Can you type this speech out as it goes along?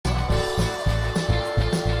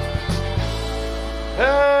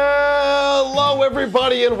Hello,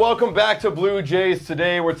 everybody, and welcome back to Blue Jays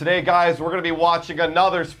Today, guys, we're going to be watching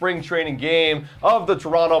another spring training game of the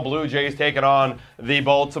Toronto Blue Jays taking on the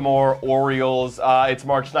Baltimore Orioles. It's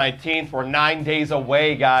March 19th. We're 9 days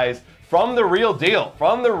away, guys, from the real deal,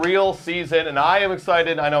 from the real season, and I am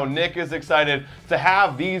excited. I know Nick is excited to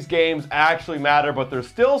have these games actually matter, but there's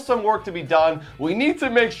still some work to be done. We need to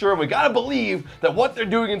make sure, we got to believe that what they're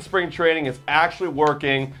doing in spring training is actually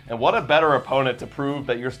working, and what a better opponent to prove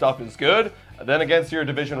that your stuff is good than against your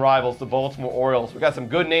division rivals, the Baltimore Orioles. We got some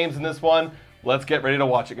good names in this one. Let's get ready to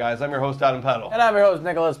watch it, guys. I'm your host, Adam Peddle. And I'm your host,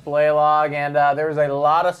 Nicholas Blaylock, and there's a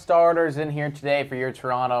lot of starters in here today for your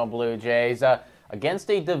Toronto Blue Jays.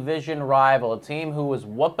 Against a division rival, a team who was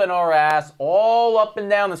whooping our ass all up and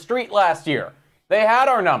down the street last year. They had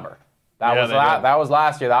our number. That was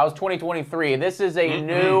last year. That was 2023. This is a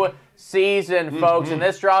new season, folks, and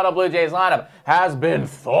this Toronto Blue Jays lineup has been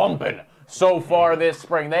thumping so far this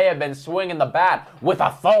spring. They have been swinging the bat with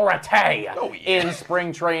authority in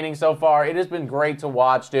spring training so far. It has been great to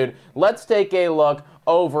watch, dude. Let's take a look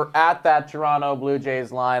over at that Toronto Blue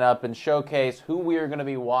Jays lineup and showcase who we are going to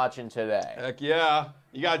be watching today. Heck yeah.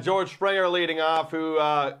 You got George Springer leading off, who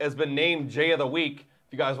has been named Jay of the Week.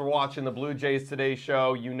 If you guys were watching the Blue Jays Today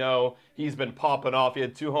show, you know he's been popping off. He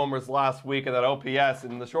had 2 homers last week, and that OPS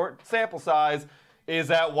in the short sample size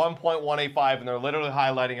is at 1.185, and they're literally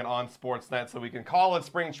highlighting it on Sportsnet, so we can call it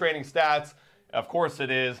spring training stats. Of course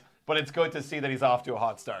it is. But it's good to see that he's off to a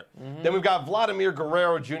hot start. Then we've got Vladimir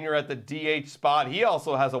Guerrero Jr. at the DH spot. He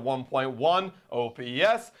also has a 1.1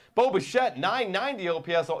 OPS. Bo Bichette, 990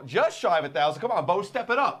 OPS, just shy of 1,000. Come on, Bo, step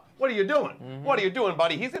it up. What are you doing? What are you doing,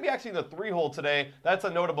 buddy? He's going to be actually in the 3-hole today. That's a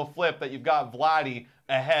notable flip that you've got Vladdy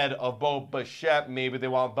ahead of Bo Bichette. Maybe they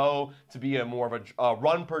want Bo to be a more of a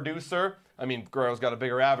run producer. I mean, Guerrero's got a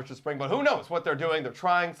bigger average this spring, but who knows what they're doing. They're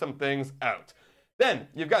trying some things out. Then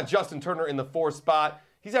you've got Justin Turner in the 4th spot.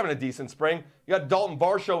 He's having a decent spring. You got Dalton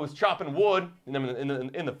Varsho who's chopping wood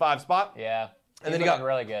in the 5 spot. Yeah. And then you got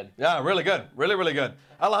really good. Yeah, really good. Really, really good.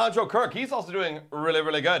 Alejandro Kirk, he's also doing really,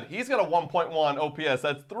 really good. He's got a 1.1 OPS.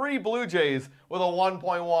 That's 3 Blue Jays with a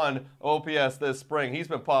 1.1 OPS this spring. He's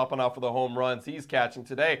been popping off for the home runs he's catching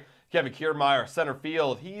today. Kevin Kiermaier, center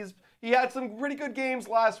field. He had some pretty good games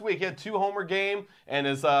last week. He had 2-homer game, and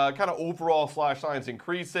his kind of overall slash line's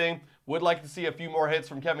increasing. Would like to see a few more hits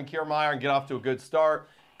from Kevin Kiermaier and get off to a good start.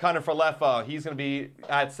 Connor Falefa, he's going to be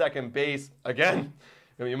at second base again.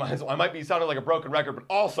 I might be sounding like a broken record, but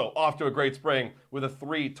also off to a great spring with a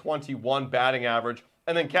 321 batting average.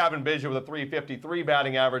 And then Kevin Biggio with a 353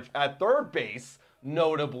 batting average at third base.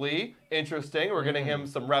 Notably interesting. We're getting him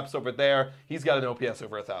some reps over there. He's got an OPS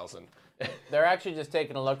over 1,000. They're actually just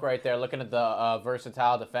taking a look right there, looking at the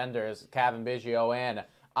versatile defenders, Kevin Biggio and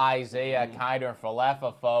Isaiah Kiner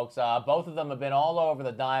Falefa, folks. Both of them have been all over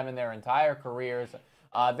the diamond their entire careers.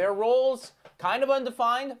 Their roles kind of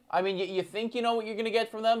undefined. I mean, you think you know what you're going to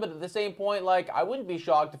get from them, but at the same point, like, I wouldn't be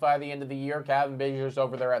shocked if by the end of the year, Kevin Biggio's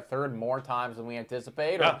over there at third more times than we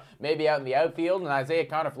anticipate, or maybe out in the outfield, and Isaiah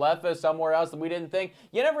Kiner Falefa is somewhere else that we didn't think.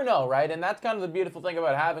 You never know, right? And that's kind of the beautiful thing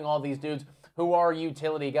about having all these dudes who are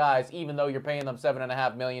utility guys, even though you're paying them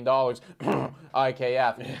 $7.5 million,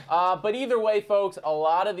 IKF. But either way, folks, a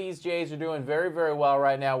lot of these Jays are doing very, very well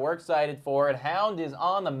right now. We're excited for it. Hound is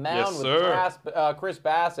on the mound with Chris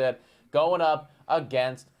Bassett going up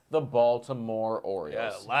against the Baltimore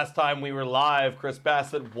Orioles. Yeah, last time we were live, Chris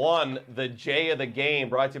Bassett won the Jay of the game,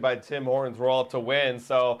 brought to you by Tim Hortons Roll Up to Win.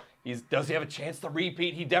 So does he have a chance to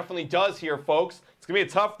repeat? He definitely does here, folks. It's going to be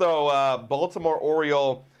a tough, though, Baltimore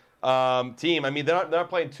Oriole team. I mean, they're not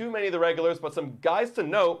playing too many of the regulars, but some guys to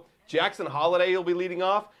note. Jackson Holiday will be leading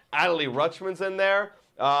off. Adley Rutschman's in there.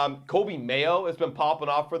 Kobe Mayo has been popping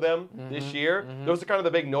off for them this year. Those are kind of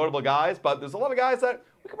the big notable guys, but there's a lot of guys that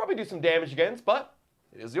we could probably do some damage against, but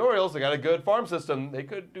it is the Orioles. They got a good farm system. They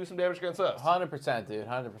could do some damage against us. 100%, dude,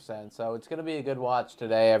 100%. So it's going to be a good watch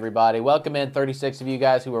today, everybody. Welcome in 36 of you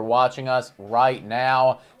guys who are watching us right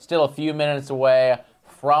now. Still a few minutes away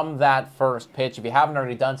from that first pitch. If you haven't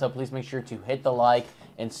already done so, please make sure to hit the like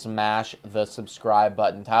and smash the subscribe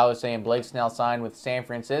button. Tyler saying Blake Snell signed with San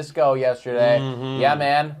Francisco yesterday. Yeah,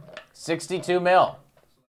 man. 62 mil.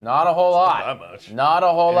 Not a whole lot. Not that much. Not a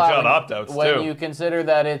whole lot. Got opt-outs, when you consider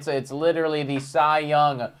that it's literally the Cy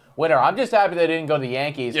Young winner. I'm just happy they didn't go to the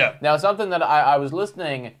Yankees. Yeah. Now, something that I was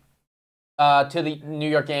listening to the New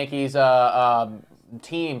York Yankees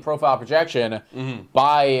team profile projection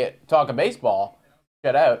by Talking Baseball.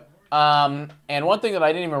 Shout out. And one thing that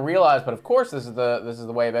I didn't even realize, but of course this is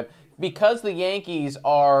the way of it, because the Yankees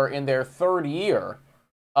are in their 3rd year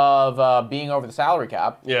of being over the salary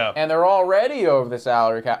cap, and they're already over the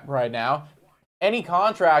salary cap right now, any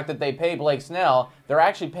contract that they pay Blake Snell, they're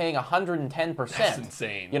actually paying 110%. That's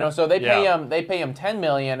insane. You know, so they pay him $10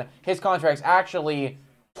 million. His contract's actually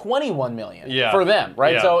 $21 million for them,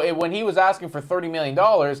 right? Yeah. So when he was asking for $30 million,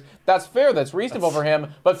 that's fair, that's reasonable for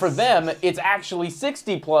him. But for them, it's actually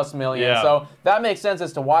 $60+ million. Yeah. So that makes sense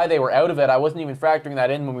as to why they were out of it. I wasn't even factoring that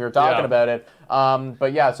in when we were talking about it.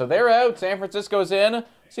 But yeah, so they're out. San Francisco's in.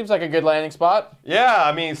 Seems like a good landing spot. Yeah,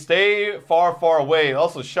 I mean, stay far, far away.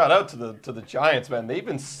 Also, shout out to the Giants, man. They've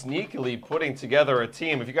been sneakily putting together a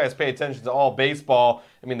team. If you guys pay attention to all baseball,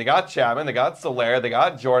 I mean, they got Chapman, they got Soler, they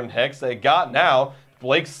got Jordan Hicks, they got now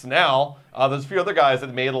Blake Snell. There's a few other guys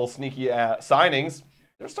that made little sneaky signings.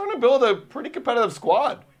 They're starting to build a pretty competitive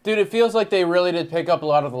squad. Dude, it feels like they really did pick up a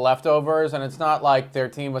lot of the leftovers, and it's not like their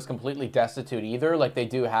team was completely destitute either. Like, they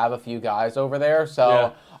do have a few guys over there.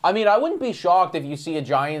 So, I mean, I wouldn't be shocked if you see a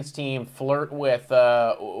Giants team flirt with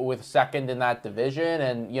second in that division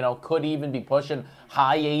and, you know, could even be pushing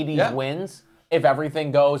high 80s wins if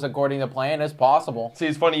everything goes according to plan as possible. See,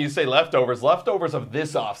 it's funny you say leftovers. Leftovers of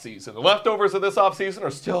this offseason. The leftovers of this offseason are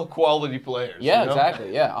still quality players. Yeah, you know?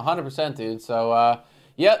 exactly. Yeah, 100%, dude. So,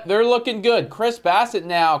 yeah, they're looking good. Chris Bassett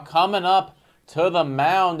now coming up to the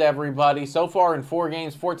mound, everybody. So far in 4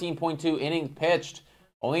 games, 14.2 innings pitched,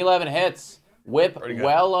 only 11 hits. Whip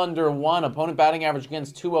well under 1. Opponent batting average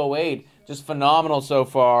against 208. Just phenomenal so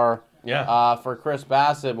far for Chris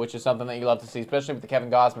Bassett, which is something that you love to see, especially with the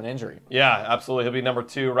Kevin Gausman injury. Yeah, absolutely. He'll be number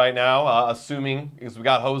 2 right now, assuming, because we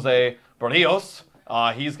got Jose Barrios.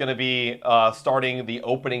 He's going to be starting the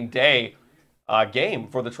opening day game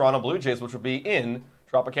for the Toronto Blue Jays, which will be in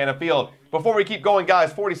Tropicana Field. Before we keep going,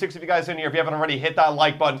 guys, 46 of you guys in here, if you haven't already, hit that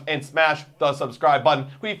like button and smash the subscribe button.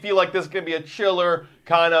 We feel like this is going to be a chiller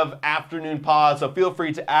kind of afternoon pod, so feel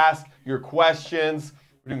free to ask your questions.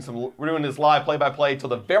 We're doing this live play-by-play till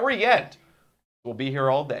the very end. We'll be here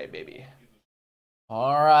all day, baby.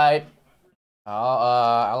 All right.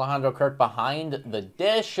 Alejandro Kirk behind the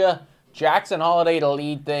dish. Jackson Holliday to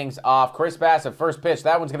lead things off. Chris Bassett, first pitch.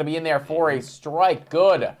 That one's going to be in there for a strike.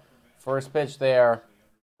 Good. First pitch there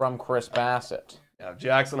from Chris Bassett. Yeah,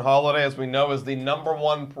 Jackson Holliday, as we know, is the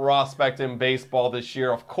 #1 prospect in baseball this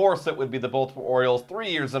year. Of course, it would be the Baltimore Orioles. 3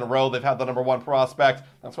 years in a row, they've had the #1 prospect.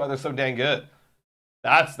 That's why they're so dang good.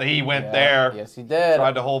 He went there. Yes, he did.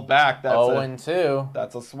 Tried to hold back. That's 0-2.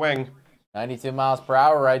 That's a swing. 92 miles per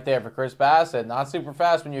hour right there for Chris Bassett. Not super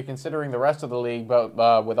fast when you're considering the rest of the league,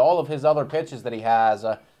 but with all of his other pitches that he has,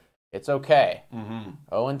 it's okay.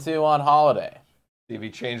 0-2 on Holliday. See if he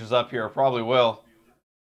changes up here. Probably will.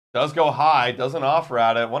 Does go high. Doesn't offer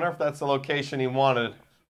at it. Wonder if that's the location he wanted.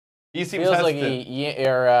 He seems feels hesitant.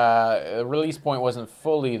 like release point wasn't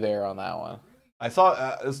fully there on that one. I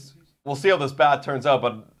saw. We'll see how this bat turns out,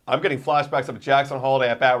 but I'm getting flashbacks of Jackson Holliday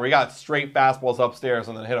at bat where he got straight fastballs upstairs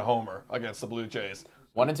and then hit a homer against the Blue Jays.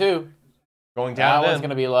 1-2. Going down. That one's going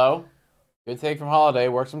to be low. Good take from Holliday.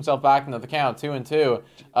 Works himself back into the count. 2-2.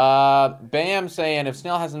 Bam saying if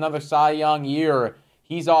Snell has another Cy Young year,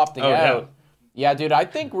 he's opting out. Yeah, dude, I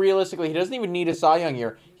think realistically he doesn't even need a Cy Young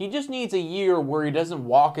year. He just needs a year where he doesn't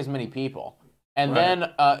walk as many people. And then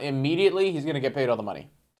immediately he's going to get paid all the money.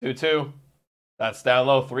 2-2. That's down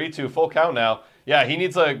low. 3-2. Full count now. Yeah, he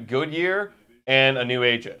needs a good year and a new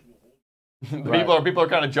agent. People are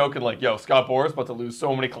kind of joking like, yo, Scott Boras about to lose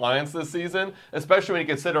so many clients this season, especially when you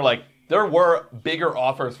consider like there were bigger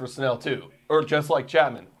offers for Snell too, or just like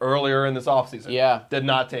Chapman earlier in this offseason. Yeah. Did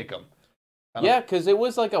not take him. Yeah, because it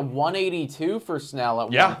was like a 182 for Snell at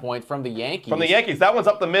one point from the Yankees. From the Yankees. That one's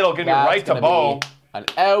up the middle, giving it right to Bo. An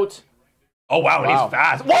out. Oh, wow, and he's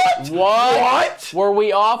fast. What? What? Were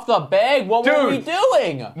we off the bag? What were we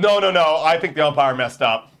doing? No. I think the umpire messed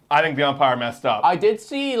up. I did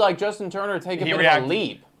see like Justin Turner take a bit of a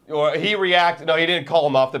leap. Or he reacted. No, he didn't call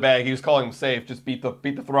him off the bag. He was calling him safe. Just beat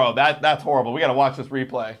the throw. That's horrible. We got to watch this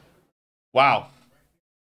replay. Wow.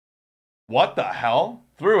 What the hell?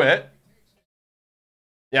 Threw it.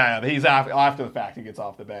 Yeah, he's after the fact he gets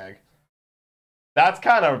off the bag. That's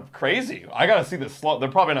kind of crazy. I got to see this slow. They're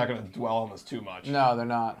probably not going to dwell on this too much. No, they're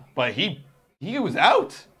not. But he was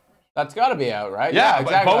out. That's got to be out, right? Yeah,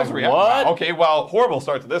 exactly. Bo's reaction. What? Okay, well, horrible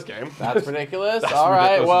start to this game. That's ridiculous. All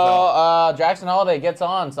right, well, Jackson Holliday gets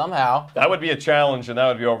on somehow. That would be a challenge, and that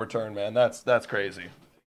would be overturned, man. That's crazy.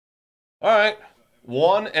 All right,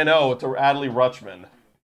 1-0 to Adley Rutschman.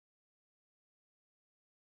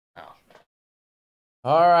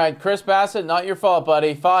 All right, Chris Bassett, not your fault,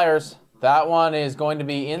 buddy. Fires. That one is going to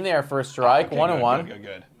be in there for a strike. Okay, 1-1.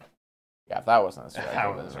 Good. Yeah, if that wasn't a strike,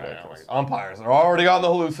 That was ridiculous. Umpires are already on the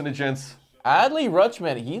hallucinogens. Adley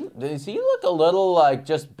Rutschman, does he look a little like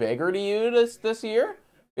just bigger to you this year?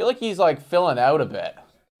 I feel like he's like filling out a bit.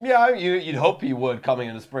 Yeah, you'd hope he would coming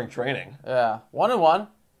into spring training. Yeah, 1-1.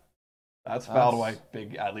 That's fouled away.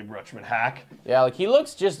 Big Adley Rutschman hack. Yeah, like he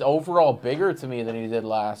looks just overall bigger to me than he did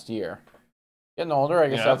last year. Getting older, I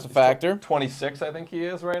guess that's a factor. 26, I think he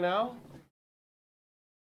is right now.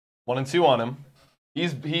 1-2 on him.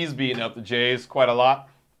 He's beating up the Jays quite a lot.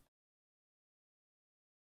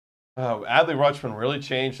 Oh, Adley Rutschman really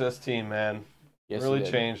changed this team, man. Yes, really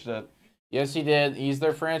changed it. Yes, he did. He's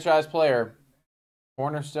their franchise player.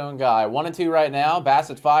 Cornerstone guy. 1-2 right now.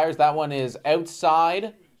 Bassett fires. That one is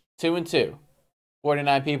outside. 2-2.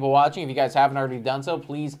 49 people watching. If you guys haven't already done so,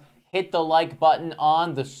 please hit the like button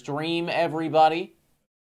on the stream, everybody.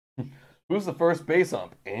 Who's the first base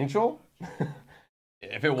ump? Angel?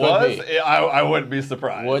 If it was, I wouldn't be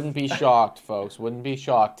surprised. Wouldn't be shocked, folks. Wouldn't be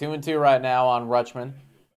shocked. 2-2 right now on Rutschman.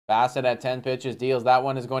 Bassett at 10 pitches deals. That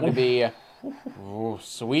one is going to be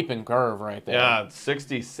sweeping curve right there. Yeah,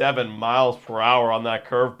 67 miles per hour on that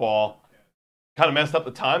curveball. Kind of messed up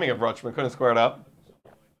the timing of Rutschman. Couldn't square it up.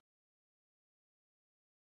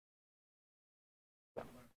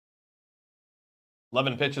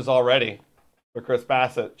 $11 pitches already for Chris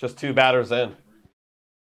Bassett. Just 2 batters in.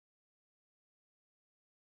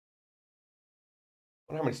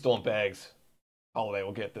 I wonder how many stolen bags Holiday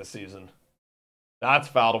will get this season. That's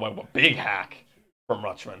fouled away. A big hack from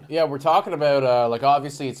Rutschman. Yeah, we're talking about, like,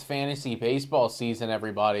 obviously it's fantasy baseball season,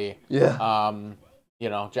 everybody. Yeah. You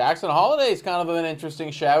know, Jackson Holiday's kind of an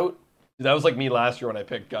interesting shout. That was like me last year when I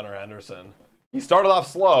picked Gunnar Henderson. He started off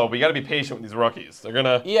slow, but you got to be patient with these rookies. They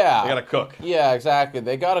gotta cook. Yeah, exactly.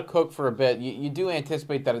 They gotta cook for a bit. You do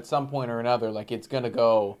anticipate that at some point or another, like it's gonna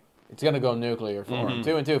go nuclear for him.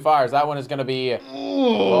 2-2 fires. That one is gonna be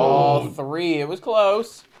ball 3. It was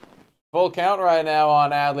close. Full count right now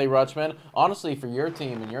on Adley Rutschman. Honestly, for your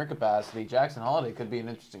team and your capacity, Jackson Holiday could be an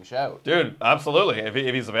interesting shout. Dude, absolutely. If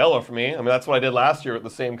he's available for me. I mean, that's what I did last year with the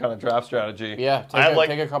same kind of draft strategy. Yeah,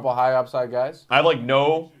 take a couple high upside guys. I have like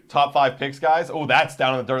no top 5 picks, guys. Oh, that's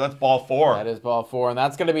down in the dirt. That's ball 4. That is ball 4, and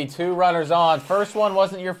that's going to be 2 runners on. First one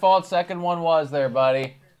wasn't your fault. Second one was there,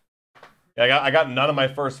 buddy. Yeah, I got none of my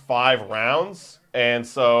first 5 rounds, and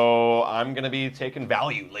so I'm going to be taking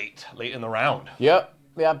value late in the round. Yep.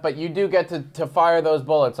 Yeah, but you do get to fire those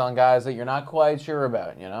bullets on guys that you're not quite sure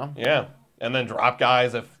about, you know? Yeah, and then drop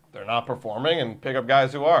guys if they're not performing and pick up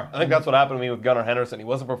guys who are. I think that's what happened to me with Gunnar Henderson. He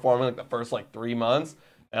wasn't performing like the first 3 months,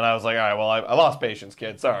 and I was like, all right, well, I lost patience,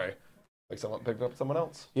 kid. Sorry. Like someone picked up someone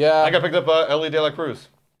else. Yeah. I got picked up Ellie De La Cruz.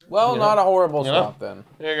 Well, not a horrible swap then.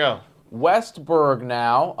 There you go. Westberg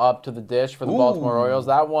now up to the dish for the Baltimore Orioles.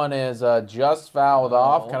 That one is just fouled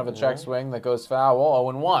off. Kind of a check swing that goes foul.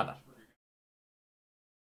 0-1.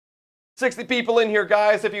 60 people in here,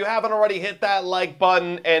 guys. If you haven't already, hit that like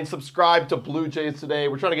button and subscribe to Blue Jays Today.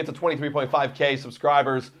 We're trying to get to 23.5K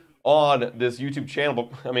subscribers on this YouTube channel.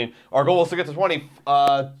 But, I mean, our goal is to get to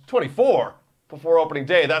 24 before opening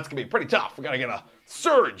day. That's going to be pretty tough. We got to get a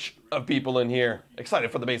surge of people in here.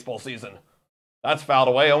 Excited for the baseball season. That's fouled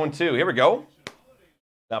away. 0-2. Here we go.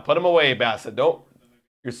 Now put him away, Bassett. You're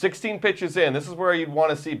 16 pitches in. This is where you'd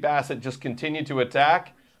want to see Bassett just continue to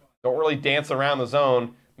attack. Don't really dance around the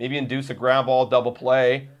zone. Maybe induce a ground ball double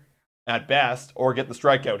play at best, or get the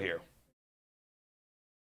strikeout here.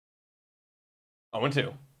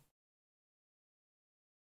 0-2.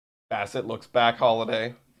 Bassett looks back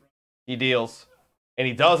Holiday. He deals. And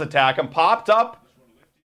he does attack him. Popped up.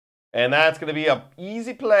 And that's going to be an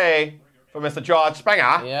easy play for Mr. George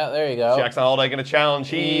Springer. Yeah, there you go. Jackson Holiday going to challenge.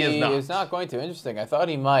 He is not. He's not going to. Interesting. I thought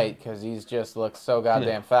he might because he's just looks so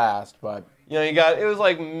goddamn fast, but... You know, it was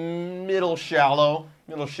like middle shallow,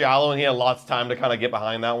 and he had lots of time to kind of get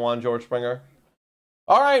behind that one, George Springer.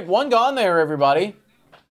 All right, one gone there, everybody.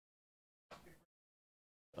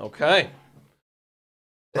 Okay.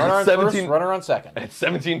 Runner on first, runner on second. At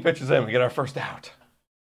 17 pitches in, we get our first out.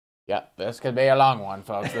 Yeah, this could be a long one,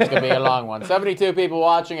 folks. This could be a long one. 72 people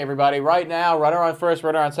watching, everybody. Right now, runner on first,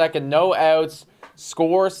 runner on second, no outs.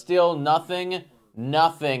 Score still nothing.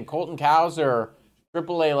 Colton Cowser,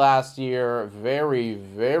 AAA last year, very,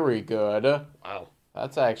 very good. Wow.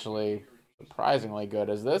 That's actually surprisingly good.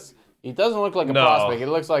 He doesn't look like a prospect. He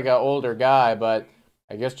looks like an older guy, but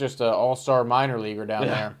I guess just an all-star minor leaguer down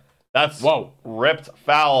there. That's ripped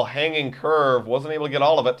foul, hanging curve. Wasn't able to get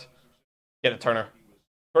all of it. Get it, Turner.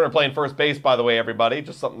 Turner playing first base, by the way, everybody.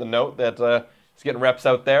 Just something to note that he's getting reps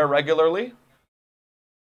out there regularly.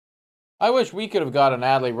 I wish we could have got an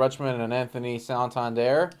Adley Rutschman and an Anthony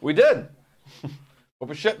Santander. We did. But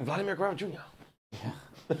we're shit and Vladimir Guerrero Jr. Yeah.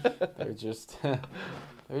 They're just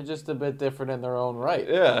a bit different in their own right.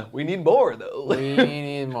 Yeah, we need more, though. We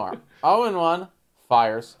need more. 0-1,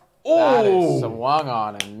 fires. Ooh. That is swung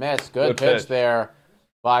on and missed. Good pitch there.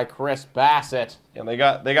 by Chris Bassett. And they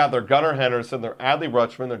got their Gunnar Henderson, their Adley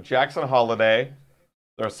Rutschman, their Jackson Holiday,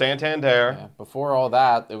 their Santander. Yeah, before all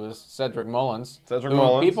that, it was Cedric Mullins. Cedric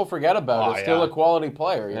Mullins. People forget about. It's still a quality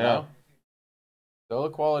player, you know? Still a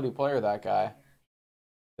quality player, that guy.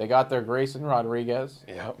 They got their Grayson Rodriguez.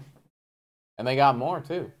 Yep. And they got more,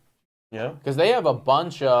 too. Yeah. Because they have a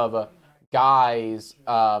bunch of guys,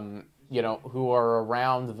 you know, who are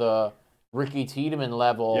around the Ricky Tiedemann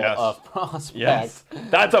level of prospect. Yes.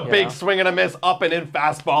 That's a big swing and a miss, up and in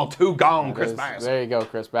fastball, 2 gone, Chris Bassett. There you go,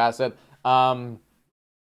 Chris Bassett. Isn't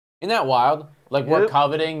that wild? Like, we're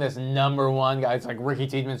coveting this #1 guy. It's like Ricky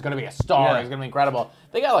Tiedemann's going to be a star. He's going to be incredible.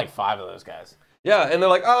 They got like 5 of those guys. Yeah, and they're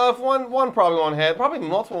like, if one probably won't hit, probably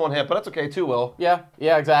multiple won't hit, but that's okay, 2 will. Yeah,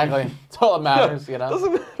 exactly. That's all that matters, you know?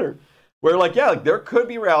 Doesn't matter. We're like, there could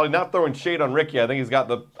be reality, not throwing shade on Ricky. I think he's got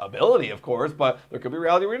the ability, of course, but there could be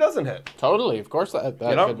reality where he doesn't hit. Totally, of course that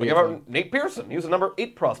you know, could be. We have Nate Pearson. He was a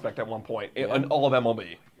 #8 prospect at one point in all of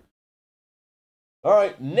MLB. All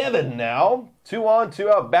right, Nevin now. 2 on, 2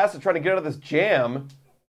 out. Bassett trying to get out of this jam.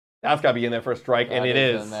 That's got to be in there for a strike, and it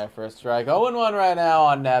is. In there for a strike. 0-1 right now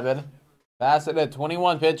on Nevin. Bassett at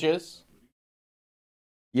 21 pitches.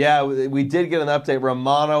 Yeah, we did get an update.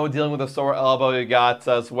 Romano dealing with a sore elbow. You got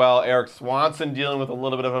as well Eric Swanson dealing with a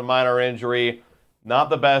little bit of a minor injury. Not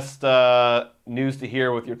the best news to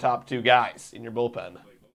hear with your top 2 guys in your bullpen.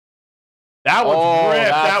 That was ripped.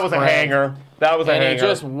 That was a hanger. That was a hanger. And he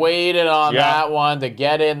just waited on that one to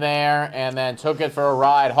get in there and then took it for a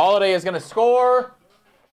ride. Holiday is going to score.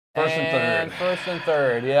 First and third. First and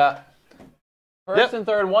third, yeah. First and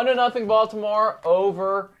third. 1-0 Baltimore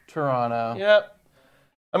over Toronto. Yep.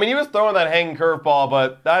 I mean, he was throwing that hanging curveball,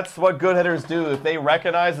 but that's what good hitters do. If they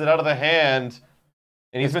recognize it out of the hand,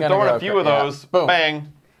 and he's been throwing a few of those,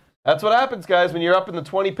 bang. That's what happens, guys, when you're up in the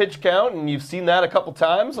 20-pitch count, and you've seen that a couple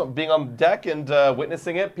times, being on deck and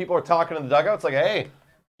witnessing it. People are talking in the dugout. It's like, hey,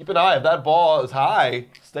 keep an eye. If that ball is high,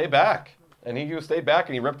 stay back. And he stayed back,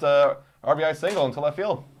 and he ripped a RBI single into left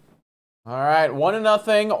field. All right,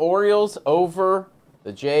 1-0 Orioles over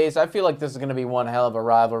the Jays. I feel like this is going to be one hell of a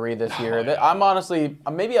rivalry this year. I'm honestly,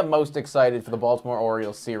 maybe I'm most excited for the Baltimore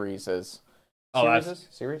Orioles series.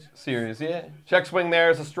 Series, yeah. Check swing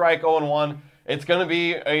there is a strike, 0-1. It's going to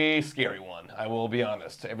be a scary one, I will be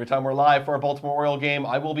honest. Every time we're live for a Baltimore Oriole game,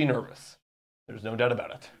 I will be nervous. There's no doubt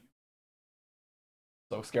about it.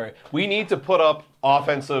 So scary. We need to put up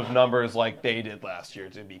offensive numbers like they did last year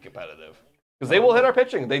to be competitive. Because they will hit our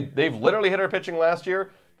pitching. They've literally hit our pitching last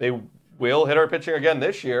year. They will hit our pitching again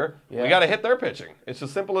this year. Yeah. We got to hit their pitching. It's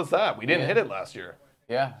as simple as that. We didn't hit it last year.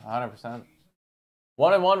 Yeah, 100%.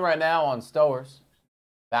 1-1 right now on Stowers.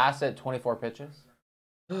 Bassett, 24 pitches.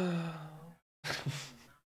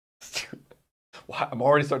 I'm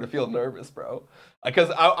already starting to feel nervous, bro.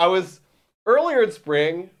 Because I was earlier in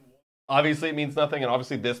spring. Obviously, it means nothing, and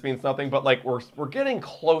obviously this means nothing. But like we're getting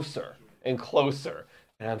closer and closer,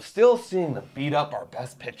 and I'm still seeing them beat up our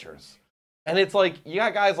best pitchers. And it's like you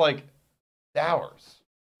got guys like Stowers,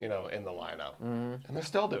 in the lineup, and they're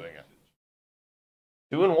still doing it.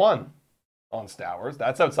 2-1 on Stowers.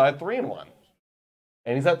 That's outside 3-1,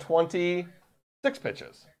 and he's at 26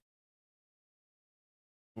 pitches.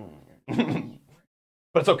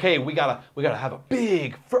 But it's okay. We gotta have a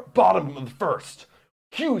big bottom of the first,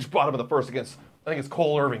 huge bottom of the first against. I think it's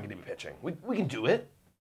Cole Irving going to be pitching. We can do it.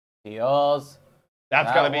 Deals.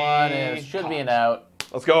 That's gotta be. It should be an out.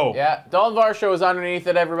 Let's go. Yeah, Dalton Varsho is underneath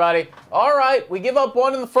it, everybody. All right, we give up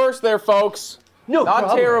 1 in the first there, folks. No problem.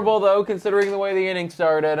 Not terrible, though, considering the way the inning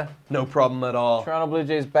started. No problem at all. Toronto Blue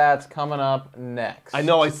Jays bats coming up next. I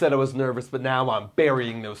know I said I was nervous, but now I'm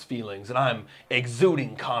burying those feelings, and I'm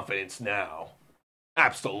exuding confidence now.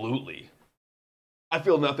 Absolutely. I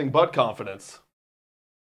feel nothing but confidence.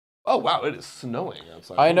 Oh, wow, it is snowing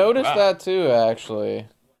outside. I noticed that, too, actually.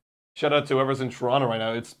 Shout out to whoever's in Toronto right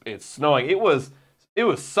now. It's snowing. It was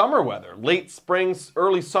summer weather, late spring,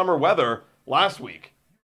 early summer weather last week.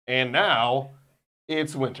 And now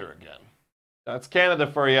it's winter again. That's Canada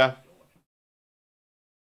for you.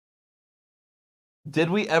 Did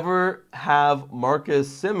we ever have Marcus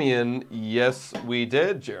Semien? Yes, we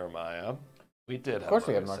did, Jeremiah. We did. Of course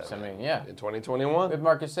we had Marcus Semien, yeah. In 2021. We had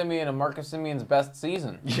Marcus Semien and Marcus Semien's best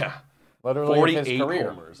season. Yeah. Literally 48 his career.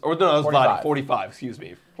 homers. Or no, that was 45, excuse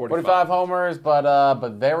me. 45 homers, but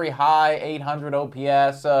very high, 800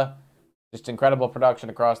 OPS. Just incredible production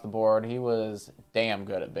across the board. He was damn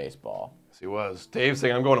good at baseball. Yes, he was. Taves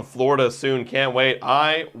saying, I'm going to Florida soon. Can't wait.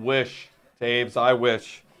 I wish, Taves, I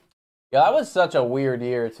wish. Yeah, that was such a weird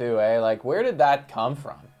year, too, eh? Like, where did that come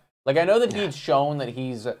from? Like, I know that he'd shown that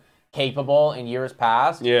he's capable in years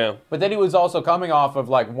past. Yeah. But then he was also coming off of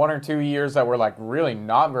like 1 or 2 years that were like really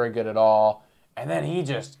not very good at all. And then he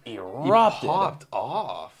just erupted. He popped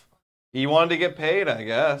off. He wanted to get paid, I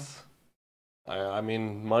guess. I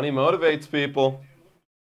mean, money motivates people.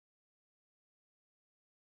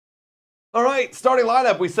 All right, starting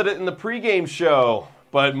lineup. We said it in the pregame show.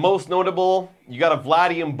 But most notable, you got a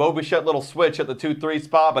Vladdy and Bo Bichette little switch at the 2-3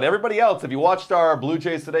 spot. But everybody else, if you watched our Blue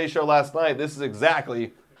Jays Today show last night, this is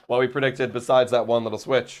exactly what we predicted besides that one little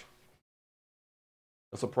switch.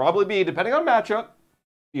 This will probably be, depending on matchup,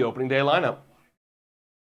 the opening day lineup.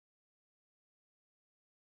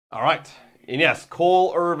 All right. And yes,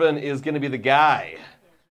 Cole Irvin is going to be the guy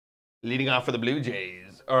leading off for the Blue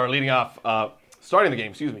Jays. Or leading off, starting the game,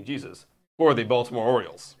 excuse me, Jesus, for the Baltimore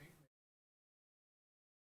Orioles.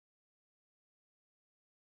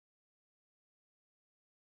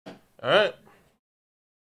 All right.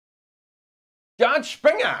 John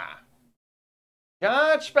Springer.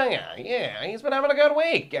 John Springer. Yeah, he's been having a good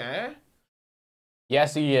week, huh?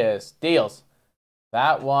 Yes, he is. Deals.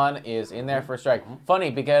 That one is in there for a strike. Funny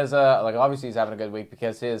because, like, obviously he's having a good week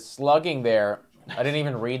because his slugging there, I didn't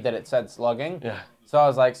even read that it said slugging. Yeah. So I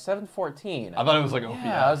was like, 714. I thought it was like OPS.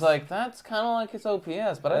 Yeah, I was like, that's kind of like his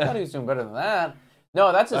OPS, but I thought he was doing better than that.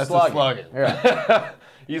 No, that's his slugging. slugging. Yeah.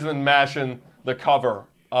 He's been mashing the cover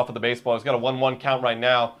off of the baseball. He's got a 1-1 count right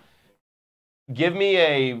now. Give me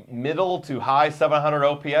a middle to high 700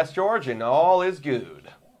 OPS, George, and all is good.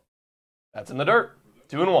 That's in the dirt.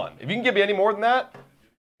 2-1. If you can give me any more than that,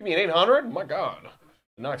 give me an 800. My God,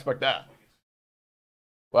 did not expect that.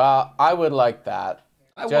 Well, I would like that.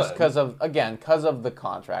 I just would. because of the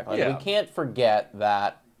contract. Like, Yeah. we can't forget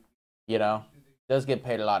that, you know, does get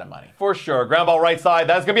paid a lot of money. For sure. Ground ball right side.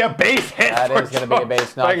 That's going to be a base hit. That is going to be a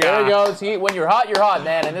base knock. There he goes. When you're hot,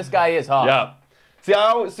 man. And this guy is hot. Yeah.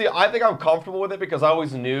 I think I'm comfortable with it because I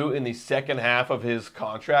always knew in the second half of his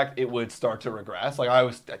contract it would start to regress. Like I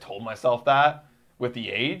told myself that with the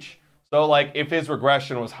age. So like if his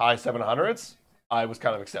regression was high 700s, I was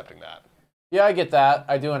kind of accepting that. Yeah, I get that.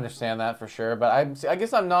 I do understand that for sure. But I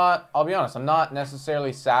guess I'm not, I'll be honest, I'm not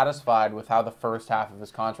necessarily satisfied with how the first half of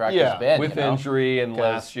his contract has been. With injury and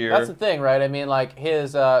last year. That's the thing, right? I mean, like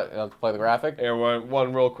his, let's play the graphic. Here,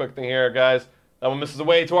 one real quick thing here, guys. That one misses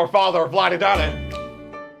away to our father, Vladdy Donnet.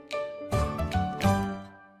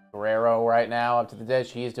 Guerrero right now up to the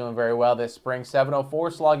dish. He's doing very well this spring.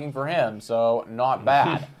 704 slugging for him, so not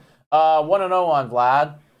bad. 1-0 on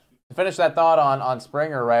Vlad. To finish that thought on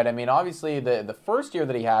Springer, right? I mean, obviously the first year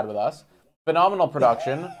that he had with us, phenomenal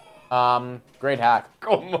production. Great hack.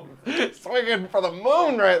 Swinging for the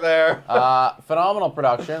moon right there. Phenomenal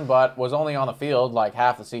production, but was only on the field like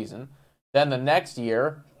half the season. Then the next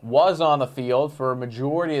year was on the field for a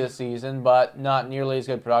majority of the season, but not nearly as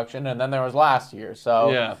good production. And then there was last year.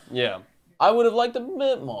 So yeah. I would have liked a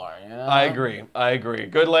bit more. You know? I agree.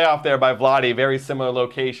 Good layoff there by Vladdy. Very similar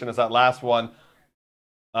location as that last one.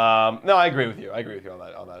 No, I agree with you.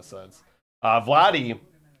 On that sense. Vladdy,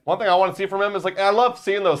 one thing I want to see from him is, like, I love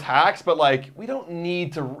seeing those hacks, but, like, we don't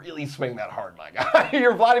need to really swing that hard, my guy.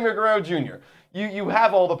 You're Vladimir Guerrero Jr. You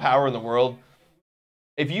have all the power in the world.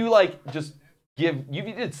 If you, like, just you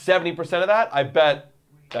did 70% of that, I bet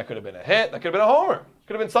that could have been a hit. That could have been a homer.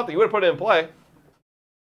 Could have been something. You would have put it in play.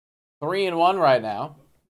 3-1 right now.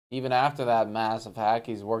 Even after that massive hack,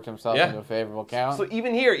 he's worked himself into a favorable count. So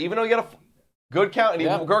even here, even though you got a good count and he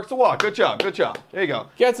works the walk. Good job. There you go.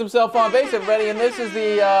 Gets himself on base, everybody, and this is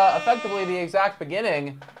the effectively the exact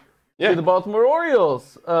beginning to the Baltimore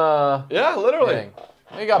Orioles. Yeah, literally. Thing.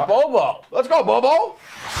 We got Bobo. Let's go, Bobo.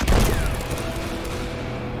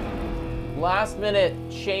 Last minute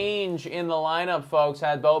change in the lineup, folks.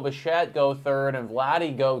 Had Bo Bichette go third and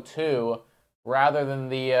Vladdy go 2 rather than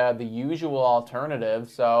the usual alternative.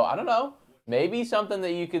 So, I don't know. Maybe something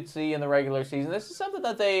that you could see in the regular season. This is something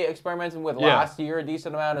that they experimented with last year a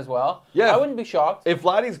decent amount as well. Yeah. I wouldn't be shocked. If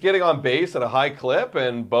Vladdy's getting on base at a high clip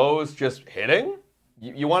and Bo's just hitting,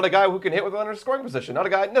 you want a guy who can hit with under scoring position. Not a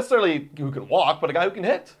guy necessarily who can walk, but a guy who can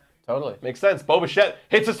hit. Totally. Makes sense. Bo Bichette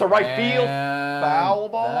hits us to right field. Foul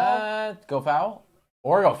ball. Go foul?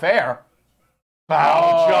 Or go fair.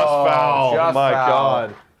 Foul. Just foul. Just My foul.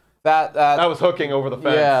 God. That was hooking over the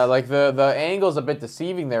fence. Yeah, like the angle's a bit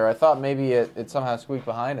deceiving there. I thought maybe it somehow squeaked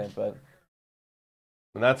behind it, but.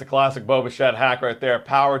 And that's a classic Bo Bichette hack right there.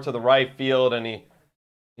 Power to the right field, and he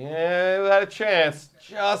had a chance.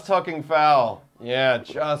 Just hooking foul. Yeah,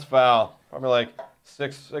 just foul. Probably like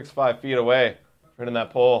 5 feet away. Hitting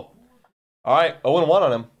that pole. All right, 0-1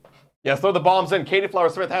 on him. Yes, throw the bombs in. Katie Flower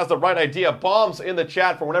Smith has the right idea. Bombs in the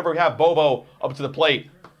chat for whenever we have Bobo up to the plate.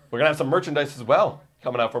 We're going to have some merchandise as well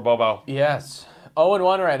coming out for Bobo. Yes.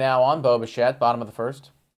 0-1 right now on Bo Bichette, bottom of the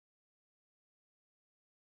first.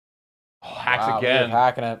 Oh, hacks again.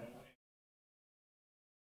 Hacking it.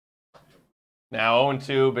 Now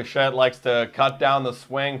 0-2. Bichette likes to cut down the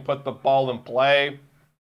swing, put the ball in play.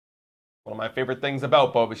 One of my favorite things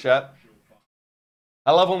about Bo Bichette.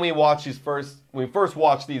 I love when we first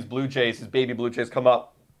watch these Blue Jays, these baby Blue Jays come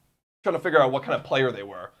up, trying to figure out what kind of player they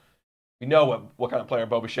were. We know what kind of player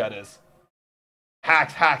Bo Bichette is.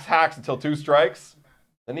 Hacks until 2 strikes.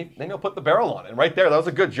 Then he'll put the barrel on it. And right there, that was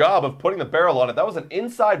a good job of putting the barrel on it. That was an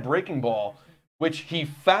inside breaking ball, which he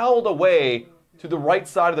fouled away to the right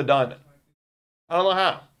side of the diamond. I don't know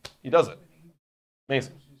how. He does it.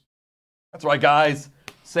 Amazing. That's right, guys.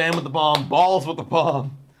 Sam with the bomb. Balls with the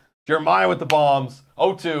bomb. Jeremiah with the bombs.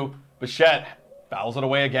 0-2. Bichette fouls it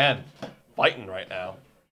away again. Fighting right now.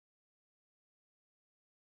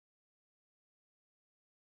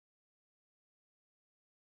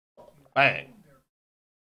 Bang.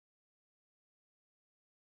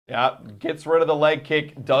 Yeah, gets rid of the leg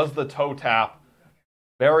kick, does the toe tap.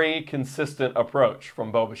 Very consistent approach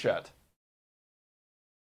from Bo Bichette.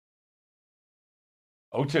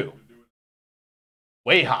 0-2.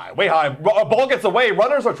 Way high, way high. Ball gets away.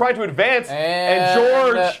 Runners are trying to advance, and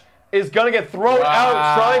George is going to get thrown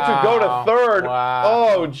out trying to go to third. Wow.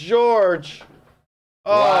 Oh, George.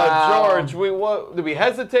 Oh, George. Did we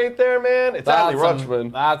hesitate there, man? It's Adley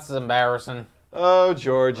Rutschman. That's embarrassing. Oh,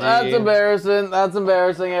 Georgie. That's embarrassing. That's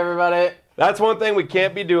embarrassing, everybody. That's one thing we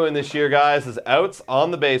can't be doing this year, guys, is outs on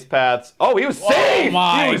the base paths. Oh, he was safe! Oh,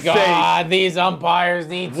 my God. Safe. These umpires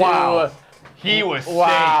need to... Wow. He was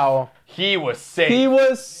safe. He was safe. He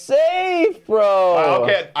was safe, bro.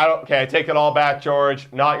 Okay, I take it all back, George.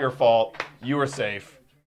 Not your fault. You were safe.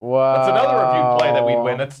 Wow. That's another review play that we'd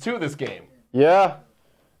win. That's 2 this game. Yeah.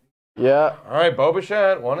 Yeah. All right, Bo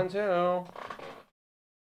Bichette, 1-2.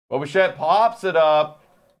 Bo Bichette pops it up.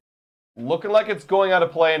 Looking like it's going out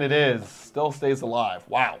of play, and it is. Still stays alive.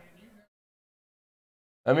 Wow.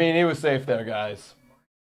 I mean, he was safe there, guys.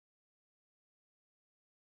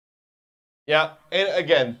 Yeah, and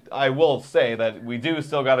again, I will say that we do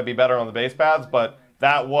still got to be better on the base paths, but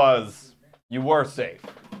you were safe.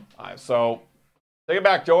 So, take it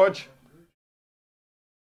back, George.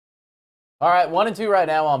 All right, 1-2 right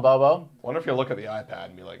now on Bobo. Wonder if you look at the iPad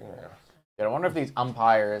and be like, I wonder if these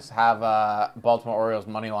umpires have Baltimore Orioles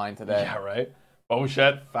money line today. Yeah, right. Bo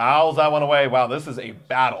Bichette fouls that one away. Wow, this is a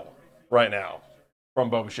battle right now from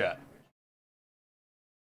Bo Bichette.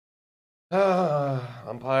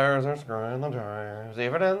 Umpires are screwing the Jays.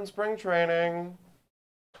 Even in spring training.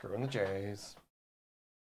 Screwing the Jays.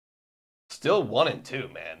 Still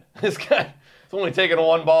 1-2, man. This guy is only taking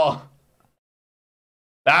 1 ball.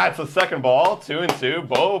 That's the second ball. 2-2.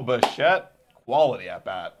 Bo Bichette. Quality at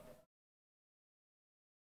bat.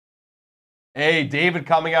 Hey, David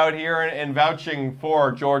coming out here and vouching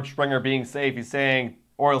for George Springer being safe. He's saying,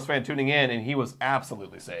 Orioles fan tuning in, and he was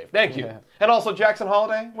absolutely safe. Thank you. Yeah. And also Jackson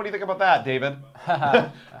Holiday. What do you think about that, David?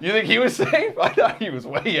 You think he was safe? I thought he was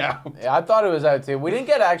way out. Yeah, I thought it was out too. We didn't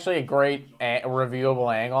get actually a great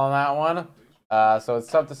reviewable angle on that one, so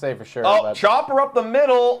it's tough to say for sure. Oh, but chopper up the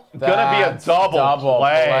middle. Gonna be a double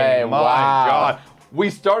play. My God. We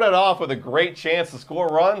started off with a great chance to score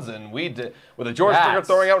runs, and we did with a George Springer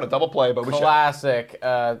throwing out a double play. But classic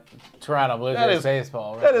Toronto Blue Jays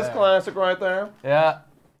baseball. That is classic right there. Yeah.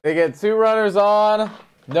 They get 2 runners on,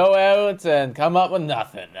 no outs, and come up with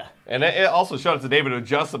nothing. And it also shout out to David who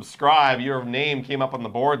just subscribed. Your name came up on the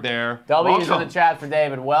board there. W's in the chat for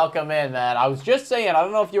David. Welcome in, man. I was just saying, I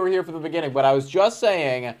don't know if you were here from the beginning, but I was just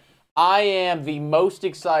saying I am the most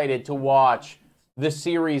excited to watch the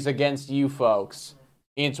series against you folks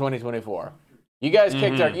in 2024. You guys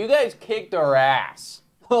kicked our ass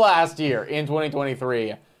last year in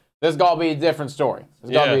 2023. This is going to be a different story.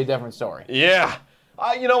 Yeah.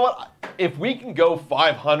 You know what? If we can go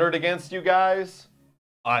 500 against you guys,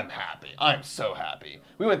 I'm happy. I'm so happy.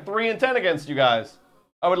 We went 3-10 against you guys.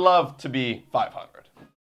 I would love to be 500.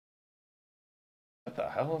 What the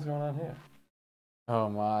hell is going on here? Oh,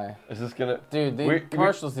 my. Is this going to... Dude, the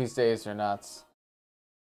commercials these days are nuts.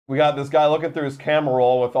 We got this guy looking through his camera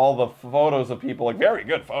roll with all the photos of people, like very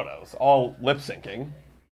good photos, all lip-syncing.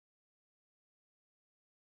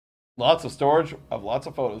 Lots of storage of lots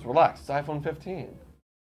of photos. Relax, it's iPhone 15.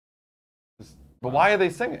 But why are they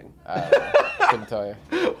singing? Couldn't tell you.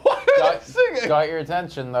 Why are they singing? Got your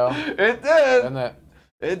attention, though. It did. Didn't it?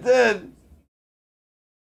 It did.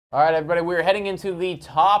 All right, everybody, we're heading into the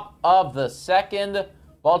top of the second.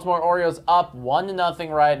 Baltimore Orioles up 1-0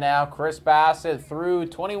 right now. Chris Bassett threw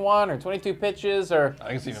 21 or 22 pitches, or I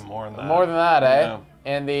think it's even more than that. More than that, eh?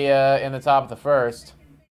 Yeah. In the top of the first.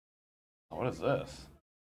 What is this?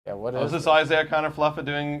 Yeah, what is this? Isaiah Connor Fluffa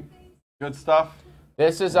doing good stuff?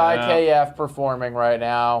 This is IKF performing right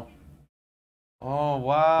now. Oh,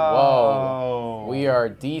 wow. Whoa. We are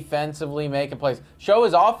defensively making plays. Show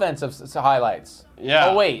his offensive highlights. Yeah.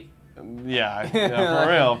 Oh, wait. Yeah,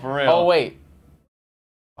 for real. Oh, wait.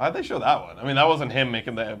 Why'd they show that one? I mean, that wasn't him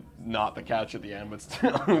making not the catch at the end, but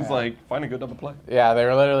still, it was like, find a good double play. Yeah, they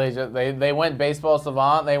were literally just, they went baseball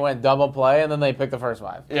savant, they went double play, and then they picked the first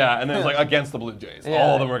 5. Yeah, and then it was like against the Blue Jays. Yeah,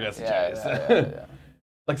 all of them were against the Jays. Yeah.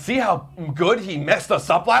 Like, see how good he messed us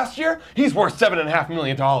up last year? He's worth $7.5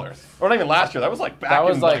 million. Or not even last year. That was like back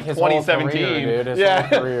in like his 2017. Whole career, dude. His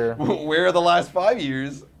whole career. Where are the last 5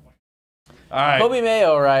 years? All right. Kobe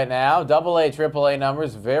Mayo right now, AA, AAA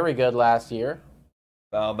numbers, very good last year.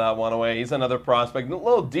 Fouled that one away. He's another prospect, a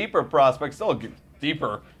little deeper prospect, still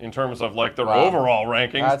deeper in terms of like their overall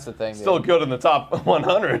rankings. That's the thing. Still good in the top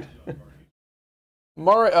 100.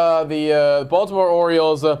 The Baltimore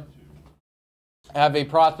Orioles have a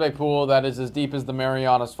prospect pool that is as deep as the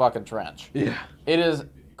Marianas fucking Trench. Yeah. It is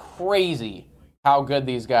crazy how good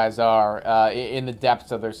these guys are in the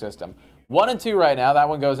depths of their system. 1 and 2 right now. That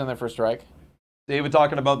one goes in there for strike. David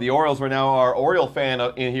talking about the Orioles right now. Our Oriole fan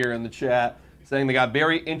in here in the chat saying they got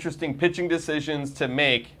very interesting pitching decisions to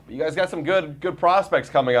make. You guys got some good prospects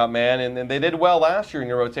coming up, man, and they did well last year in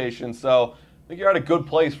your rotation, so I think you're at a good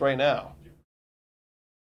place right now.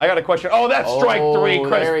 I got a question. Oh, that's strike 3,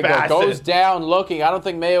 Chris Bassett. Goes down looking. I don't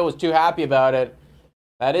think Mayo was too happy about it.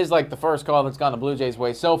 That is like the first call that's gone the Blue Jays'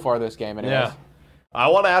 way so far this game anyways. Yeah. I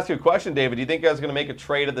want to ask you a question, David. Do you think you guys are going to make a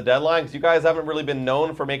trade at the deadline? Because you guys haven't really been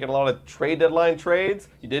known for making a lot of trade deadline trades.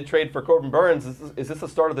 You did trade for Corbin Burns. Is this the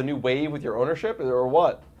start of the new wave with your ownership, or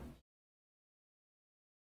what?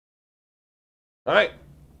 All right.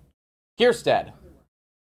 Kierstead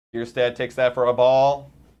takes that for a ball.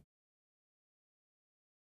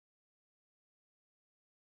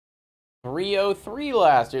 303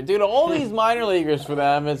 last year. Dude, all these minor leaguers for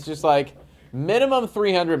them, it's just like minimum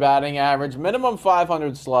 300 batting average, minimum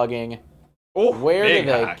 500 slugging. Ooh, where do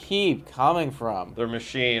they keep coming from? Their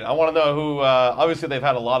machine. I want to know who, obviously they've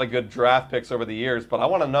had a lot of good draft picks over the years, but I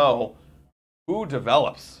want to know who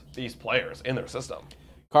develops these players in their system.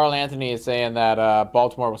 Carl Anthony is saying that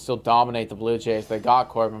Baltimore will still dominate the Blue Jays. They got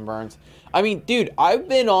Corbin Burns. I mean, dude, I've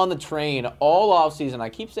been on the train all offseason. I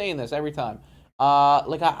keep saying this every time.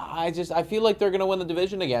 I feel like they're going to win the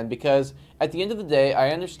division again because at the end of the day, I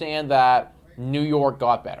understand that New York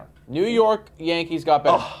got better. New York Yankees got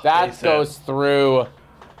better. That goes through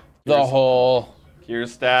the whole.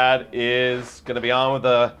 Kierstead is going to be on with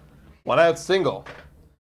a 1-out single.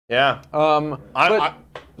 Yeah. I'm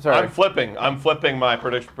flipping my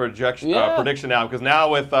prediction now because now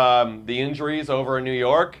with the injuries over in New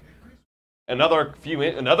York, another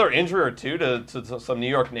injury or two to some New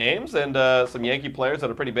York names and some Yankee players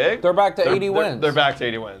that are pretty big. They're back to 80 wins. They're back to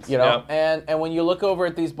 80 wins. You know, and when you look over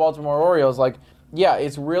at these Baltimore Orioles, like, yeah,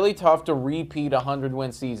 it's really tough to repeat a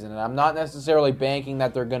 100-win season, and I'm not necessarily banking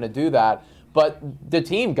that they're going to do that, but the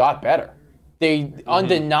team got better. They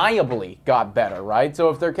undeniably got better, right? So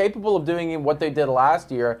if they're capable of doing what they did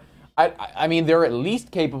last year, I mean, they're at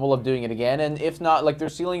least capable of doing it again, and if not, like, their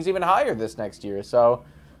ceiling's even higher this next year. So,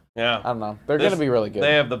 yeah, I don't know. They're going to be really good.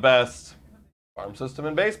 They have the best farm system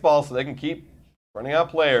in baseball, so they can keep running out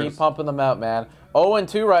players. Keep pumping them out, man.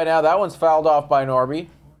 0-2 right now. That one's fouled off by Norby.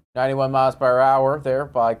 91 miles per hour there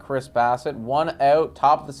by Chris Bassett. 1 out,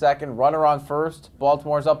 top of the second, runner on first.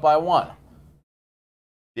 Baltimore's up by 1.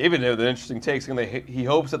 David had an interesting take saying he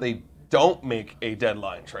hopes that they don't make a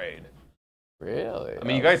deadline trade. Really? I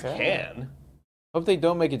mean, you guys can. Hope they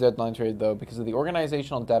don't make a deadline trade, though, because the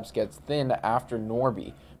organizational depth gets thin after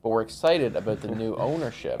Norby. But we're excited about the new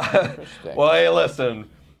ownership. Interesting. Well, hey, listen.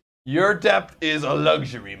 Your depth is a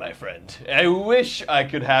luxury, my friend. I wish I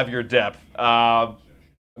could have your depth. I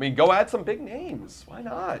mean, go add some big names. Why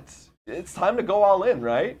not? It's time to go all in,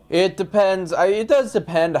 right? It depends. It does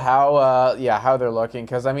depend how they're looking.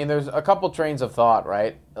 Because, I mean, there's a couple trains of thought,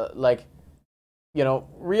 right?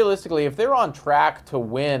 Realistically, if they're on track to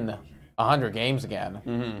win 100 games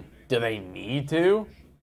again, do they need to?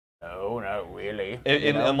 No, not really.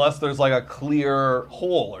 Unless there's like a clear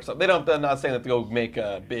hole or something. They're not saying that to go make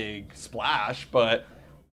a big splash, but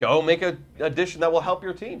go make an addition that will help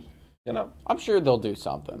your team. You know, I'm sure they'll do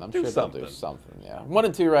something. They'll do something. Yeah,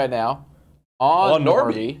 1-2 right now. On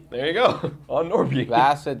Norby. There you go. On Norby.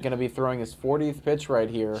 Bassett going to be throwing his 40th pitch right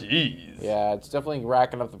here. Jeez. Yeah, it's definitely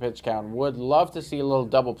racking up the pitch count. Would love to see a little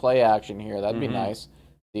double play action here. That'd be nice.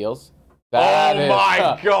 Deals.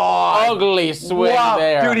 My God. Ugly swing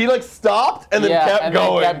there. Dude, he stopped and then kept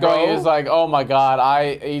going. He was like, oh my God.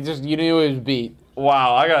 You knew he was beat.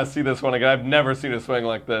 Wow, I gotta see this one again. I've never seen a swing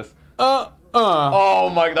like this.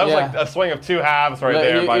 Oh my, that was like a swing of two halves right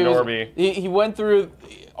there by Norby. He went through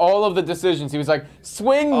all of the decisions. He was like,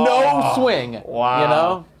 swing, no swing. Wow. You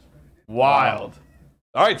know? Wild.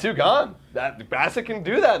 All right, two gone. Bassett can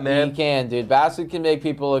do that, man. He can, dude. Bassett can make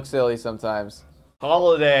people look silly sometimes.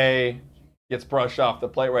 Holiday gets brushed off the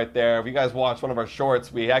plate right there. If you guys watched one of our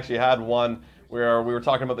shorts, we actually had one where we were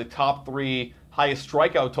talking about the top 3 highest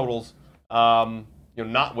strikeout totals,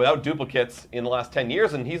 not without duplicates in the last 10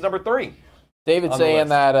 years, and he's number 3. David's saying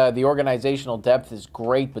that the organizational depth is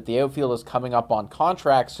great, but the outfield is coming up on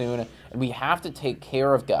contract soon, and we have to take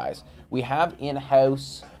care of guys. We have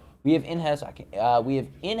in-house with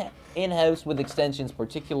extensions,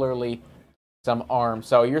 particularly some arms.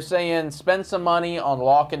 So you're saying spend some money on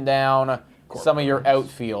locking down some of your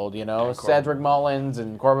outfield, Cedric Mullins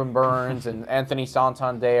and Corbin Burns and Anthony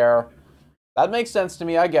Santander. That makes sense to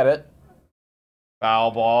me. I get it.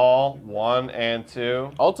 Foul ball, 1 and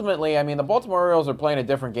 2. Ultimately, I mean, the Baltimore Orioles are playing a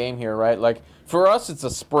different game here, right? Like, for us, it's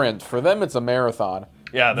a sprint. For them, it's a marathon.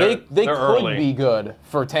 Yeah, they could early. Be good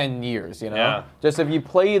for 10 years, Yeah. Just if you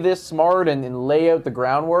play this smart and lay out the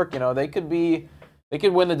groundwork, they could win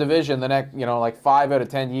the division the next, like 5 out of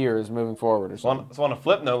 10 years moving forward or something. So on a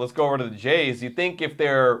flip note, let's go over to the Jays. You think if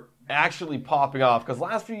they're actually popping off, because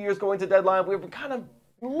last few years going to deadline, we were kind of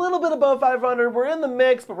a little bit above 500. We're in the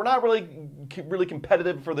mix, but we're not really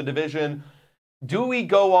competitive for the division. Do we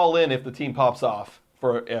go all in if the team pops off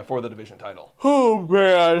for the division title? Oh,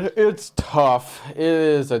 man, it's tough. It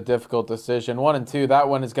is a difficult decision. 1 and 2, that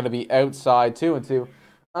one is going to be outside. 2 and 2.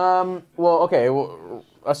 Well, okay. Well,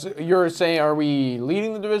 you're saying, are we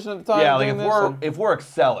leading the division at the time? Yeah, like if we're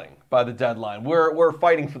excelling by the deadline, we're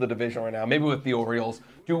fighting for the division right now. Maybe with the Orioles,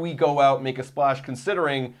 do we go out and make a splash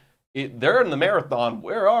considering they're in the marathon,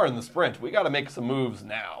 we are in the sprint. We got to make some moves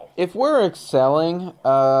now. If we're excelling,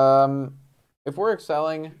 that's going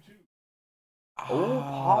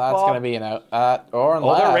to be an out. Or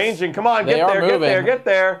unless they're ranging. Come on, get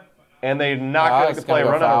there. And they're not going to play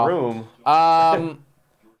run out of room.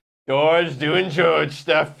 George doing George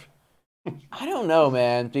stuff. I don't know,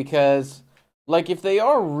 man, because like if they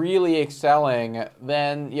are really excelling,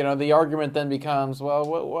 then the argument then becomes, well,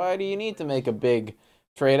 why do you need to make a big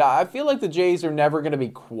trade? I feel like the Jays are never going to be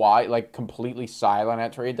quiet, like completely silent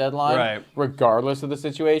at trade deadline, right? Regardless of the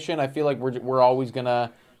situation. I feel like we're always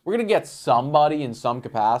gonna get somebody in some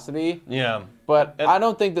capacity. Yeah, but I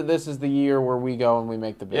don't think that this is the year where we go and we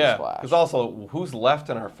make the big splash. Because also, who's left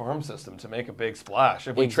in our farm system to make a big splash?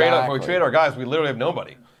 If we trade our guys, we literally have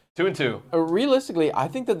nobody. 2 and 2. Realistically, I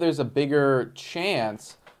think that there's a bigger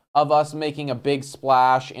chance of us making a big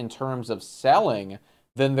splash in terms of selling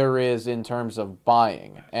than there is in terms of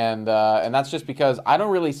buying. And that's just because I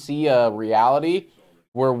don't really see a reality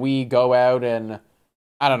where we go out and,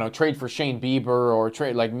 I don't know, trade for Shane Bieber or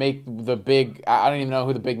make the big, I don't even know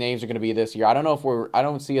who the big names are going to be this year. I don't know I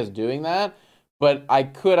don't see us doing that, but I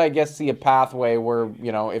guess, see a pathway where,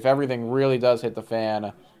 if everything really does hit the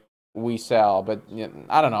fan, we sell. But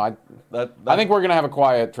I don't know. I think we're going to have a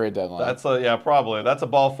quiet trade deadline. Probably. That's a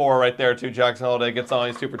ball 4 right there, too. Jackson Holiday gets on,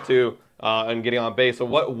 he's 2 for 2. And getting on base. So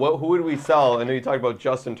who would we sell? I know you talked about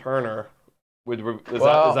Justin Turner. Is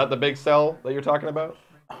that the big sell that you're talking about?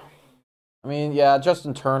 I mean, yeah,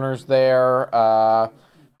 Justin Turner's there.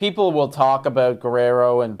 People will talk about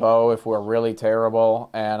Guerrero and Bo if we're really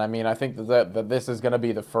terrible. And I mean, I think that this is going to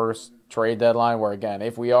be the first trade deadline where, again,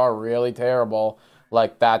 if we are really terrible,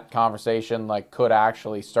 like that conversation could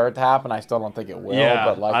actually start to happen. I still don't think it will.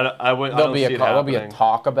 Yeah, but there'll be a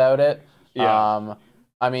talk about it. Yeah.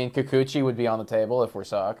 I mean, Kikuchi would be on the table if we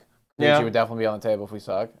suck. Yeah. Kikuchi would definitely be on the table if we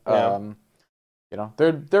suck. Yeah.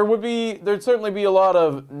 There'd certainly be a lot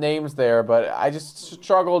of names there, but I just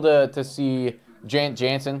struggle to see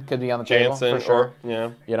Jansen could be on the table for sure.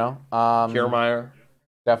 Yeah. Kiermaier.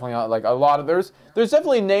 Definitely a lot of there's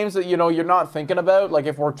definitely names that you're not thinking about. Like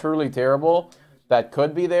if we're truly terrible, that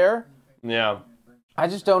could be there. Yeah. I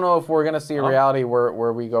just don't know if we're gonna see a reality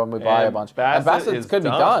where we go and we buy a bunch. Bassett could be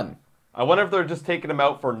done. I wonder if they're just taking him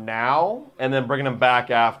out for now and then bringing him back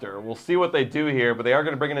after. We'll see what they do here, but they are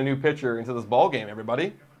going to bring in a new pitcher into this ball game,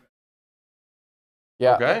 everybody.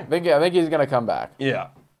 Yeah, okay. I think he's going to come back. Yeah.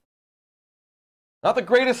 Not the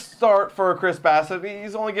greatest start for Chris Bassett.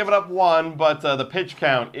 He's only given up 1, but the pitch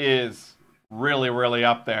count is really, really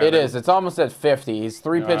up there. It is. It's almost at 50. He's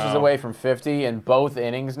 3 pitches away from 50 in both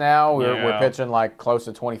innings now. We're pitching close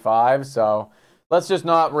to 25, so let's just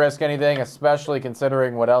not risk anything, especially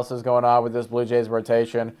considering what else is going on with this Blue Jays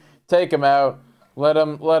rotation. Take him out, let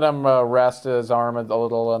him rest his arm a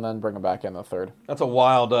little, and then bring him back in the third. That's a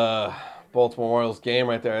wild Baltimore Orioles game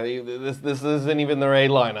right there. This isn't even their A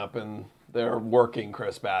lineup, and they're working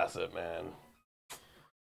Chris Bassett, man.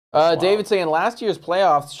 David saying last year's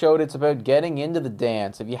playoffs showed it's about getting into the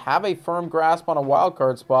dance. If you have a firm grasp on a wild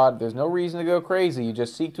card spot, there's no reason to go crazy. You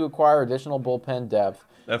just seek to acquire additional bullpen depth.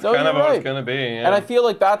 That's kind of what it's going to be. Yeah. And I feel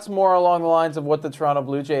like that's more along the lines of what the Toronto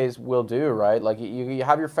Blue Jays will do, right? Like you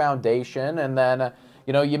have your foundation, and then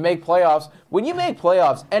you make playoffs. When you make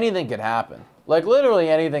playoffs, anything can happen. Like literally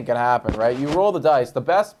anything can happen, right? You roll the dice. The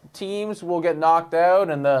best teams will get knocked out,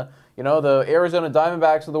 and the Arizona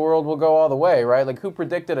Diamondbacks of the world will go all the way, right? Like, who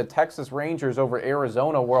predicted a Texas Rangers over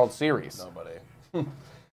Arizona World Series? Nobody.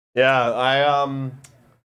 Yeah,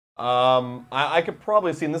 I could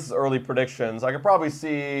probably see, and this is early predictions, I could probably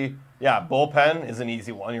see, bullpen is an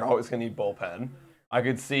easy one. You're always going to need bullpen. I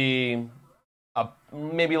could see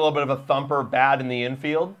maybe a little bit of a thumper bat in the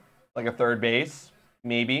infield, like a third base,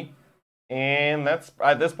 maybe. And that's,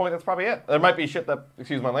 at this point, that's probably it. There might be shit that,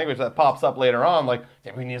 excuse my language, that pops up later on, like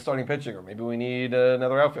maybe we need a starting pitching, or maybe we need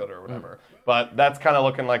another outfielder or whatever. But that's kind of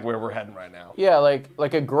looking like where we're heading right now. Yeah,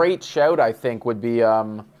 like a great shout, I think, would be,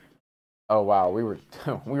 oh wow, we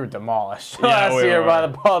were demolished last year by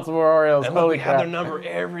the Baltimore Orioles. And look, we had their number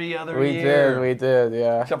every other year. We did,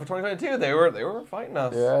 yeah. Except for 2022, they were fighting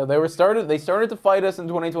us. Yeah, they started to fight us in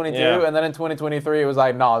 2022, and then in 2023, it was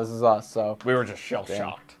like, no, this is us. So we were just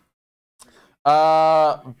shell-shocked.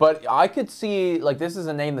 But I could see, like, this is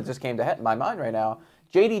a name that just came to my mind right now.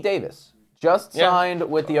 J.D. Davis just signed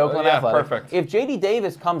with the Oakland Athletics. Perfect. If J.D.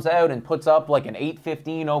 Davis comes out and puts up like an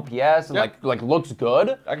 815 OPS and like looks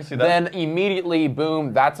good, I can see that. Then immediately,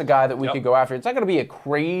 boom, that's a guy that we could go after. It's not going to be a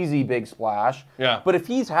crazy big splash. Yeah. But if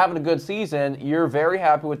he's having a good season, you're very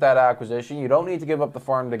happy with that acquisition. You don't need to give up the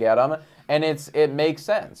farm to get him, and it makes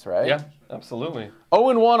sense, right? Yeah, absolutely.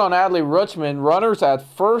 0-1 on Adley Rutschman. Runners at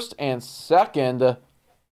first and second.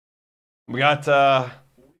 We got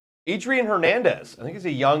Adrian Hernandez. I think he's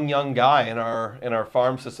a young guy in our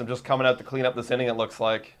farm system, just coming out to clean up this inning, it looks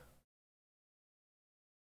like.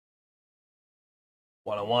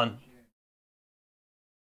 1-1.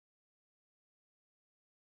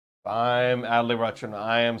 I'm Adley Rutschman.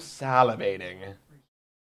 I am salivating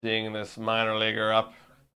seeing this minor leaguer up.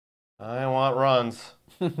 I want runs.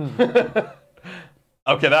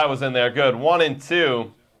 Okay, that was in there. Good.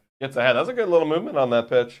 1-2. Gets ahead. That's a good little movement on that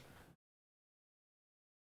pitch.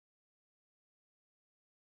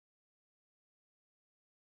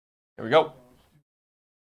 Here we go.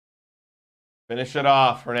 Finish it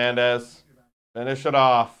off, Hernandez. Finish it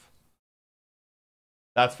off.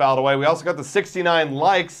 That's fouled away. We also got the 69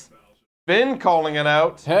 likes. Finn calling it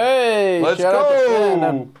out. Hey, let's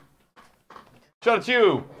go. Shout out to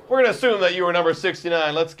you. We're going to assume that you were number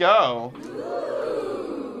 69. Let's go.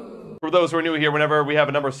 For those who are new here, whenever we have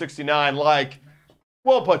a number 69 like,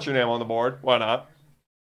 we'll put your name on the board. Why not?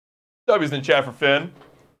 W's in chat for Finn.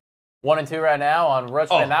 1-2 right now on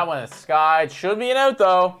Rutschman. That one is sky. It should be an out,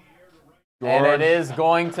 though. George. And it is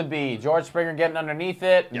going to be. George Springer getting underneath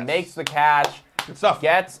it, makes the catch, good stuff.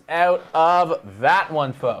 Gets out of that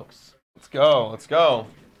one, folks. Let's go. Let's go.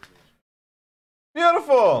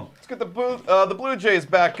 Beautiful. Let's get the Blue Jays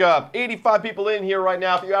back up. 85 people in here right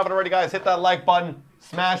now. If you haven't already, guys, hit that like button.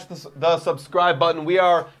 Smash the subscribe button. We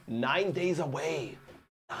are 9 days away.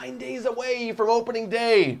 9 days away from opening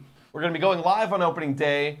day. We're going to be going live on opening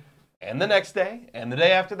day. And the next day, and the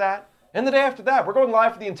day after that, and the day after that. We're going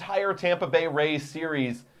live for the entire Tampa Bay Rays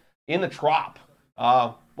series in the Trop.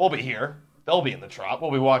 We'll be here. They'll be in the Trop. We'll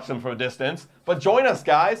be watching them from a distance. But join us,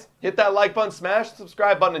 guys. Hit that like button, smash the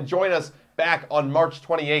subscribe button, and join us back on March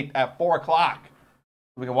 28th at 4 o'clock.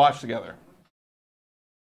 We can watch together.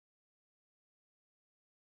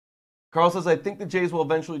 Carl says, I think the Jays will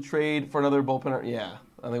eventually trade for another bullpen. Yeah,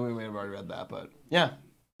 I think we may have already read that, but yeah.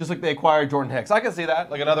 Just like they acquired Jordan Hicks. I can see that,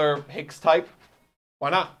 like another Hicks type. Why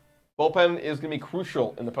not? Bullpen is going to be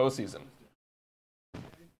crucial in the postseason.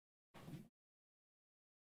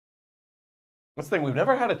 That's the thing. We've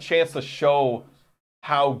never had a chance to show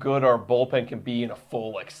how good our bullpen can be in a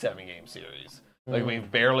full, 7-game series. Like, we've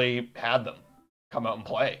barely had them come out and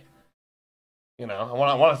play. You know,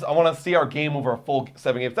 I want to see our game over a full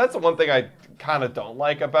 7 games. That's the one thing I kind of don't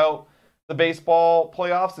like about the baseball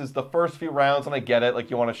playoffs is the first few rounds, and I get it,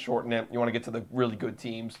 you want to shorten it, you want to get to the really good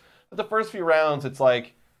teams. But the first few rounds, it's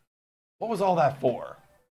like, what was all that for?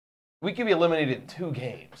 We could be eliminated in 2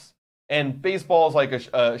 games. And baseball is like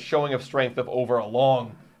a showing of strength of over a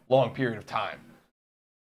long period of time.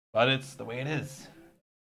 But it's the way it is.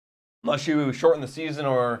 Unless you shorten the season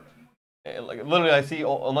or, literally I see,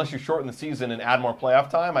 unless you shorten the season and add more playoff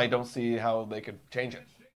time, I don't see how they could change it.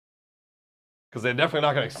 Because they're definitely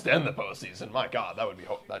not going to extend the postseason. My God,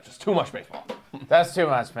 that's just too much baseball. That's too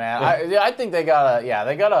much, man. I think they gotta. Yeah,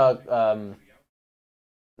 they gotta.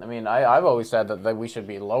 I mean, I've always said that we should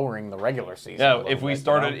be lowering the regular season. Yeah, if we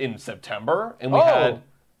started in September and we had.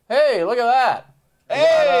 Hey, look at that.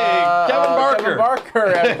 Hey, Kevin Barker. Kevin Barker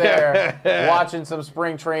out there watching some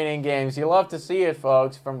spring training games. You love to see it,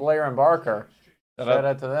 folks, from Blair and Barker. Shout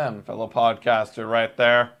out to them. Fellow podcaster right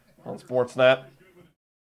there on Sportsnet.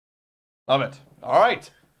 Love it. All right.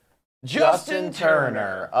 Justin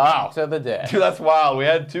Turner. Up to the day. Dude, that's wild. We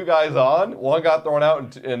had 2 guys on. One got thrown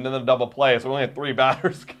out and then a double play. So we only had 3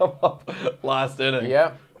 batters come up last inning.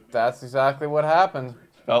 Yep. That's exactly what happened.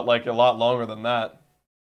 Felt like a lot longer than that.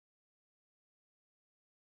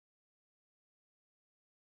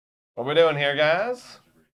 What are we doing here, guys?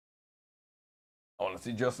 I want to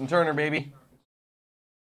see Justin Turner, baby.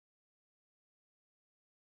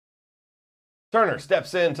 Turner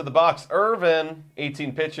steps into the box. Irvin,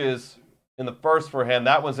 18 pitches in the first for him.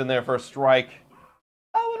 That one's in there for a strike.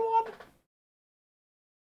 0-1.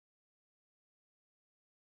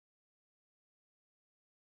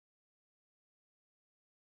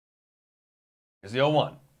 Here's the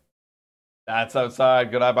 0-1. That's outside.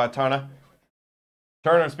 Good eye by Turner.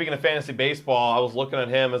 Turner, speaking of fantasy baseball, I was looking at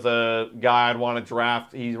him as a guy I'd want to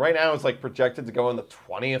draft. He's right now is like projected to go in the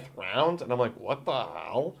 20th round, and I'm like, what the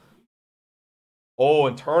hell? Oh,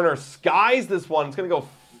 and Turner skies this one. It's going to go.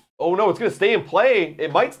 Oh, no, it's going to stay in play.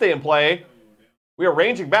 It might stay in play. We are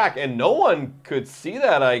ranging back, and no one could see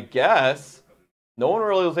that, I guess. No one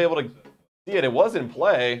really was able to see it. It was in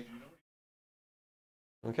play.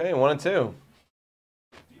 Okay, 1-2.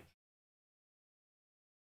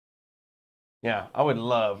 Yeah, I would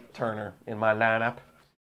love Turner in my lineup.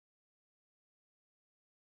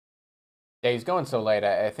 Yeah, he's going so late.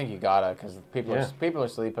 I think you gotta, because people are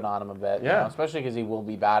sleeping on him a bit. Yeah, you know, especially because he will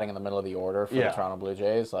be batting in the middle of the order for the Toronto Blue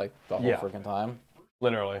Jays, like the whole freaking time.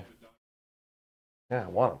 Literally. Yeah, I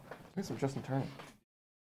want him. Here's some Justin Turner.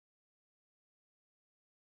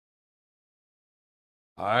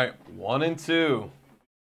 All right, 1-2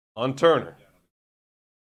 on Turner.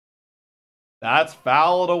 That's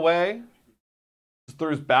fouled away. Just threw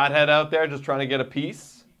his bat head out there, just trying to get a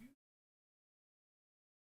piece.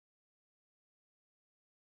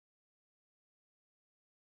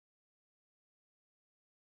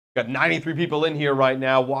 Got 93 people in here right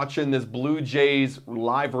now watching this Blue Jays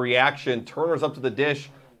live reaction. Turner's up to the dish.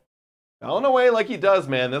 Fouling away like he does,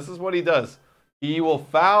 man. This is what he does. He will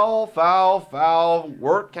foul, foul, foul,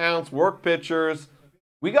 work counts, work pitchers.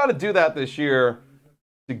 We got to do that this year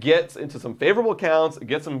to get into some favorable counts and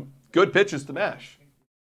get some good pitches to mash.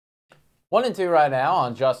 1-2 right now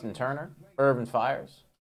on Justin Turner. Irvin fires.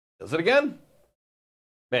 Does it again?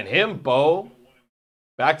 Man, him, Bo,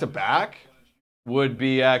 back-to-back would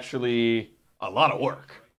be actually a lot of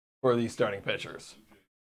work for these starting pitchers.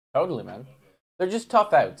 Totally, man. They're just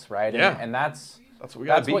tough outs, right? Yeah. And that's what we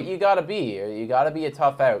gotta be. What you got to be. You got to be a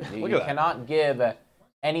tough out. You cannot give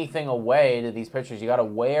anything away to these pitchers. You got to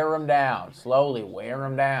wear them down. Slowly wear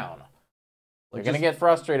them down. They're going to get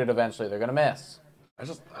frustrated eventually. They're going to miss.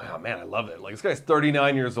 Oh man, I love it. Like, this guy's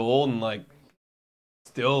 39 years old and like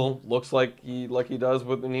still looks like he does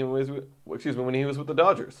when he was with the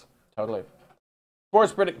Dodgers. Totally.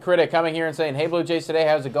 Sports critic coming here and saying, "Hey, Blue Jays today,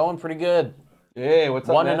 how's it going? Pretty good. Hey, what's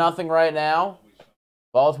up, 1-0 right now.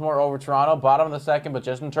 Baltimore over Toronto, bottom of the second, but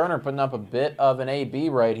Justin Turner putting up a bit of an AB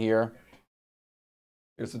right here.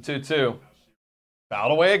 Here's the 2-2.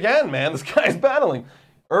 Fouled away again, man. This guy's battling.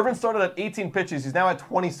 Irvin started at 18 pitches. He's now at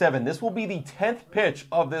 27. This will be the 10th pitch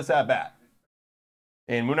of this at-bat.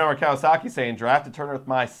 And Munawar Kawasaki saying, drafted Turner with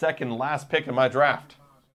my second last pick in my draft.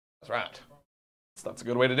 That's right. That's a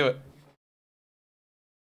good way to do it.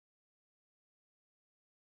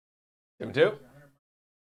 2-2.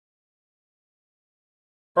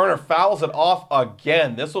 Turner fouls it off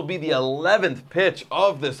again. This will be the 11th pitch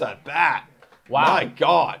of this at-bat. Wow. My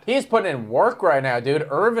God. He's putting in work right now, dude.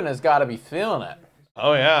 Irvin has got to be feeling it.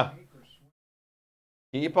 Oh, yeah.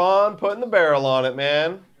 Keep on putting the barrel on it,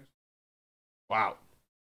 man. Wow.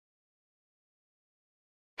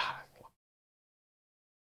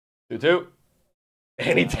 2-2.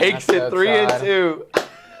 And he takes it 3-2.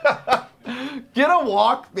 Get a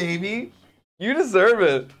walk, baby. You deserve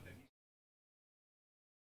it.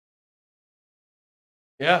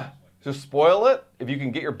 Yeah. Just spoil it. If you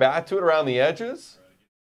can get your bat to it around the edges.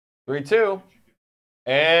 3-2.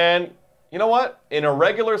 And you know what? In a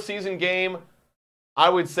regular season game, I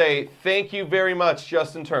would say thank you very much,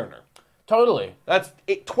 Justin Turner. Totally. That's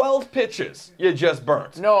 12 pitches you just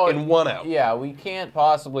burnt in 1 out. Yeah, we can't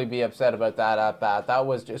possibly be upset about that at-bat. That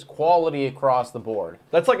was just quality across the board.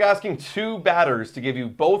 That's like asking 2 batters to give you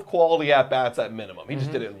both quality at-bats at minimum. He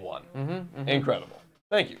just did it in 1. Incredible.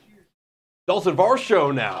 Thank you. Dalton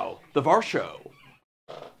Varsho now. The Varsho.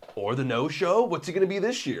 Or the no-show? What's he going to be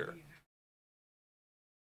this year?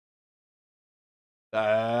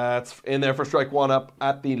 That's in there for strike 1 up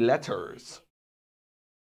at the letters.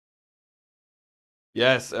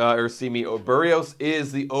 Yes, Ursimi Barrios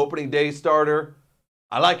is the opening day starter.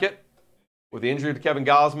 I like it. With the injury to Kevin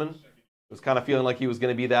Gausman, it was kind of feeling like he was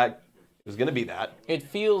going to be that. It was going to be that. It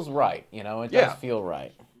feels right, you know. It does feel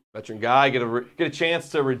right. Veteran guy get a chance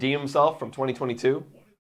to redeem himself from 2022.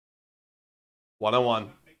 1-on-1.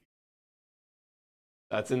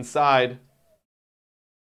 That's inside.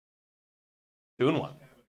 2-1.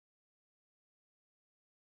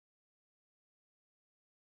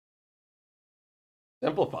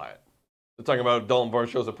 Simplify it. We're talking about Dalton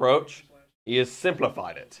Varsho's approach. He has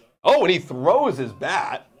simplified it. Oh, and he throws his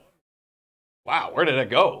bat. Wow, where did it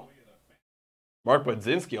go? Mark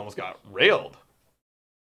Budzinski almost got railed.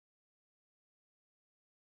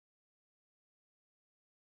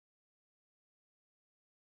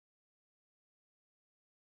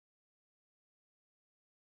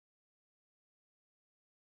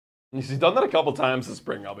 He's done that a couple times this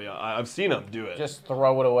spring. I've seen him do it. Just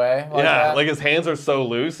throw it away. Like that. Like his hands are so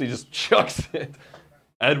loose, he just chucks it.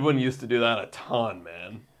 Edwin used to do that a ton,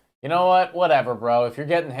 man. You know what? Whatever, bro. If you're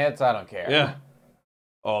getting hits, I don't care. Yeah.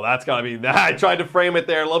 Oh, that's gotta be that. I tried to frame it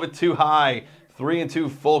there a little bit too high. 3-2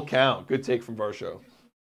 full count. Good take from Varsho.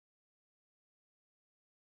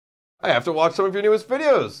 I have to watch some of your newest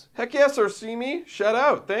videos. Heck yes, Ursimi. Shout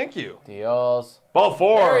out. Thank you. Deals. Ball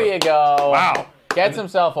 4. There you go. Wow. Gets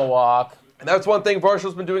himself a walk. And that's one thing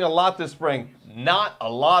Varsho's been doing a lot this spring. Not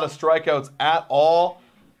a lot of strikeouts at all,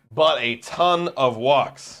 but a ton of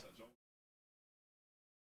walks.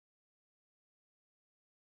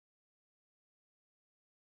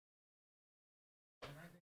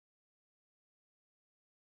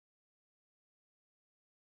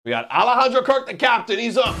 We got Alejandro Kirk, the captain.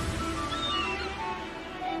 He's up.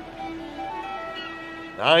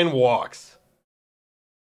 9 walks.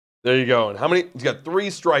 There you go. And how many? He's got 3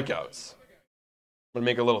 strikeouts. I'm going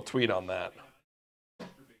to make a little tweet on that.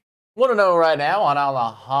 Want to know right now on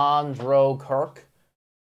Alejandro Kirk?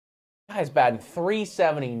 Guy's batting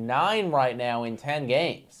 .379 right now in 10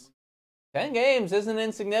 games. 10 games isn't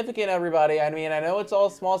insignificant, everybody. I mean, I know it's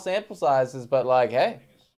all small sample sizes, but like, hey,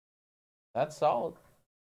 that's solid.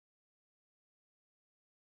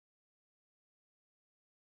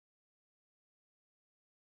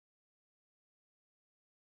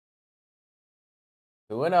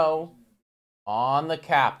 (2-0) on the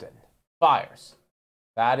captain. Fires.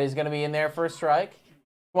 That is going to be in there for a strike.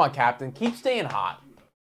 Come on, captain. Keep staying hot.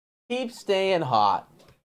 Keep staying hot.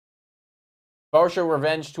 Varsho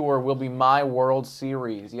Revenge Tour will be my World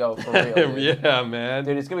Series. Yo, for real. Dude. Yeah, man.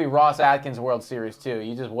 Dude, it's going to be Ross Atkins' World Series, too.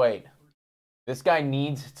 You just wait. This guy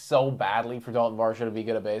needs it so badly for Dalton Varsho to be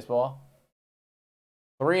good at baseball.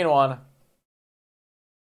 3-1.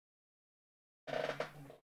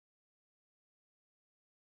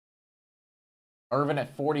 Irvin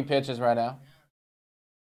at 40 pitches right now.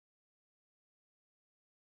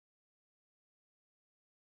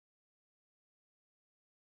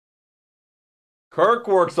 Kirk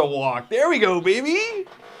works a walk. There we go, baby.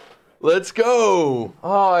 Let's go.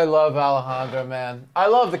 Oh, I love Alejandro, man. I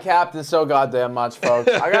love the captain so goddamn much,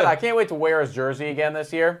 folks. I can't wait to wear his jersey again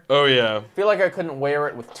this year. Oh, yeah. I feel like I couldn't wear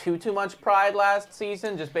it with too much pride last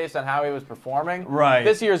season just based on how he was performing. Right.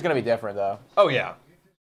 This year is going to be different, though. Oh, yeah.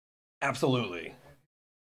 Absolutely.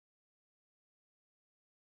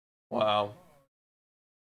 Wow.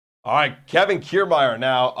 All right, Kevin Kiermaier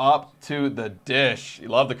now up to the dish. You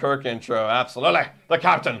love the Kirk intro. Absolutely. The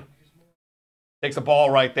captain. Takes a ball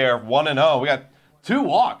right there. 1-0. We got 2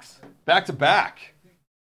 walks back to back.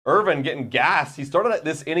 Irvin getting gassed. He started at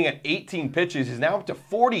this inning at 18 pitches. He's now up to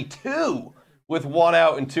 42 with 1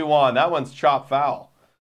 out and 2 on. That one's chopped foul.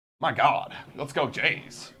 My God. Let's go,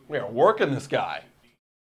 Jays. We are working this guy.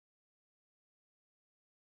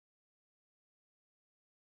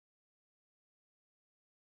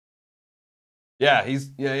 Yeah,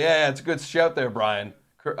 it's a good shout there, Brian.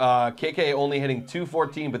 KK only hitting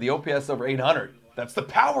 .214, but the OPS over 800. That's the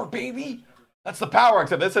power, baby. That's the power.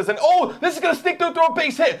 Except this isn't. Oh, this is going to stick through a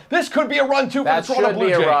base hit. This could be a run, too, for the Toronto Blue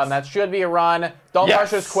Jays. That should be a run. Dalton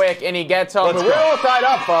Varsho's quick, and he gets home. We're all tied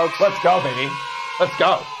up, folks. Let's go, baby. Let's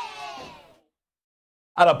go.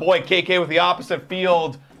 Attaboy, KK with the opposite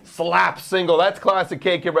field. Slap single. That's classic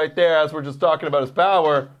KK right there, as we're just talking about his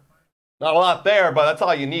power. Not a lot there, but that's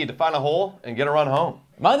all you need to find a hole and get a run home.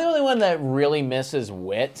 Am I the only one that really misses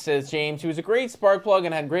Witt, says James? He was a great spark plug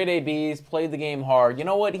and had great ABs, played the game hard. You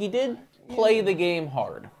know what? He did play the game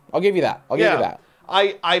hard. I'll give you that. I'll give you that.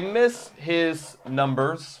 I miss his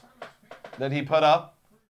numbers that he put up.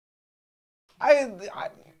 I'm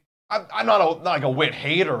not like a Witt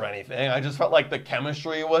hater or anything. I just felt like the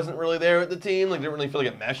chemistry wasn't really there with the team. Like, didn't really feel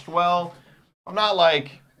like it meshed well. I'm not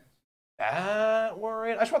like that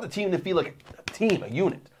worried. I just want the team to feel like a team, a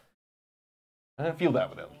unit. I didn't feel that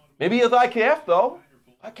with him. Maybe with IKF, though.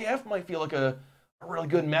 IKF might feel like a really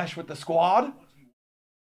good mesh with the squad.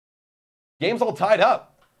 Game's all tied up.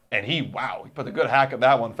 And he put a good hack at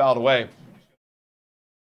that one, fouled away.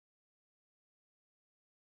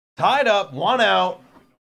 Tied up, 1 out,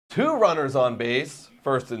 2 runners on base,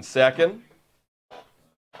 first and second.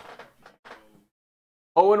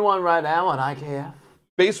 0-1 right now on IKF.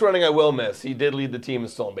 Base running I will miss. He did lead the team in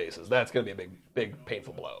stolen bases. That's going to be a big,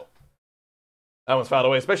 painful blow. That one's fouled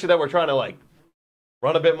away, especially that we're trying to, like,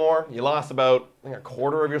 run a bit more. You lost about, I think, a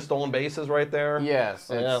quarter of your stolen bases right there.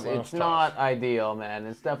 Yes, it's not ideal, man.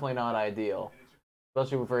 It's definitely not ideal.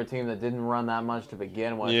 Especially for a team that didn't run that much to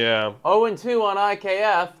begin with. Yeah. 0-2 on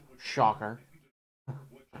IKF. Shocker.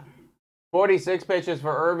 46 pitches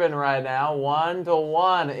for Urban right now.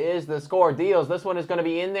 1-1 is the score. Deals. This one is going to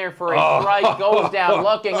be in there for a strike. Goes down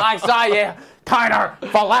looking. I saw you. Tyler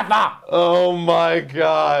Faletta. Oh, my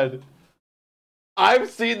God. I've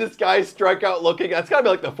seen this guy strike out looking. That's got to be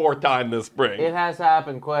like the 4th time this spring. It has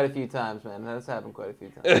happened quite a few times, man. It has happened quite a few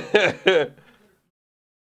times.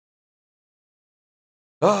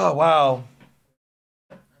 Oh, wow.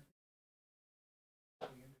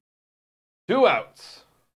 2 outs.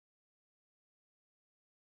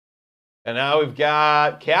 And now we've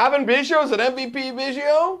got Kevin Biggio's an MVP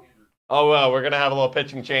Biggio. Oh, well, we're going to have a little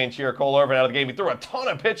pitching change here. Cole Irvin out of the game. He threw a ton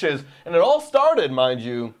of pitches, and it all started, mind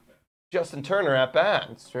you, Justin Turner at bat.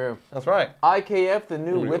 That's true. That's right. IKF, the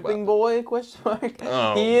new whipping boy? Question mark.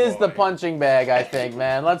 Oh, he is the punching bag, I think,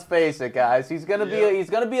 man. Let's face it, guys. He's gonna be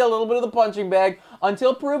a little bit of the punching bag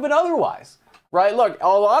until proven otherwise. Right? Look, a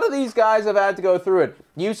lot of these guys have had to go through it.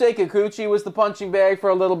 Yusei Kikuchi was the punching bag for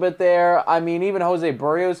a little bit there. I mean, even Jose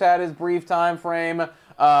Barrios had his brief time frame.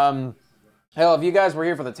 Hell, if you guys were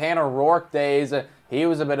here for the Tanner Rourke days, he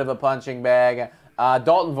was a bit of a punching bag.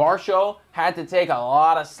 Dalton Varsho had to take a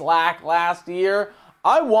lot of slack last year.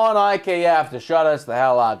 I want IKF to shut us the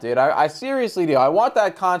hell up, dude. I seriously do. I want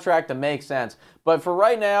that contract to make sense. But for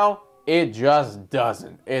right now, it just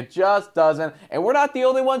doesn't. It just doesn't. And we're not the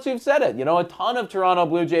only ones who've said it. You know, a ton of Toronto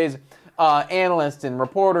Blue Jays analysts and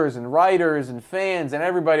reporters and writers and fans and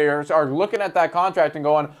everybody are looking at that contract and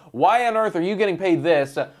going, why on earth are you getting paid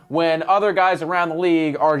this when other guys around the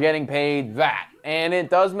league are getting paid that? And it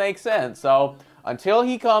does make sense. So until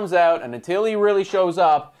he comes out and until he really shows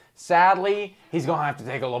up, sadly, he's going to have to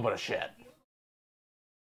take a little bit of shit.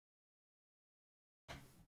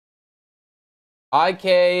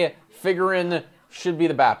 IK figuring should be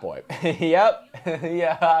the bat boy. Yep.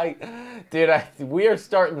 Yeah. We are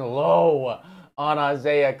starting low on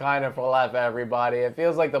Isaiah Kiner-Falefa, everybody. It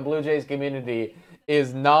feels like the Blue Jays community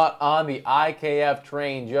is not on the IKF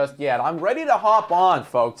train just yet. I'm ready to hop on,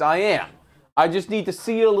 folks. I am. I just need to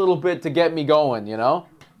see it a little bit to get me going, you know?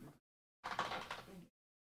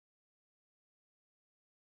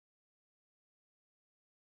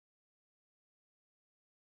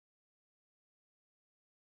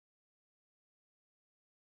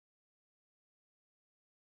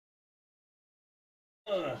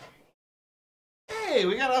 Hey,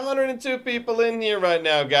 we got 102 people in here right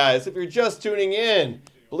now, guys. If you're just tuning in,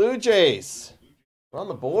 Blue Jays are on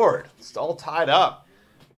the board. It's all tied up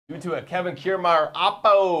due to a Kevin Kiermaier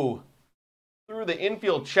oppo through the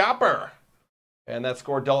infield chopper. And that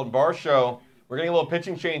scored Dalton Varsho. We're getting a little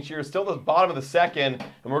pitching change here. Still the bottom of the second.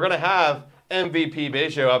 And we're going to have MVP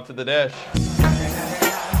Biggio up to the dish.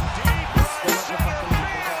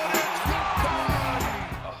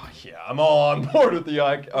 I'm all on board with the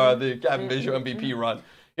Kevin Biggio MVP run.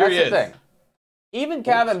 Here he is. That's the thing. Even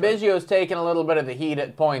Kevin Biggio's taken a little bit of the heat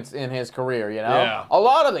at points in his career, you know? Yeah. A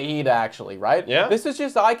lot of the heat, actually, right? Yeah. This is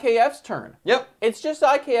just IKF's turn. Yep. It's just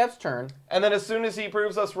IKF's turn. And then as soon as he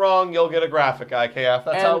proves us wrong, you'll get a graphic, IKF.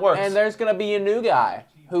 That's how it works. And there's going to be a new guy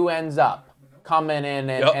who ends up coming in,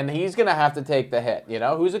 and he's going to have to take the hit, you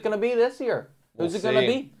know? Who's it going to be this year? Who's it going to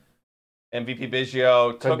be? MVP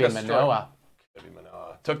Biggio took a Manoah.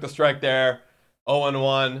 Took the strike there,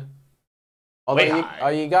 0-1. Although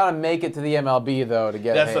you got to make it to the MLB, though, to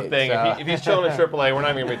get That's hate, the thing. So. If he's chilling in AAA, we're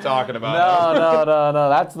not even going to be talking about it. No.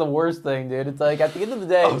 That's the worst thing, dude. It's like, at the end of the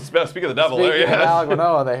day... Oh, speak of the devil there, Speaking of Alek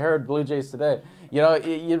Manoah, they heard Blue Jays today. You know,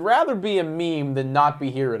 you'd rather be a meme than not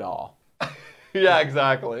be here at all. Yeah,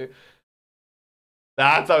 exactly.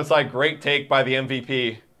 That's outside. Great take by the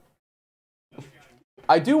MVP.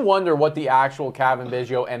 I do wonder what the actual Kevin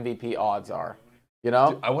Biggio MVP odds are. You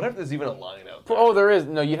know? Dude, I wonder if there's even a line out there. Oh, there is.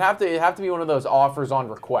 No, it'd have to be one of those offers on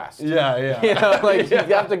request. Yeah, yeah. You know, like you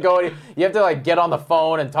have to go. You have to like get on the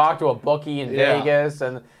phone and talk to a bookie in Vegas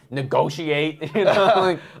and negotiate. You know,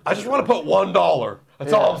 like, I just want to put $1.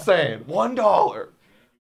 That's all I'm saying. $1.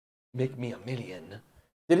 Make me $1 million.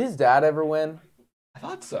 Did his dad ever win? I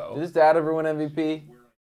thought so. Did his dad ever win MVP?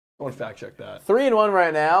 I want to fact check that. 3-1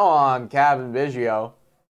 right now on Kevin Biggio.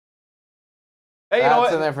 Hey, you know what?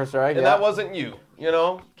 That's in there for strike. And that wasn't you. You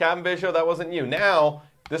know, Kevin Biggio, that wasn't you. Now,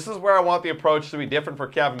 this is where I want the approach to be different for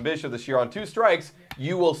Kevin Biggio this year. On 2 strikes,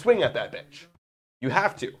 you will swing at that bitch. You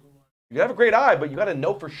have to. You have a great eye, but you got to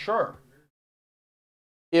know for sure.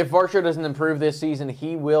 If Varsho doesn't improve this season,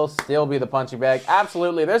 he will still be the punching bag.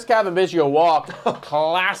 Absolutely. There's Kevin Biggio walk.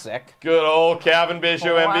 Classic. Good old Kevin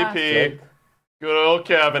Biggio MVP. Classic. Good old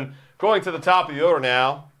Kevin. Going to the top of the order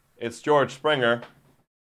now, it's George Springer.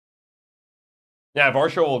 Yeah,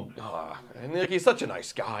 Varsho will... and like, he's such a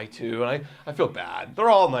nice guy, too, and I feel bad. They're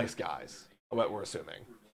all nice guys, what we're assuming.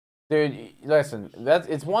 Dude, listen,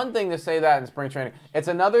 it's one thing to say that in spring training. It's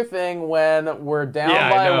another thing when we're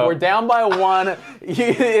down by 1.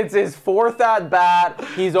 It's his 4th at bat.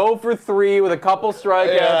 He's 0 for 3 with a couple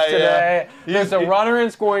strikeouts today. There's a runner in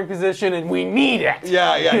scoring position, and we need it.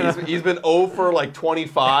 Yeah, yeah. He's been 0 for like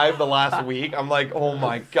 25 the last week. I'm like, oh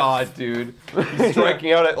my god, dude. He's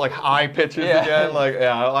striking out at like high pitches again. Like,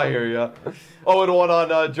 yeah, I hear you.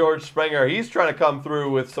 0-1 on George Springer. He's trying to come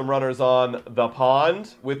through with some runners on the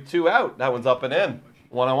pond with 2 out. That one's up and in.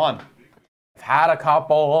 1-1. I've had a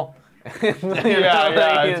couple. Yeah, it's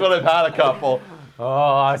when I've had a couple.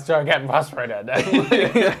 Oh, I start getting frustrated.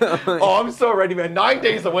 Oh, I'm so ready, man. 9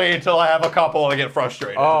 days away until I have a couple and I get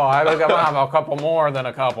frustrated. Oh, I think I'm going to have a couple more than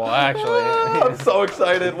a couple, actually. I'm so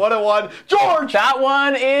excited. 1-1. George! That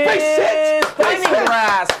one is finding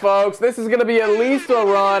grass, folks. This is going to be at least a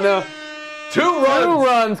run. 2 runs. 2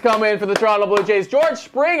 runs come in for the Toronto Blue Jays. George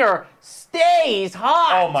Springer stays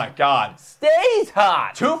hot. Oh, my God. Stays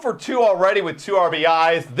hot. 2 for 2 already with 2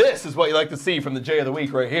 RBIs. This is what you like to see from the Jay of the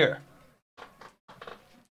Week right here.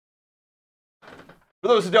 For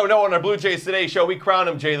those who don't know, on our Blue Jays Today show, we crowned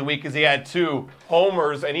him Jay of the Week because he had 2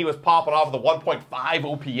 homers and he was popping off with a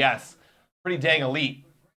 1.5 OPS. Pretty dang elite.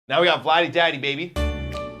 Now we got Vladdy Daddy, baby.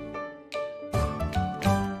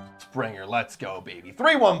 Springer, let's go, baby.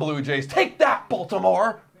 3-1 Blue Jays. Take that,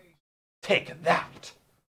 Baltimore. Take that.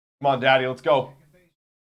 Come on, Daddy, let's go.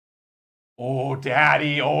 Oh,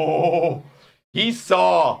 Daddy, oh. He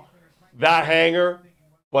saw that hanger,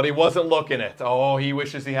 but he wasn't looking it. Oh, he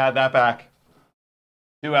wishes he had that back.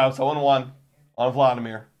 2 outs, 0-1 on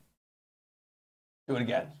Vladimir. Do it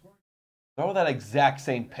again. Throw that exact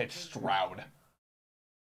same pitch, Stroud.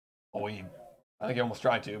 Oh, I think he almost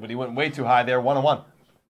tried to, but he went way too high there. 1-1.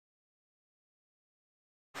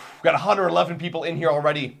 We've got 111 people in here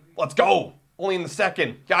already. Let's go. Only in the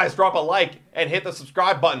second. Guys, drop a like and hit the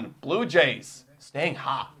subscribe button. Blue Jays staying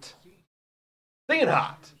hot. Staying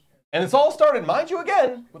hot. And it's all started, mind you,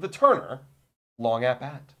 again, with a Turner long at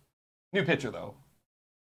bat. New pitcher, though.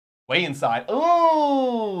 Way inside.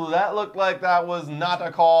 Ooh, that looked like that was not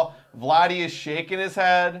a call. Vladdy is shaking his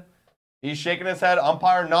head. He's shaking his head.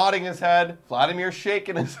 Umpire nodding his head. Vladimir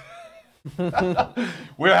shaking his head.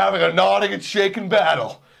 We're having a nodding and shaking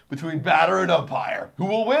battle between batter and umpire. Who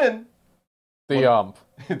will win? The ump.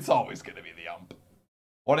 It's always going to be the ump.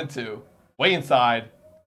 1-2. Way inside.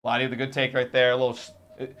 Vladdy with a good take right there.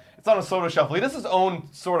 It's on a Soto shuffle. He does his own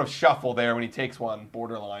sort of shuffle there when he takes one.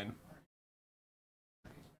 Borderline.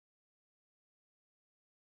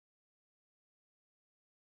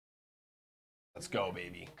 Let's go,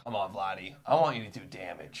 baby. Come on, Vladdy. I want you to do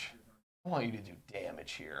damage. I want you to do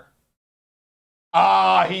damage here.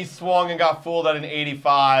 Ah, he swung and got fooled at an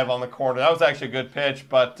 85 on the corner. That was actually a good pitch,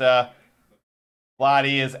 but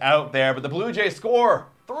Vladdy is out there. But the Blue Jays score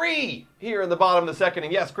 3 here in the bottom of the second.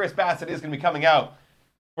 And yes, Chris Bassett is going to be coming out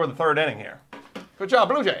for the 3rd inning here. Good job,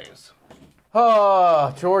 Blue Jays.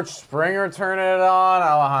 Oh, George Springer turning it on.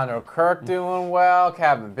 Alejandro Kirk doing well.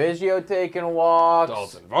 Kevin Biggio taking walks.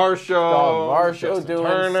 Dalton Varsho Justin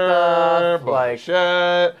doing Turner, stuff. Like,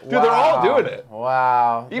 shit. Dude, they're all doing it.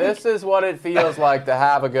 Wow. This is what it feels like to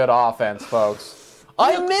have a good offense, folks.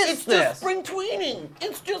 I miss this. It's just spring tweening.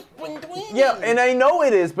 It's just spring tweening. Yeah, and I know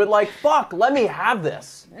it is, but like, fuck, let me have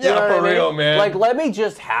this. You yeah, for real, man. Like, let me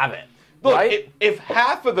just have it. Look, right? if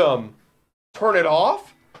half of them turn it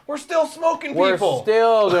off, We're still smoking We're people.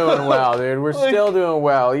 still doing well, dude. We're still doing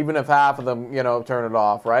well, even if half of them, turn it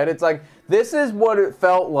off, right? It's like, this is what it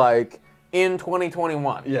felt like in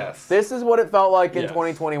 2021. Yes. This is what it felt like in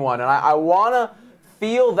 2021. And I want to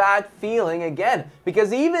feel that feeling again.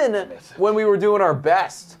 Because even when we were doing our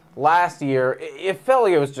best last year, it felt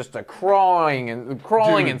like it was just a crawling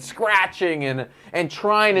and scratching and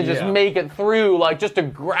trying to just make it through, like just a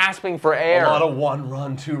grasping for air. A lot of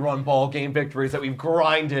 1-run, 2-run ball game victories that we've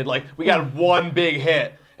grinded. Like, we got one big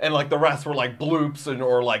hit. And, like, the rest were, like, bloops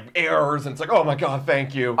or, like, errors. And it's like, oh, my God,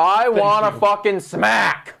 thank you. I want to fucking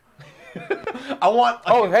smack. I want...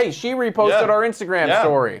 Oh, hey, she reposted our Instagram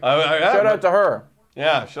story. Shout out to her.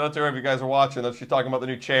 Yeah, shout out to her if you guys are watching. She's talking about the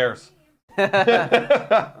new chairs.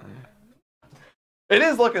 It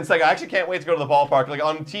is looking sick. I actually can't wait to go to the ballpark. Like,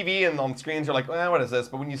 on TV and on screens, you're like, what is this?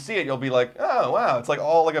 But when you see it, you'll be like, oh, wow. It's like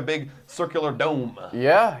all like a big circular dome.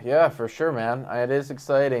 Yeah, for sure, man. It is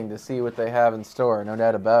exciting to see what they have in store. No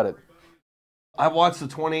doubt about it. I watched the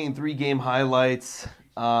 28-3 game highlights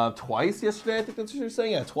twice yesterday. I think that's what you were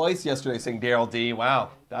saying. Yeah, twice yesterday, saying Daryl D.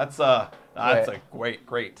 Wow, that's a great.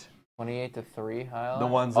 28-3 highlight. The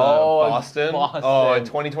ones Boston. Boston. Oh, in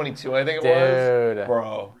 2022, I think it was. Dude,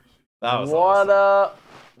 bro, that was awesome.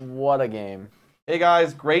 What a game. Hey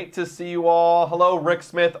guys, great to see you all. Hello, Rick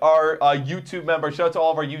Smith, our YouTube member. Shout out to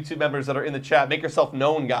all of our YouTube members that are in the chat. Make yourself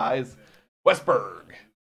known, guys. Westberg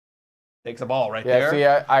takes a ball right there.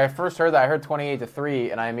 Yeah, see, I first heard that. I heard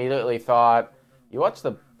 28-3, and I immediately thought, you watched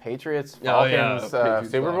the Patriots-Falcons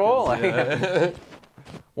Super Bowl? Yeah.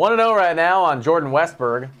 Want to know right now on Jordan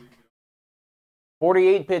Westberg.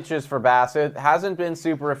 48 pitches for Bassett. Hasn't been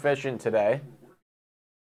super efficient today.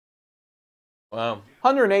 Wow.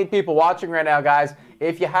 108 people watching right now, guys.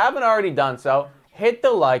 If you haven't already done so, hit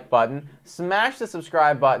the like button, smash the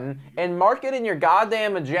subscribe button, and mark it in your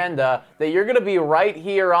goddamn agenda that you're going to be right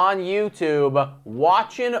here on YouTube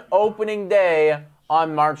watching opening day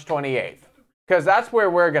on March 28th. Because that's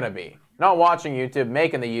where we're going to be. Not watching YouTube,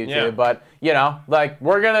 making the YouTube, but,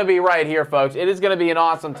 we're going to be right here, folks. It is going to be an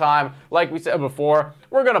awesome time. Like we said before,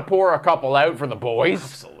 we're going to pour a couple out for the boys.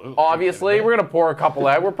 Absolutely. Obviously, we're going to pour a couple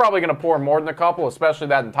out. We're probably going to pour more than a couple, especially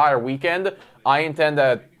that entire weekend. I intend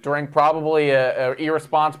to drink probably an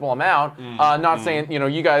irresponsible amount. Not saying,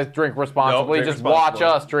 you guys drink responsibly. Nope, just watch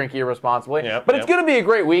us drink irresponsibly. Yep, but it's going to be a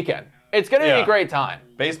great weekend. It's going to be a great time.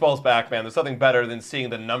 Baseball's back, man. There's something better than seeing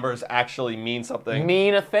the numbers actually mean something.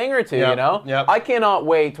 Mean a thing or two, Yep. I cannot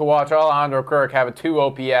wait to watch Alejandro Kirk have a 2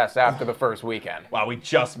 OPS after the first weekend. Wow, we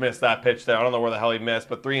just missed that pitch there. I don't know where the hell he missed,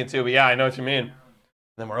 but 3-2. But yeah, I know what you mean.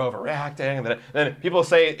 Then we're overreacting, and then people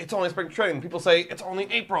say it's only spring training. People say it's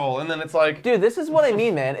only April, and then it's like, dude, this is what I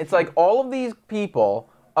mean, man. It's like all of these people,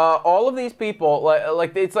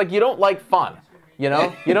 like it's like you don't like fun. You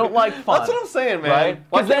don't like fun. That's what I'm saying, man. Right?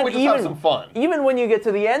 Why can't we just have some fun? Even when you get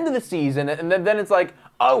to the end of the season, and then it's like,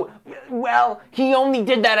 oh, well, he only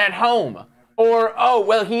did that at home. Or, oh,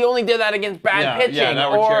 well, he only did that against bad pitching. Yeah,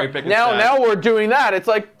 now we're cherry picking stats. Now we're doing that. It's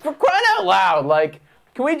like, for crying out loud, like,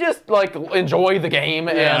 can we just, enjoy the game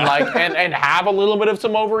and have a little bit of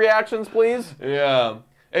some overreactions, please? Yeah.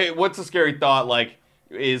 Hey, what's a scary thought,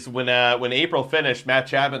 is when April finished, Matt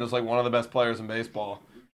Chapman was, one of the best players in baseball.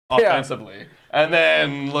 Offensively. Yeah. And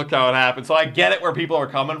then look how it happened. So I get it where people are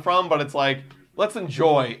coming from, but it's like, let's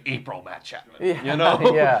enjoy April, Matt Chapman.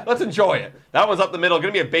 Yeah. Let's enjoy it. That one's up the middle.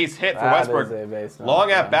 Going to be a base hit for Westberg. That is a base hit.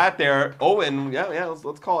 Long at bat there. Owen,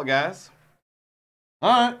 let's call it, guys.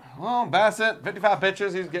 All right. Well, Bassett, 55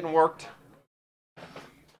 pitches. He's getting worked.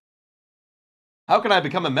 How can I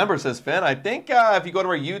become a member, says Finn? I think if you go to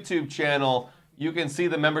our YouTube channel, you can see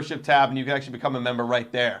the membership tab, and you can actually become a member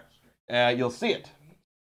right there. You'll see it.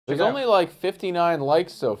 There's only 59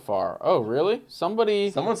 likes so far. Oh, really?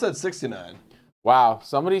 Someone said 69. Wow,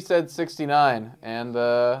 somebody said 69, and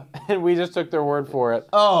we just took their word for it.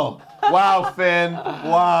 Oh, wow, Finn.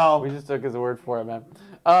 Wow. We just took his word for it, man.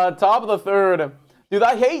 Top of the third. Dude,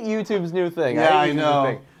 I hate YouTube's new thing. Yeah, I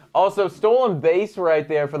know. Also, stolen base right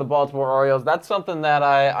there for the Baltimore Orioles. That's something that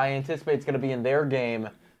I anticipate is going to be in their game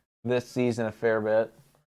this season a fair bit.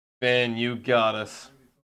 Finn, you got us.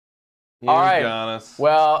 All right.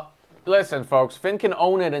 Well, listen, folks. Finn can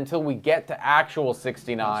own it until we get to actual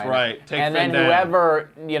 69. That's right. Take and Finn then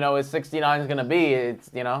whoever his 69 is going to be,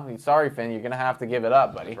 it's sorry, Finn, you're going to have to give it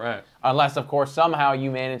up, buddy. That's right. Unless, of course, somehow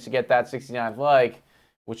you manage to get that 69th like,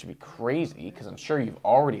 which would be crazy because I'm sure you've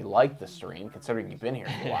already liked the stream, considering you've been here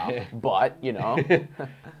for a while. But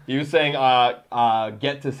you saying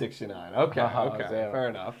get to 69? Okay. Fair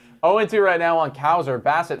enough. 0-2 right now on Cowser.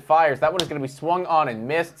 Bassett fires. That one is going to be swung on and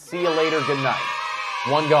missed. See you later. Good night.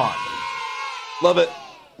 One gone. Love it.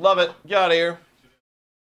 Love it. Get out of here.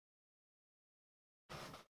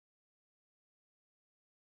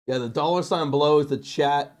 Yeah, the $ below is the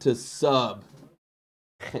chat to sub.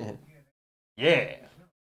 Yeah.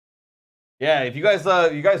 Yeah, if you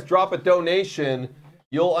guys drop a donation,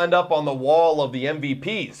 you'll end up on the wall of the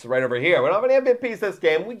MVPs right over here. We don't have any MVPs this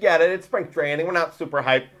game. We get it. It's spring training. We're not super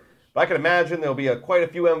hyped. But I can imagine there'll be quite a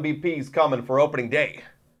few MVPs coming for opening day.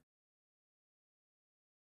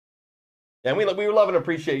 And we love and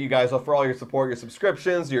appreciate you guys for all your support, your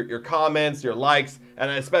subscriptions, your comments, your likes, and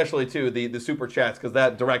especially, too, the super chats, because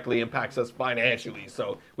that directly impacts us financially.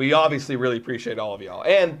 So we obviously really appreciate all of y'all.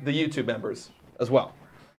 And the YouTube members as well.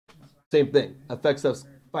 Same thing. Affects us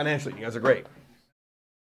financially. You guys are great.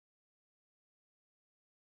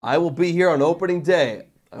 I will be here on opening day.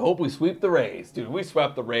 I hope we sweep the Rays. Dude, we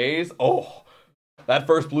swept the Rays. Oh, that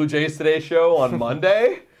first Blue Jays Today show on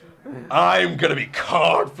Monday, I'm going to be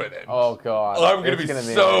confident. Oh, God. I'm going to be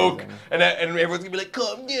so... And everyone's going to be like,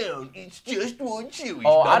 calm down. It's just one series.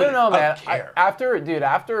 Oh, I don't know, man. After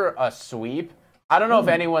After a sweep, I don't know if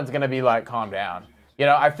anyone's going to be like, calm down. You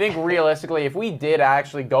know, I think realistically, if we did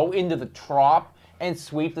actually go into the Trop and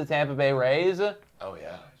sweep the Tampa Bay Rays... Oh,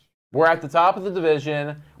 yeah. We're at the top of the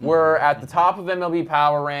division. We're at the top of MLB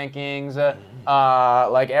power rankings.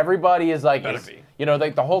 Like, everybody is like... You know,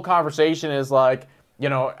 like, the whole conversation is like... You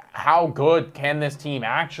know, how good can this team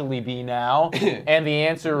actually be now? And the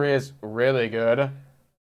answer is really good.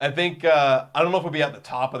 I think, I don't know if we'll be at the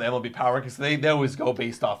top of the MLB Power because they always go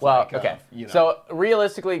based off, okay. You know. So,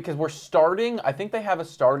 realistically, because we're starting, I think they have us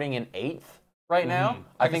starting in 8th right now.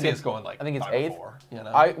 I think it's going like 8th. 4, you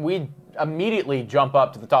know? We immediately jump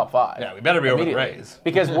up to the top 5. Yeah, we better be over the Rays.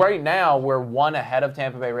 Because right now, we're 1 ahead of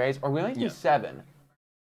Tampa Bay Rays, or we might be 7.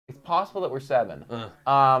 It's possible that we're 7.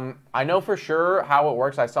 I know for sure how it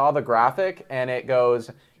works. I saw the graphic, and it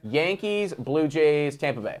goes Yankees, Blue Jays,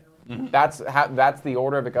 Tampa Bay. That's the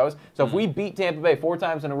order of it goes. So if we beat Tampa Bay 4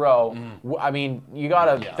 times in a row, I mean, you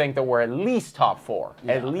got to think that we're at least top 4.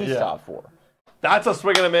 At least top 4. That's a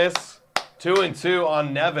swing and a miss. 2-2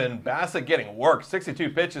 on Nevin. Bassett getting worked. 62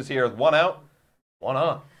 pitches here. 1 out,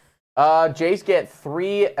 1 on. Jays get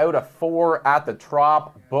 3 out of 4 at the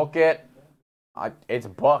Trop. Book it. It's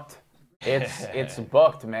booked. It's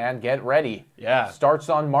booked, man. Get ready. Yeah. Starts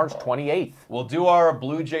on March 28th. We'll do our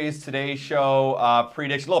Blue Jays Today show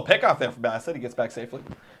prediction. A little pickoff there for Bassett. He gets back safely.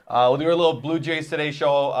 We'll do our little Blue Jays Today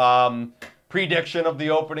show prediction of the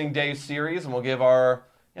opening day series, and we'll give our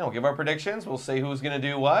predictions. We'll say who's gonna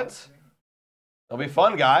do what. It'll be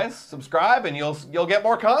fun, guys. Subscribe, and you'll get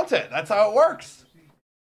more content. That's how it works.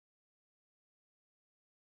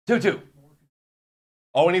 2-2.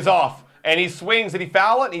 Oh, and he's off. And he swings. Did he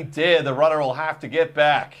foul it? And he did. The runner will have to get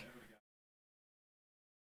back.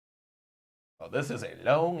 Oh, this is a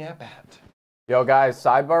long at-bat. Yo, guys,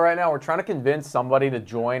 sidebar right now. We're trying to convince somebody to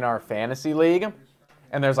join our fantasy league.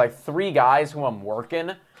 And there's like 3 guys who I'm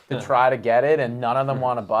working to try to get it, and none of them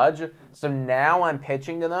want to budge. So now I'm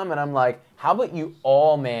pitching to them, and I'm like, how about you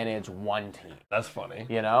all manage one team? That's funny.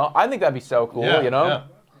 You know? I think that'd be so cool, you know? Yeah.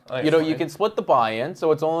 You know, you can split the buy-in,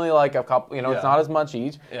 so it's only like a couple, you know, it's not as much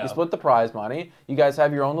each. You split the prize money. You guys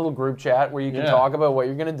have your own little group chat where you can talk about what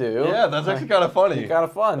you're going to do. Yeah, that's actually kind of funny. It's kind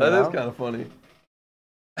of fun. That is kind of funny.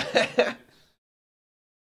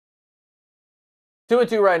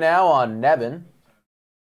 2-2 right now on Nevin.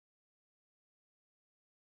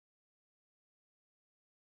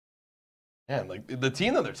 Man, like the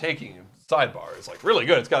team that they're taking, sidebar, is like really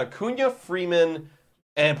good. It's got Acuna, Freeman,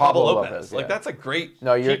 and Pablo Lopez. Like, that's a great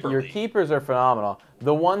your keepers are phenomenal.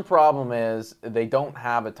 The one problem is they don't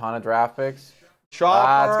have a ton of draft picks.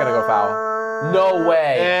 Chopper. It's going to go foul. No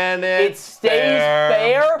way. And it stays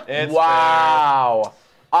fair? It's wow. fair.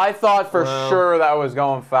 I thought for sure that was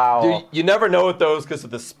going foul. Dude, you never know with those because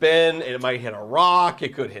of the spin. It might hit a rock.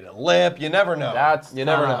 It could hit a lip. You never know. You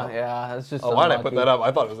never know. Yeah, that's just Oh, why did I put that up?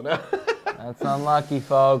 I thought it was an out. That's unlucky,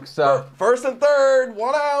 folks. First and third,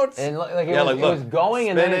 1 out. And it was going,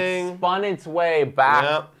 and then it spun its way back.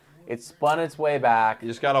 Yep. It spun its way back. You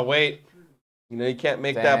just got to wait. You know, you can't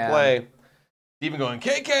make that play. Even going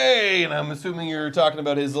KK, and I'm assuming you're talking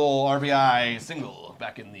about his little RBI single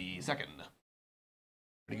back in the second.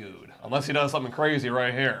 Pretty good. Unless he does something crazy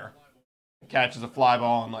right here. Catches a fly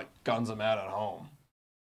ball and, like, guns him out at home.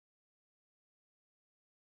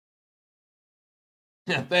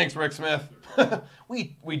 Yeah, thanks, Rick Smith.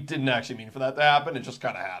 we didn't actually mean for that to happen. It just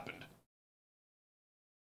kind of happened.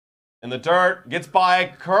 In the dirt, gets by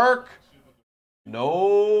Kirk. No.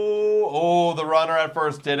 Oh, the runner at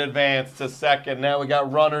first did advance to second. Now we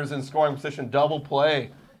got runners in scoring position. Double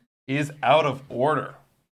play is out of order.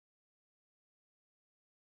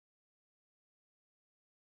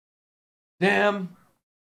 Damn.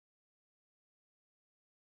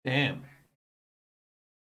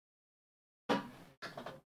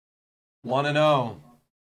 1-0.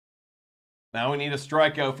 Now we need a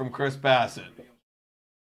strikeout from Chris Bassett.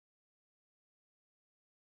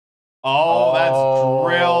 Oh, that's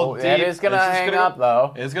drilled deep. It is going to hang up,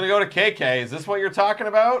 though. It's going to go to KK. Is this what you're talking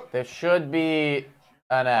about? There should be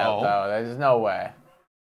an out, though. There's no way.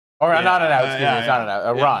 Or not an out, excuse me. It's not an out.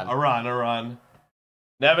 A run. A run.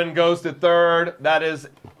 Nevin goes to third. That is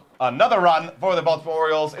another run for the Baltimore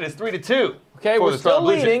Orioles. It is 3-2. Okay, we're still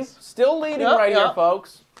leading. Still leading here,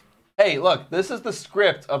 folks. Hey, look, this is the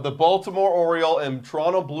script of the Baltimore Oriole and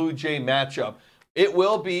Toronto Blue Jay matchup. It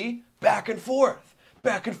will be back and forth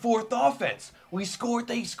offense. We score,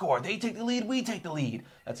 they score. They take the lead, we take the lead.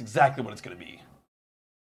 That's exactly what it's going to be.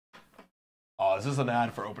 Oh, this is an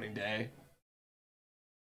ad for opening day.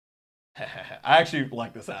 I actually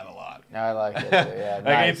like this ad a lot. I like it too, yeah.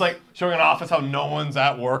 Nice. It's like showing an office how no one's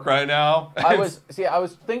at work right now. I was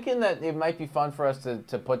thinking that it might be fun for us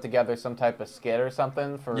to put together some type of skit or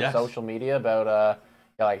something for social media about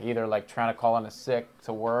like either like trying to call in a sick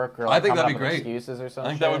to work or like I think that'd be great. Excuses or something. I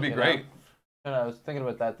think that would be great. I was thinking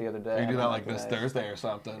about that the other day. You do that like this Thursday or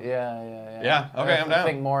something. Yeah. Yeah, okay, I'm down.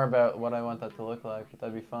 Think more about what I want that to look like.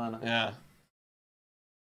 That'd be fun. Yeah.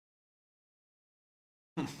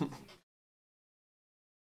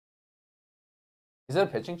 Is it a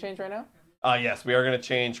pitching change right now? Yes, we are going to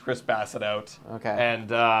change Chris Bassett out. Okay. And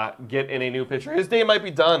get in a new pitcher. His day might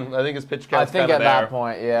be done. I think his pitch count's kind of there. I think at that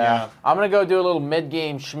point, yeah. I'm going to go do a little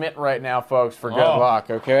mid-game Schmidt right now, folks, for good luck,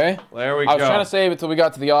 okay? There we go. I was trying to save it till we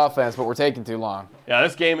got to the offense, but we're taking too long. Yeah,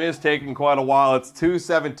 this game is taking quite a while. It's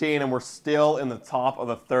 2:17, and we're still in the top of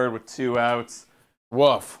the third with 2 outs.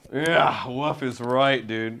 Woof. Yeah, woof is right,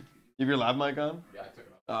 dude. You have your lav mic on? Yeah, I took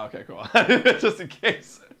it Oh, off. okay, cool. Just in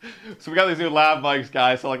case. So we got these new lav mics,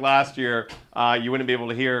 guys. So like last year, you wouldn't be able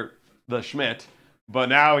to hear the Schmidt. But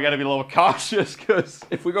now we got to be a little cautious because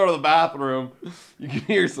if we go to the bathroom, you can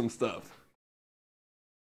hear some stuff.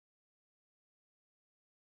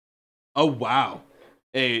 Oh, wow.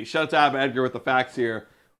 Hey, shout out to Ab Edgar with the facts here.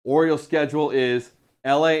 Orioles schedule is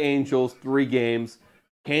LA Angels 3 games,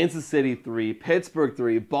 Kansas City 3, Pittsburgh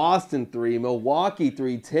 3, Boston 3, Milwaukee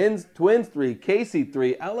 3, Twins 3, KC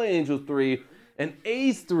 3, LA Angels 3, and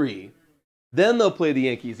A's 3. Then they'll play the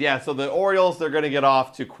Yankees. Yeah, so the Orioles, they're going to get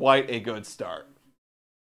off to quite a good start.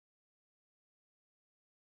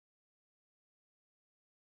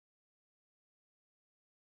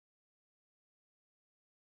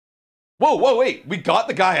 Whoa, wait. We got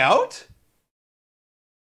the guy out?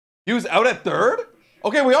 He was out at third?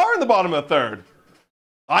 Okay, we are in the bottom of third.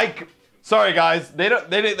 Sorry, guys.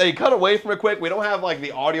 They cut away from it quick. We don't have like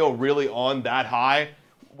the audio really on that high.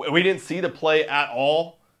 We didn't see the play at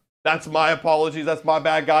all. That's my apologies. That's my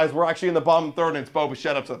bad, guys. We're actually in the bottom third, and it's Bo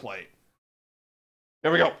Bichette up to the plate.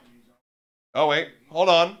 There we go. Oh, wait. Hold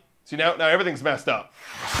on. See, now everything's messed up.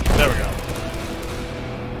 There we go.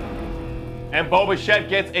 And Bo Bichette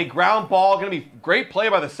gets a ground ball. Going to be great play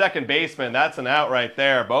by the second baseman. That's an out right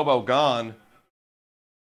there. Bobo gone.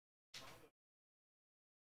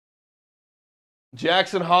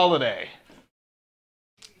 Jackson Holiday.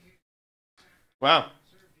 Wow.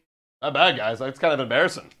 Not bad, guys. That's kind of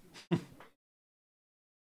embarrassing.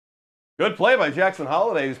 Good play by Jackson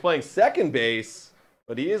Holiday, who's playing second base,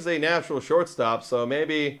 but he is a natural shortstop, so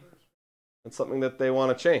maybe that's something that they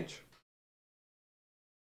want to change.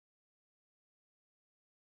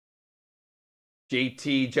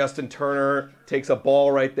 JT, Justin Turner, takes a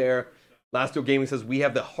ball right there. Last two games says, we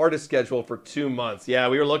have the hardest schedule for 2 months. Yeah,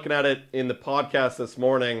 we were looking at it in the podcast this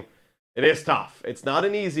morning. It is tough. It's not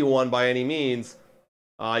an easy one by any means.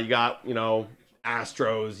 You got,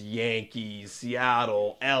 Astros, Yankees,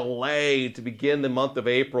 Seattle, LA to begin the month of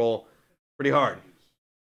April. Pretty hard.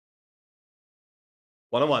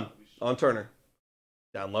 1-1 on Turner.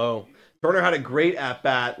 Down low. Turner had a great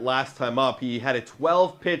at-bat last time up. He had a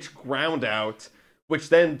 12-pitch ground out, which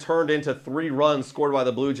then turned into 3 runs scored by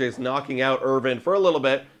the Blue Jays, knocking out Irvin for a little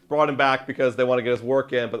bit. Brought him back because they want to get his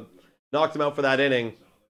work in, but knocked him out for that inning,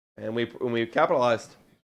 and we capitalized.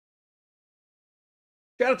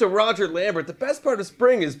 Shout out to Roger Lambert. The best part of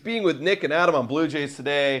spring is being with Nick and Adam on Blue Jays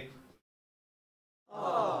Today.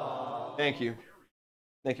 Aww. Thank you.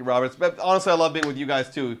 Thank you, Robert. But honestly, I love being with you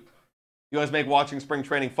guys, too. You guys make watching spring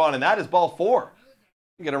training fun, and that is ball 4.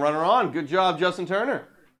 You get a runner on. Good job, Justin Turner.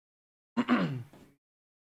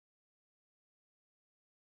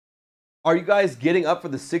 Are you guys getting up for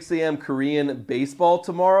the 6 a.m. Korean baseball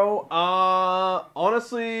tomorrow?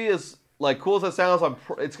 Honestly, as like cool as that sounds,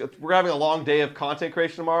 we're having a long day of content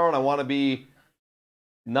creation tomorrow, and I want to be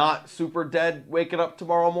not super dead waking up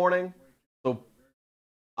tomorrow morning. So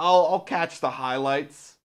I'll catch the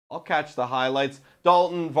highlights I'll catch the highlights.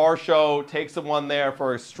 Dalton Varsho takes the one there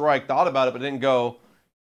for a strike. Thought about it, but didn't go.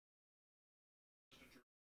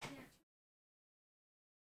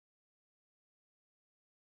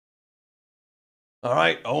 All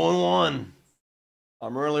right, 0-1.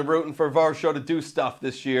 I'm really rooting for Varsho to do stuff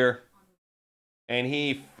this year. And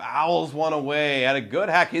he fouls one away. Had a good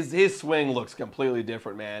hack. His swing looks completely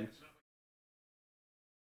different, man.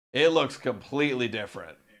 It looks completely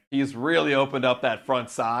different. He's really opened up that front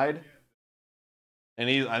side. And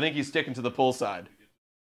I think he's sticking to the pull side.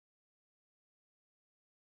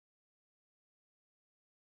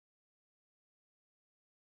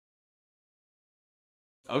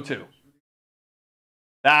 Oh, 2.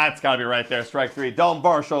 That's got to be right there. Strike 3. Dalton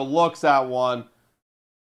Varsho looks at one.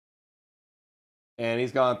 And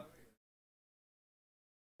he's gone.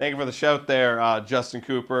 Thank you for the shout there, Justin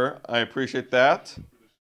Cooper. I appreciate that.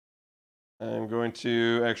 I'm going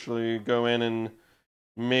to actually go in and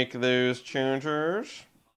make those changes.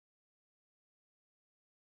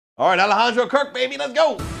 All right, Alejandro Kirk, baby, let's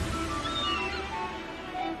go.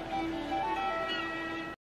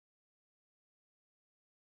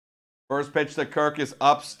 First pitch to Kirk is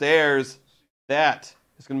upstairs. That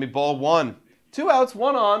is going to be ball 1. 2 outs,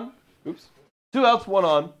 1 on. Oops. 2 outs, 1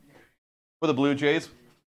 on for the Blue Jays.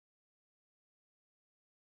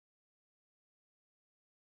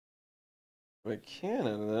 I can.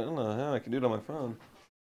 I don't know how I can do it on my phone.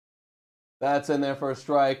 That's in there for a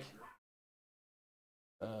strike.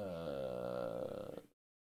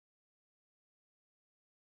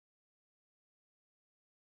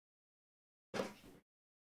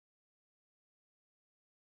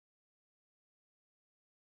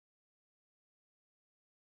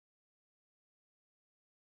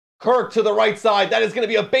 Kirk to the right side. That is going to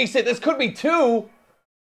be a base hit. This could be 2.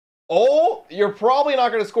 Oh, you're probably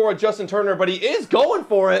not going to score with Justin Turner, but he is going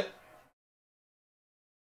for it.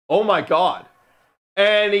 Oh my God.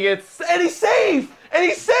 And he's safe. And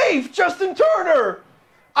he's safe. Justin Turner.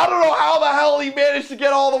 I don't know how the hell he managed to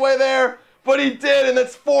get all the way there, but he did. And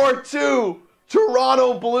that's 4-2.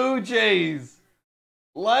 Toronto Blue Jays.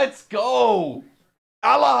 Let's go.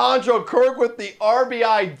 Alejandro Kirk with the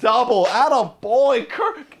RBI double. Atta boy,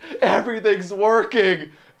 Kirk. Everything's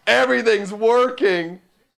working. Everything's working.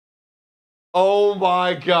 Oh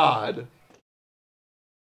my God.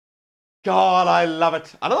 God, I love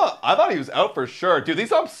it. I don't know. I thought he was out for sure. Dude,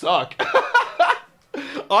 these umps suck.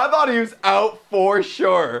 I thought he was out for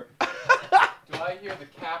sure. Do I hear the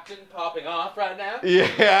captain popping off right now?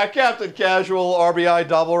 Yeah, Captain Casual RBI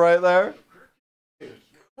double right there.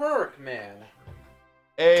 Kirk, man.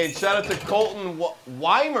 Hey, shout out to Colton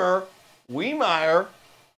Weimeyer. Looks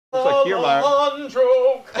like Kiermaier.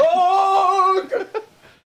 Alejandro Kirk!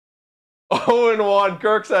 0-1.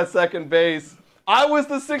 Kirk's at second base. I was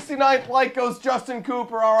the 69th. Light goes Justin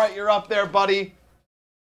Cooper. All right, you're up there, buddy.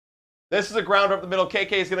 This is a grounder up the middle.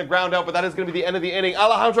 KK is going to ground out, but that is going to be the end of the inning.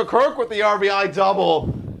 Alejandro Kirk with the RBI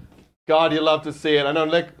double. God, you love to see it. I know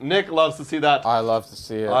Nick loves to see that. I love to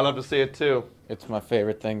see it. I love to see it too. It's my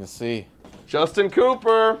favorite thing to see. Justin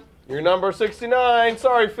Cooper, you're number 69.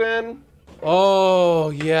 Sorry, Finn. Oh,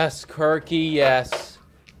 yes, Kirky, yes.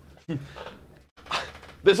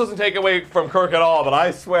 This doesn't take away from Kirk at all, but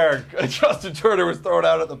I swear Justin Turner was thrown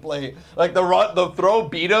out at the plate. Like the throw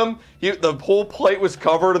beat him. The whole plate was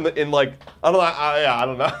covered in like I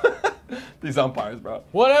don't know. These umpires, bro.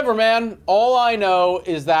 Whatever, man. All I know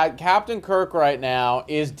is that Captain Kirk right now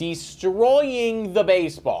is destroying the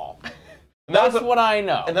baseball. That's what I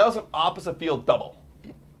know. And that was an opposite field double.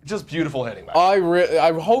 Just beautiful hitting, man.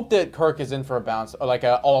 I hope that Kirk is in for a bounce, like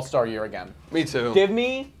an all-star year again. Me too. Give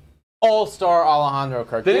me all-star Alejandro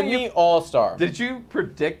Kirk. Give me all-star. Did you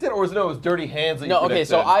predict it, or was it dirty hands that you predicted? Okay,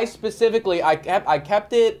 so I specifically, I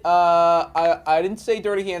kept it, I didn't say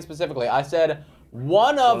dirty hands specifically. I said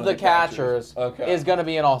one of the catchers is going to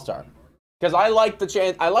be an all-star. Because I like the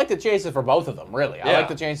chances for both of them, really. I like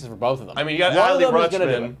the chances for both of them. I mean, you got Adley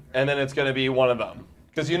Rutschman, and then it's going to be one of them.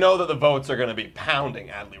 Because you know that the votes are going to be pounding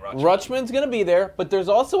Adley Rutschman. Rutschman's going to be there, but there's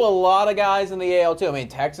also a lot of guys in the AL too. I mean,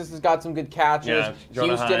 Texas has got some good catchers. Yeah,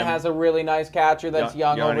 Houston has a really nice catcher that's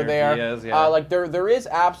young over there. Diaz, yeah. Like there is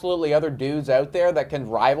absolutely other dudes out there that can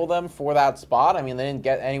rival them for that spot. I mean, they didn't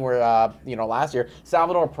get anywhere, last year.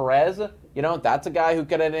 Salvador Perez, that's a guy who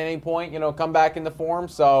could at any point, come back into form.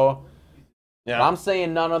 So, yeah, I'm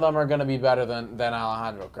saying none of them are going to be better than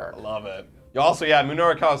Alejandro Kirk. I love it. Also,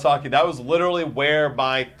 Minoru Kawasaki, that was literally where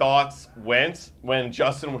my thoughts went when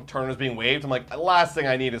Justin Turner's being waived. I'm like, the last thing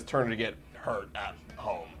I need is Turner to get hurt at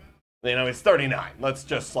home. He's 39. Let's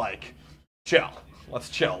just, chill. Let's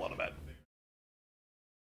chill a little bit.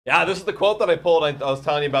 Yeah, this is the quote that I pulled. I was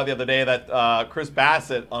telling you about the other day that Chris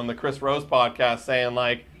Bassett on the Chris Rose podcast saying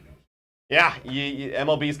like, yeah,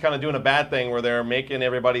 MLB's kind of doing a bad thing where they're making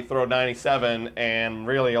everybody throw 97, and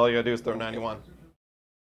really all you gotta do is throw 91.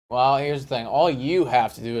 Well, here's the thing. All you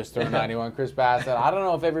have to do is throw 91, Chris Bassett. I don't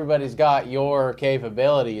know if everybody's got your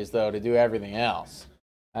capabilities, though, to do everything else.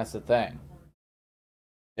 That's the thing.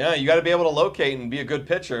 Yeah, you got to be able to locate and be a good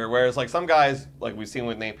pitcher, whereas like some guys, like we've seen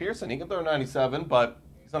with Nate Pearson, he can throw 97, but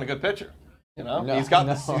he's not a good pitcher. You know, No, he's got,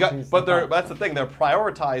 no, but that's the thing. They're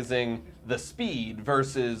prioritizing the speed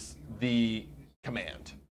versus the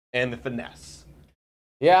command and the finesse.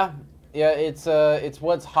 Yeah, it's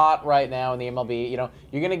what's hot right now in the MLB. You know,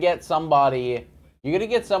 you're gonna get someone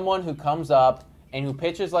who comes up and who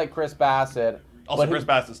pitches like Chris Bassett. Also, Chris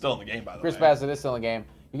Bassett's still in the game, by the way. Chris Bassett is still in the game.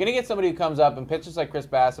 You're gonna get somebody who comes up and pitches like Chris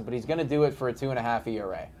Bassett, but he's gonna do it for a 2.5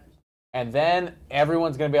 ERA, and then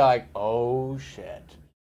everyone's gonna be like, "Oh shit!"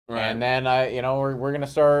 Right. And then we're gonna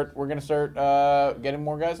start getting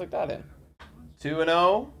more guys like that in.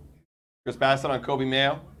 2-0. Chris Bassett on Kobe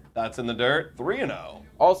Mayo. That's in the dirt. 3-0.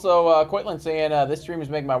 Also, Quitland saying, this stream is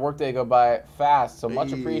making my workday go by fast, so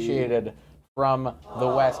much appreciated from the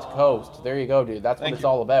West Coast. There you go, dude. That's what it's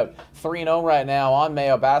all about. 3-0 right now on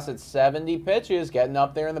Mayo. Bassett, 70 pitches, getting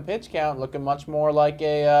up there in the pitch count, looking much more like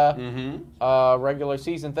a regular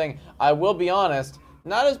season thing. I will be honest,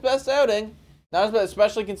 not his best outing. Not as bad,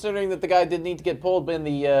 especially considering that the guy did need to get pulled in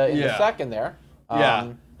the second there.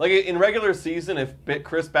 Yeah. Like in regular season, if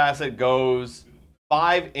Chris Bassett goes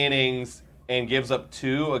 5 innings and gives up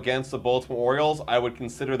 2 against the Baltimore Orioles, I would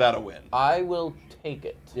consider that a win. I will take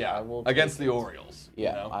it. Yeah, I will against the Orioles.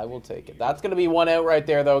 Yeah, you know? I will take it. That's going to be 1 out right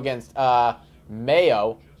there, though, against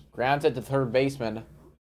Mayo. Grounded to third baseman.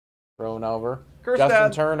 Thrown over.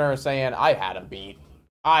 Justin Turner saying, I had him beat.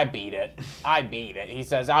 I beat it. He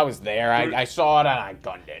says, I was there. I saw it, and I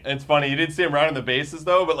gunned it. It's funny. You didn't see him rounding the bases,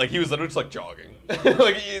 though, but like he was literally just like jogging.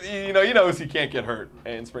 Like, he knows he can't get hurt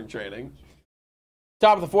in spring training.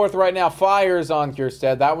 Top of the 4th right now. Fires on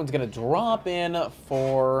Kierstead. That one's going to drop in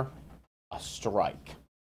for a strike.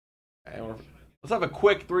 And let's have a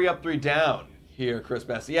quick 3 up, 3 down here, Chris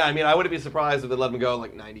Bassett. Yeah, I mean, I wouldn't be surprised if they let him go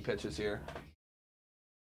like 90 pitches here.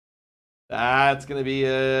 That's going to be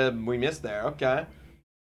we missed there. Okay.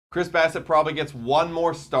 Chris Bassett probably gets 1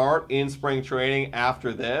 more start in spring training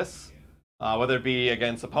after this, whether it be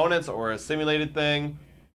against opponents or a simulated thing.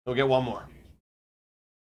 He'll get 1 more.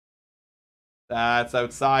 That's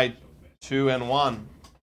outside 2-1.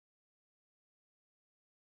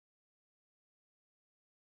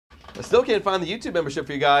 I still can't find the YouTube membership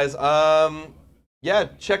for you guys. Yeah,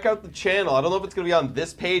 check out the channel. I don't know if it's going to be on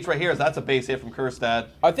this page right here. That's a base hit from Kierstead.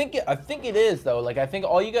 I think it is, though. Like, I think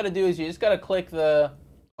all you got to do is you just got to click the...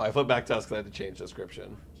 Oh, I flipped back to us because I had to change the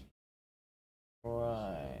description.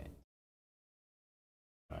 Right.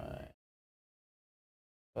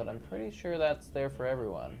 But I'm pretty sure that's there for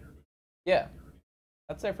everyone. Yeah.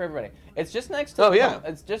 That's there for everybody. It's just next to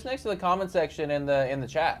it's just next to the comment section in the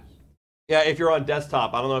chat. Yeah, if you're on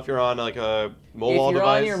desktop. I don't know if you're on like a mobile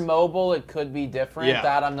device. If you're on your mobile, it could be different. Yeah.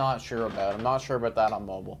 That I'm not sure about. I'm not sure about that on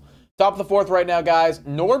mobile. Top of the 4th right now, guys.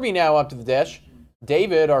 Norby now up to the dish.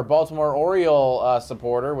 David, our Baltimore Oriole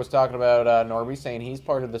supporter, was talking about Norby, saying he's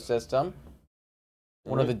part of the system.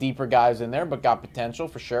 One of the deeper guys in there, but got potential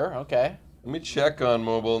for sure. Okay. Let me check on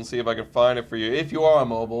mobile and see if I can find it for you. If you are on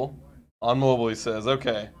mobile. On mobile, he says.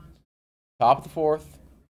 Okay. Top of the 4th.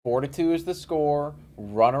 4-2 is the score.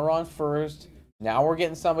 Runner on first. Now we're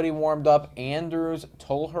getting somebody warmed up. Anders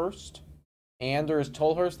Tolhurst.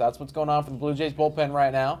 That's what's going on for the Blue Jays bullpen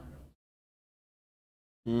right now.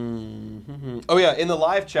 Oh, yeah, in the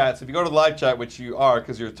live chat. So if you go to the live chat, which you are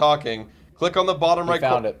because you're talking, click on the bottom right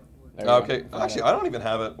corner. Found it. Okay. Actually, I don't even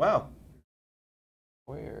have it. Wow.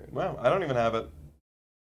 Weird. Wow, I don't even have it.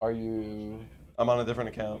 Are you... I'm on a different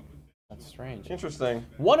account. That's strange. Interesting.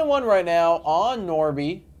 1-1 right now on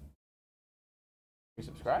Norby. You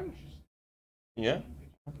subscribe? Yeah.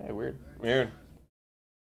 Okay, weird.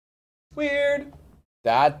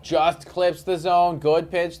 That just clips the zone.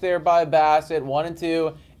 Good pitch there by Bassett.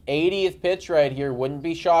 1-2. 80th pitch right here. Wouldn't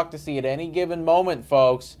be shocked to see at any given moment,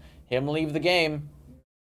 folks, him leave the game.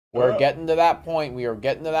 We're getting to that point. We are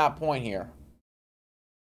getting to that point here.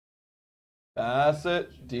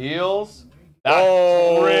 Bassett deals.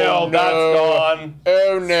 That's real. No. That's gone.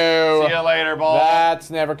 Oh, no. See you later, ball.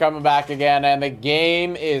 That's never coming back again. And the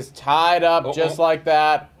game is tied up just like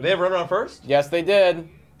that. Did they have a runner on first? Yes, they did.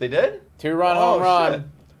 They did? 2-run home run. Shit.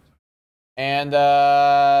 And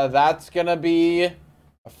that's going to be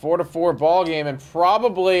a 4-4 ball game. And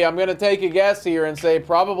probably, I'm going to take a guess here and say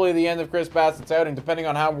probably the end of Chris Bassett's outing, depending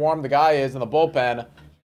on how warm the guy is in the bullpen.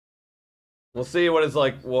 We'll see what his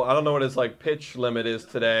like. Well, I don't know what his like pitch limit is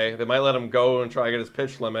today. They might let him go and try to get his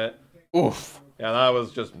pitch limit. Oof. Yeah, that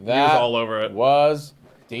was just he was That all over it. was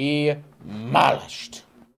demolished.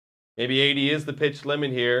 Maybe 80 is the pitch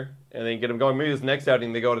limit here, and then get him going. Maybe his next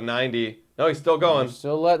outing they go to 90. No, he's still going. We're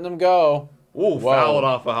still letting him go. Ooh, fouled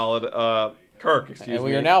off a Holiday. Kirk, excuse me. And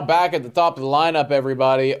we are now back at the top of the lineup,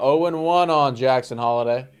 everybody. 0-1 on Jackson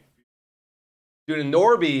Holiday. Dude, and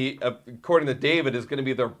Norby, according to David, is going to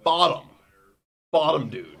be their bottom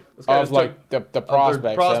dude. This guy Of like the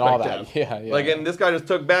prospects and all that. Yeah. Like, and this guy just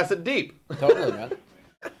took Bassett deep. Totally, man.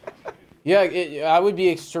 Yeah, I would be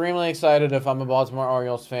extremely excited if I'm a Baltimore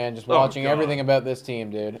Orioles fan, just watching everything about this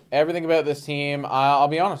team, dude. Everything about this team. I'll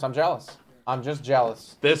be honest, I'm jealous. I'm just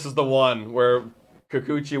jealous. This is the one where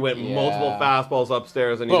Kikuchi went multiple fastballs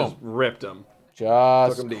upstairs and he just ripped him.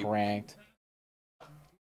 Just cranked.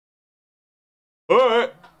 All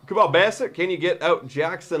right. Come on, Bassett. Can you get out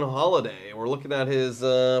Jackson Holiday? We're looking at his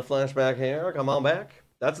flashback here. Come on back.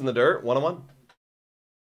 That's in the dirt. 1-1.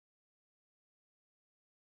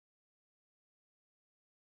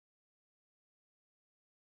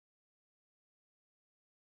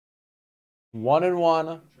 One and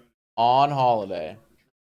one on Holiday.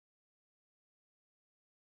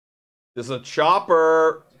 This is a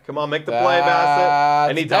chopper. Come on, make the play, Bassett.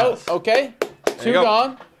 And he does. Okay. Two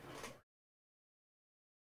gone.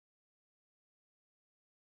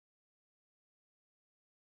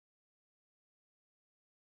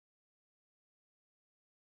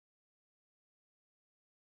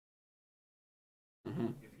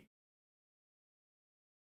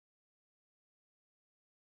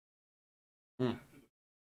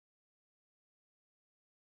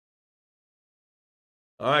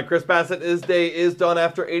 All right, Chris Bassett, his day is done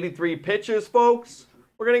after 83 pitches, folks.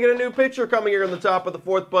 We're going to get a new pitcher coming here in the top of the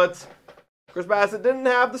fourth, but Chris Bassett didn't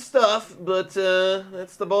have the stuff, but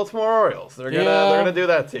it's the Baltimore Orioles. They're gonna do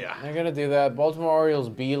that to you. They're going to do that. Baltimore Orioles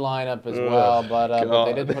B lineup as well, but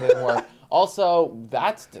they did put in work. Also,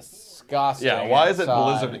 that's disgusting. Yeah, why is it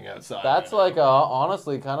outside. blizzarding outside? That's like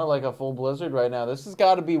honestly kind of like a full blizzard right now. This has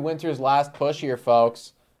got to be winter's last push here,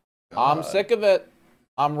 folks. I'm sick of it.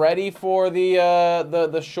 I'm ready for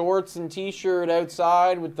the shorts and t-shirt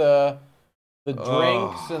outside with the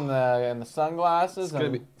drinks and the sunglasses. It's gonna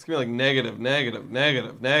be like negative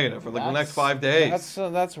for like the next 5 days.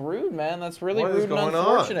 That's rude, man. That's really rude and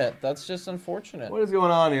unfortunate. That's just unfortunate. What is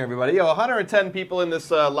going on here, everybody? Yo, 110 people in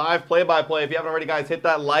this live play-by-play. If you haven't already, guys, hit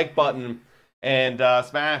that like button and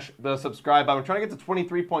smash the subscribe button. We're trying to get to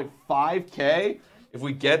 23.5K. If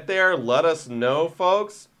we get there, let us know,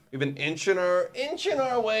 folks. We've been inching our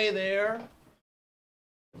way there.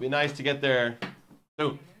 It'd be nice to get there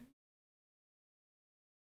soon.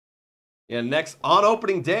 Yeah, next on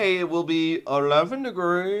opening day it will be 11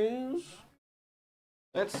 degrees.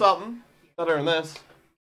 That's something better than this.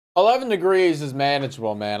 11 degrees is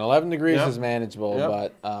manageable, man. 11 degrees is manageable,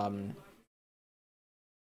 but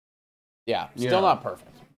still not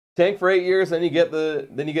perfect. Tank for 8 years, then you get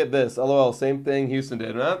this. LOL, same thing Houston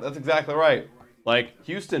did. That's exactly right. Like,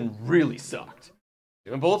 Houston really sucked.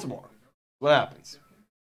 Even Baltimore. What happens?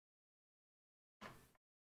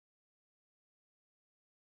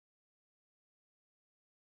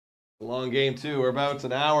 A long game, too. We're about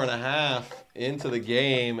an hour and a half into the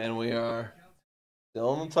game, and we are still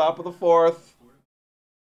on the top of the fourth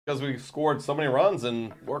because we scored so many runs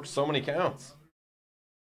and worked so many counts.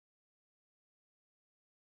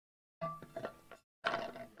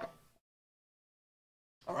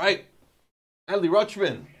 All right. Adley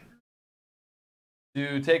Rutschman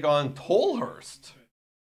to take on Tolhurst.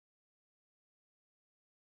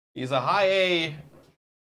 He's a high A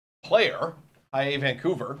player, high A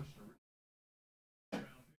Vancouver.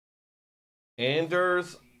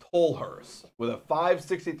 Anders Tolhurst with a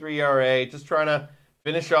 5.63 ERA, just trying to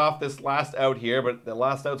finish off this last out here, but the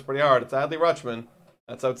last out's pretty hard. It's Adley Rutschman.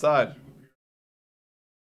 That's outside.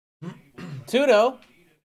 2-0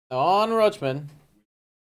 on Rutschman.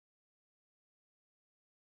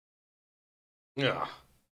 Yeah.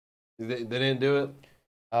 They didn't do it?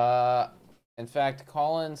 In fact,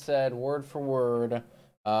 Colin said word for word,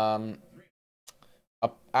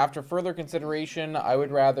 after further consideration, I would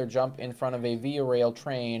rather jump in front of a Via Rail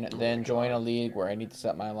train than join a league where I need to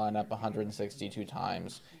set my lineup 162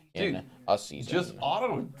 times in a season. Just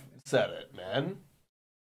auto set it, man.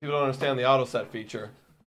 People don't understand the auto set feature.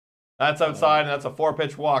 That's outside, and that's a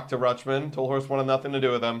 4-pitch walk to Rutschman. Tolhurst wanted nothing to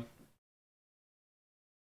do with him.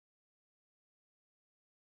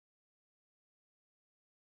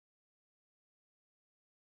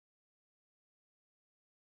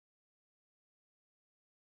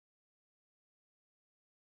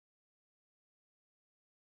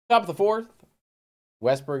 Top of the fourth,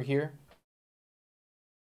 Westberg here.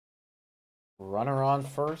 Runner on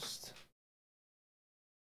first.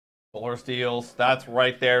 Fuller steals. That's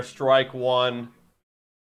right there. Strike one.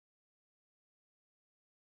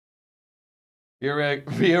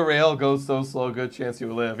 Via rail goes so slow. Good chance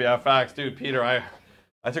you live. Yeah, facts, dude. Peter, I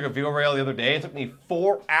took a Via rail the other day. It took me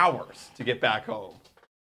 4 hours to get back home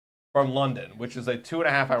from London, which is a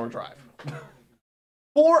 2.5-hour drive.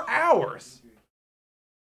 4 hours.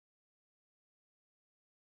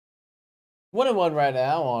 1-1 right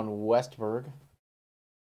now on Westberg.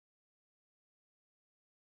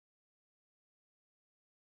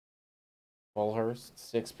 Fullhurst,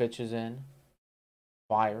 6 pitches in.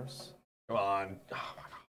 Fires. Come on. Oh my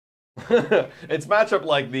God. It's matchup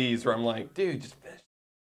like these where I'm like, dude, just finish.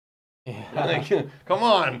 Yeah. Like, come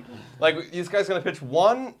on. Like, this guy's going to pitch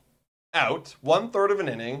 1 out, 1/3 of an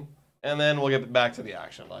inning, and then we'll get back to the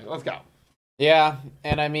action. Like, let's go. Yeah,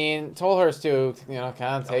 and I mean, Tollhurst too,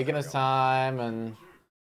 kind of taking his time and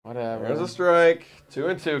whatever. There's a strike.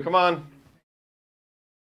 2-2. Come on.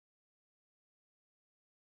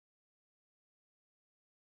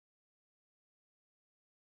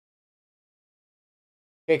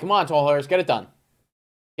 Okay, come on, Tollhurst, get it done.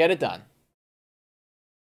 Get it done.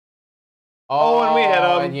 Oh, and we hit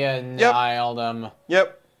him. And you nailed him.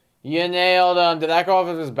 Yep. You nailed him. Did that go off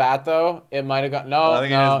of his bat, though? It might have gone. No, I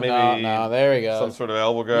think it is maybe no. There we go. Some sort of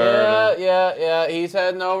elbow guard. Yeah. He's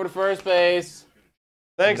heading over to first base.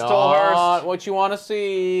 Thanks, Not Tollhurst. what you want to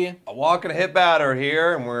see. A walk and a hit batter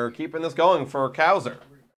here, and we're keeping this going for Cowser.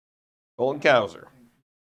 Colton Cowser.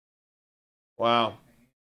 Wow.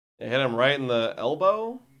 They hit him right in the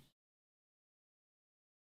elbow.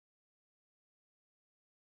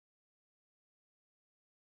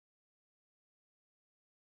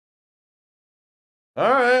 All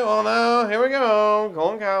right, well, now, here we go.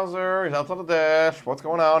 Colton Cowser, he's outside the dash. What's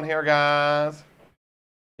going on here, guys?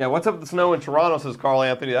 Yeah, what's up with the snow in Toronto, says Carl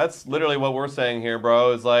Anthony. That's literally what we're saying here,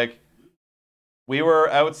 bro. Is like, we were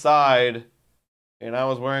outside, and I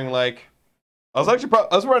was wearing, like, I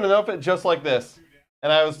was wearing an outfit just like this,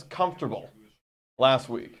 and I was comfortable last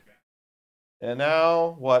week. And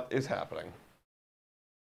now, what is happening?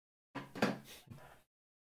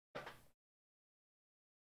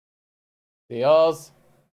 Deals.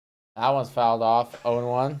 That one's fouled off.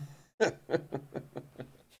 0-1.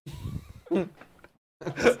 I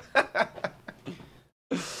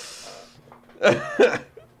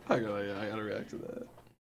gotta react to that.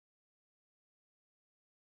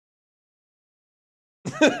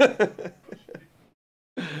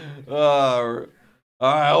 All right,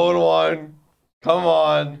 0-1. Come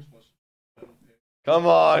on. Come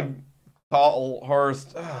on.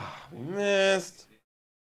 Tollhurst. Missed.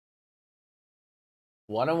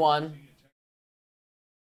 1-1.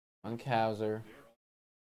 On Cowser.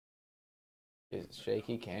 It's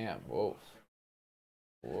shaky cam. Woof.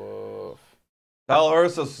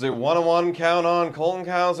 Tollhurst, this is a 1-1 count on Colton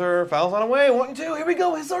Cowser. Fouls on away. 1-2. Here we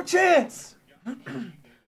go. This is our chance.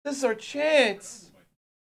 This is our chance.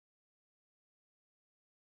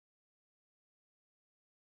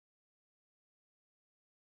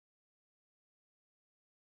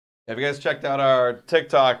 If you guys checked out our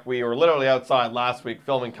TikTok, we were literally outside last week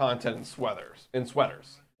filming content in sweaters.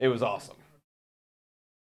 It was awesome.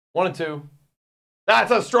 1-2.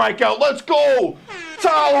 That's a strikeout. Let's go.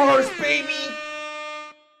 Tollhurst, baby.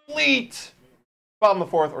 Fleet. Bottom of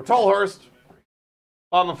the fourth. Or Tollhurst.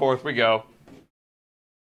 Bottom of the fourth. We go.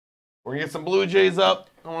 We're going to get some Blue Jays up.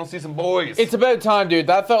 I want to see some boys. It's about time, dude.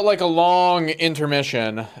 That felt like a long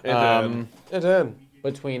intermission. It did.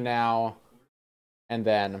 Between now and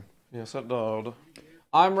then. Yes, it did.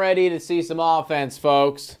 I'm ready to see some offense,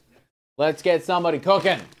 folks. Let's get somebody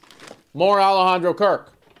cooking. More Alejandro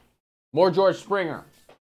Kirk. More George Springer.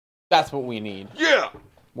 That's what we need. Yeah.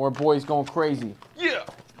 More boys going crazy. Yeah.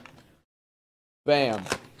 Bam.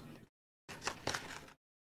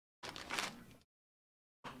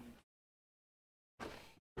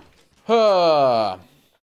 All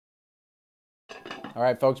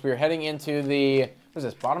right, folks, we are heading into the, what is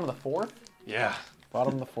this, bottom of the fourth? Yeah.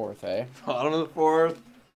 Bottom of the fourth, eh? Bottom of the fourth.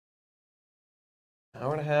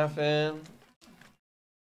 Hour and a half in.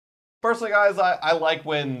 Personally, guys, I like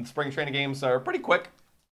when spring training games are pretty quick.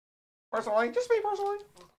 Personally, just me personally.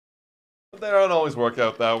 But they don't always work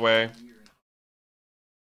out that way.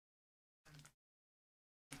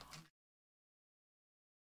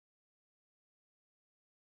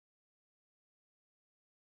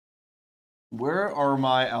 Where are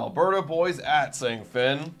my Alberta boys at, saying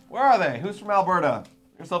Finn? Where are they? Who's from Alberta?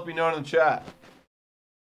 Yourself be known in the chat.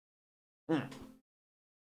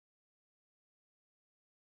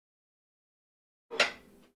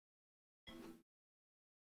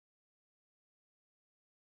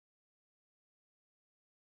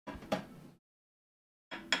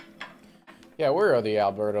 Yeah, where are the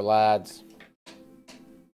Alberta lads?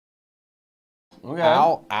 Okay.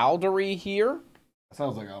 Aldery here?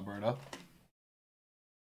 Sounds like Alberta.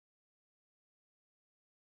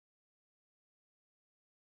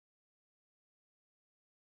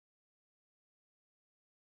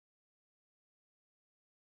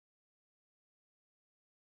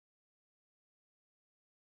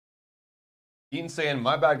 Eaton saying,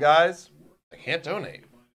 my bad, guys. I can't donate.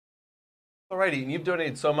 All right, Eaton, you've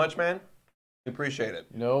donated so much, man. We appreciate it.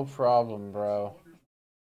 No problem, bro.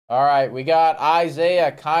 All right, we got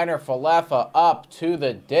Isaiah Kiner Falefa up to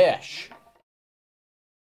the dish.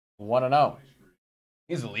 1-0.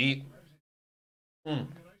 He's elite.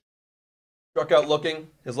 Struck out looking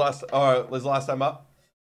his last time up.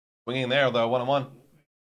 Swinging there, though, 1-1.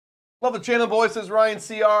 Love the channel, boys, says Ryan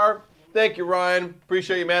CR. Thank you, Ryan.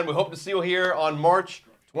 Appreciate you, man. We hope to see you here on March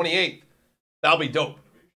 28th. That'll be dope.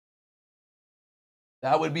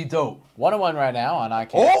 That would be dope. 1-1 right now on IK.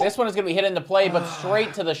 Oh! This one is going to be hit into play, but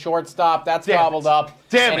straight to the shortstop. That's Damn gobbled it. up.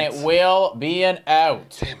 Damn and it. it will be an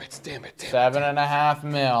out. Damn it, damn it, damn it. 7.5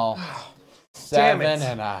 mil. Damn it.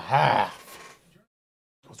 7.5. I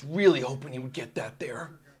was really hoping you would get that there.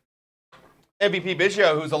 MVP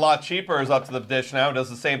Biggio, who's a lot cheaper, is up to the dish now. Does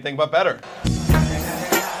the same thing, but better.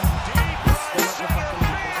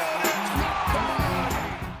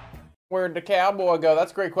 Where'd the Cowboy go?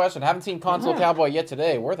 That's a great question. Haven't seen Console Cowboy yet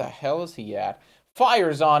today. Where the hell is he at?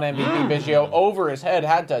 Fires on MVP Biggio over his head.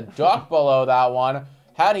 Had to duck below that one.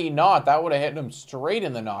 Had he not, that would have hit him straight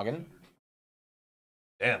in the noggin.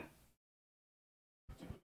 Damn.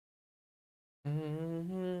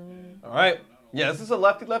 All right. Yeah, this is a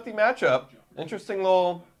lefty-lefty matchup. Interesting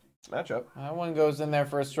little matchup. That one goes in there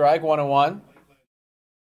for a strike. 1-1.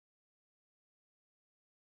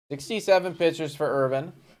 67 pitches for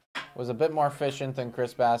Irvin. Was a bit more efficient than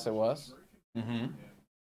Chris Bassett was.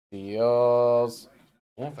 Deals.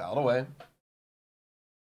 Oh, fouled away.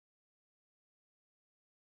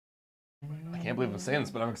 I can't believe I'm saying this,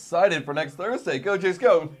 but I'm excited for next Thursday. Go, Jays,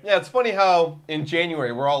 go. Yeah, it's funny how in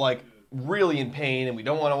January we're all like really in pain and we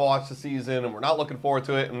don't want to watch the season and we're not looking forward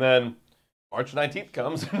to it. And then March 19th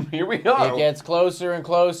comes and here we are. It gets closer and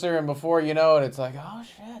closer, and before you know it, it's like, oh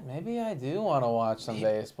shit, maybe I do want to watch some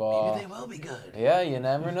baseball. Maybe they will be good. Yeah, you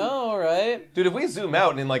never know, right? Dude, if we zoom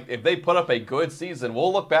out and like if they put up a good season,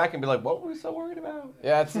 we'll look back and be like, what were we so worried about?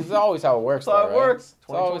 Yeah, it's always how it works. That's how though, it right? works. It's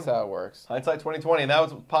always how it works. Hindsight 2020, and that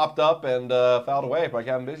was popped up and fouled away by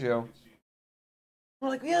Kevin Biggio. We're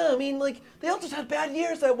like, yeah, I mean, like, they all just had bad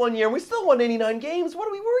years that one year, and we still won 89 games. What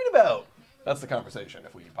are we worried about? That's the conversation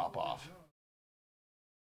if we pop off.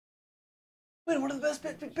 Wait, one of the best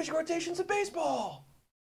pitching rotations in baseball.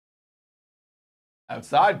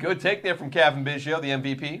 Outside, good take there from Kevin Biggio, the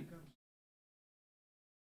MVP.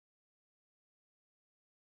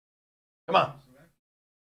 Come on.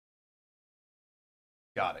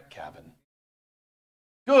 Got it, Kevin.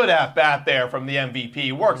 Good at-bat there from the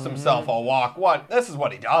MVP. Works himself a walk. What? This is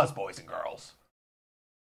what he does, boys and girls.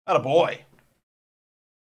 Atta boy.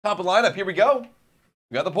 Top of the lineup, here we go.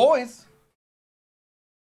 We got the boys.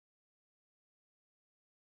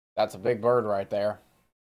 That's a big bird right there.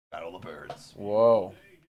 Battle of the Birds. Whoa.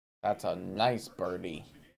 That's a nice birdie.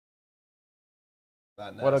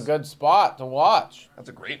 That What a nest. good spot to watch. That's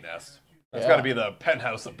a great nest. That's Yeah. got to be the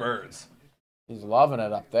penthouse of birds. He's loving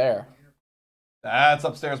it up there. That's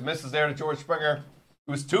upstairs. Misses there to George Springer,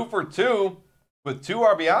 who's 2 for 2 with 2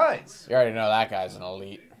 RBIs. You already know that guy's an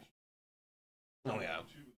elite. Oh, yeah.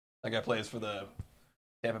 That guy plays for the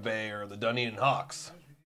Tampa Bay or the Dunedin Hawks.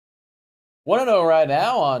 1-0 right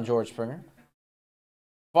now on George Springer.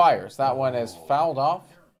 Fires. That one is fouled off.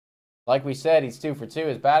 Like we said, he's 2 for 2.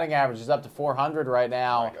 His batting average is up to 400 right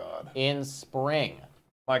now My God. in spring.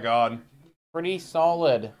 My God. Pretty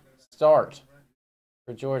solid start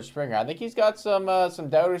for George Springer. I think he's got some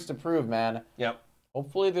doubters to prove, man. Yep.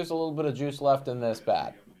 Hopefully there's a little bit of juice left in this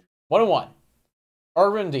bat. 1-1.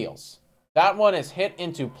 Irvin deals. That one is hit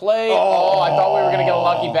into play. Oh, I thought we were going to get a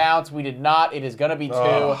lucky bounce. We did not. It is going to be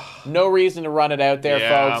 2. No reason to run it out there,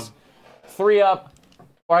 Yeah. folks. 3 up.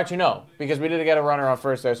 Or actually, no, because we didn't get a runner on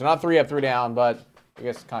first there. So not 3 up, 3 down, but I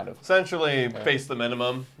guess kind of. Essentially, face the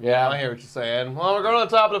minimum. Yeah. I hear what you're saying. Well, we're going to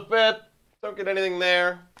the top of the 5th. Don't get anything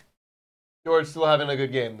there. George still having a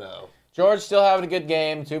good game, though. George still having a good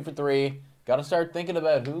game, 2 for 3. Got to start thinking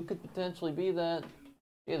about who could potentially be the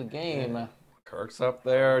game. Kirk's up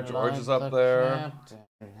there. George is up Like the there.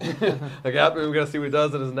 captain. The captain, we're going to see what he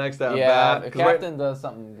does in his next at Yeah, bat. the captain does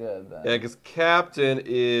something good then. Yeah, because captain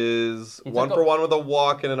is He 1 took for a- 1 with a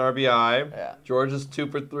walk and an RBI. Yeah. George is 2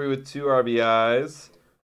 for 3 with 2 RBIs.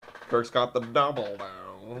 Kirk's got the double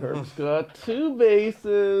down. Kirk's got 2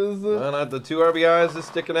 bases. Well, the 2 RBIs is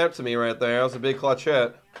sticking out to me right there. That was a big clutch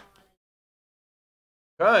hit.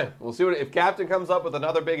 Okay, we'll see if Captain comes up with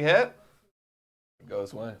another big hit. It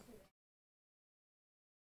goes away.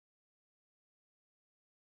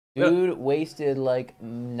 Dude wasted like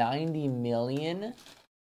 90 million.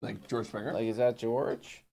 Like George Springer? Like, is that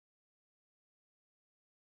George?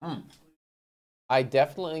 I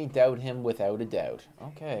definitely doubt him without a doubt.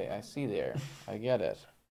 Okay, I see there. I get it.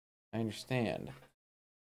 I understand.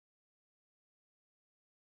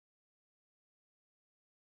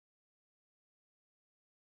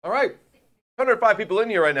 All right. 105 people in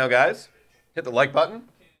here right now, guys. Hit the like button.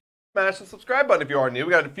 Smash the subscribe button if you are new.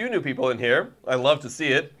 We got a few new people in here. I love to see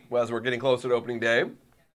it as we're getting closer to opening day.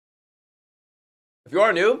 If you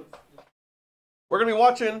are new, we're going to be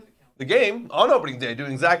watching the game on opening day,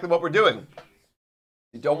 doing exactly what we're doing.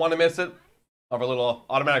 You don't want to miss it. I'll have a little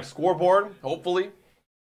automatic scoreboard, hopefully.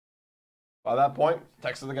 By that point,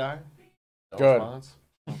 texted the guy. No Good. response.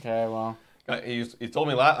 Okay, well. He told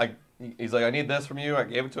me he's like, I need this from you. I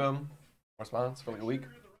gave it to him. No response for like a week.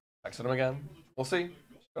 Texted him again. We'll see.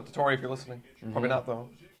 Got to Tori if you're listening. Probably not, though.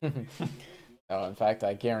 No, in fact,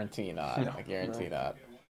 I guarantee not. No, I guarantee not.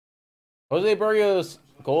 Jose Burgos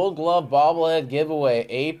Gold Glove bobblehead giveaway,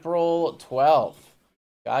 April 12th.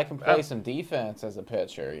 Guy can play some defense as a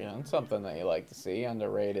pitcher. You know, it's something that you like to see.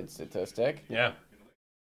 Underrated statistic. Yeah. Is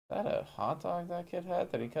that a hot dog that kid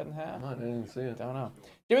had that he cut in half? No, I didn't see it. Don't know.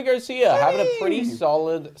 Jimmy Garcia having a pretty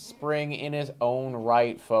solid spring in his own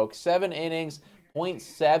right, folks. 7 innings,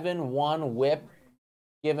 .71 whip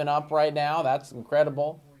given up right now. That's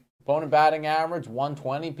incredible. Opponent batting average,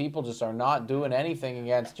 120. People just are not doing anything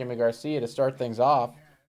against Jimmy Garcia to start things off.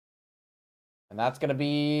 And that's going to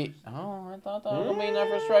be... Oh, I thought that would be enough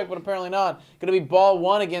for a strike, but apparently not. Going to be ball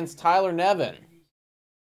 1 against Tyler Nevin.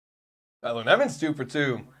 Tyler Nevin's 2 for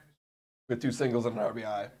 2 with 2 singles and an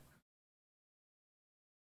RBI.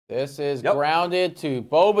 This is grounded to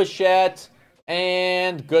Bo Bichette,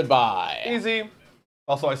 and goodbye. Easy.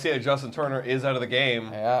 Also, I see that Justin Turner is out of the game.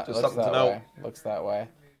 Yeah, just something to note. Looks that way.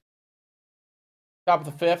 Top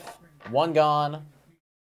of the 5th, 1 gone.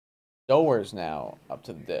 Stowers now up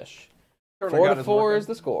to the dish. 4-4 is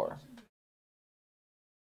the score.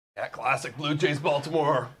 Yeah, classic Blue Jays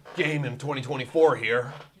Baltimore game in 2024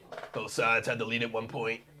 here. Both sides had the lead at one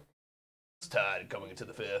point. It's tied coming into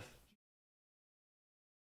the 5th.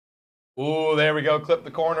 Ooh, there we go. Clip the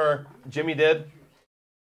corner. Jimmy did.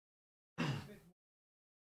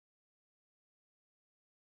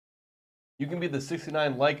 You can be the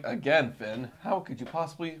 69 like again, Finn. How could you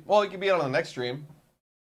possibly? Well, you can be on the next stream.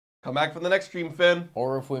 Come back for the next stream, Finn.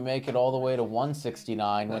 Or if we make it all the way to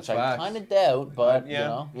 169, That's which facts. I kind of doubt, but yeah, you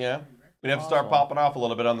know. Yeah. We'd have to start popping off a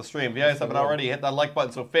little bit on the stream. If you guys haven't already, hit that like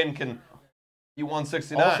button so Finn can be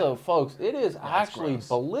 169. Also, folks, it is actually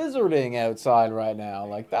blizzarding outside right now.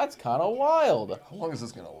 Like, that's kind of wild. How long is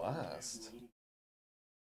this going to last?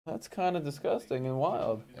 That's kind of disgusting and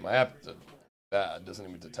wild. Yeah, my app doesn't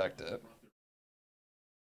even detect it.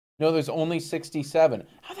 No, there's only 67.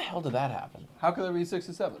 How the hell did that happen? How could there be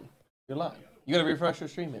 67? You're lying. You got to refresh your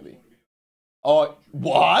stream, maybe. Oh,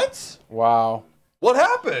 what? Wow. What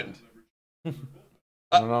happened?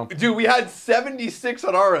 I don't know. Dude, we had 76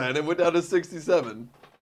 on our end and went down to 67.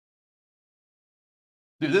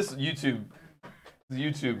 Dude, this YouTube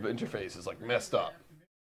interface is like messed up.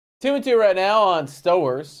 2-2 right now on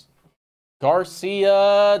Stowers.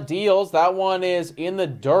 Garcia deals. That one is in the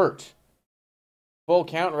dirt. Full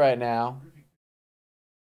count right now.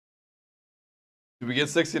 Did we get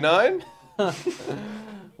 69?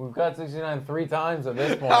 We've got 69 3 times at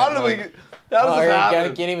this point. How does this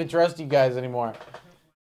happen? Can't even trust you guys anymore.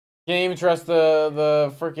 Can't even trust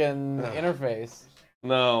the freaking interface.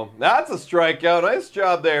 No, that's a strikeout. Nice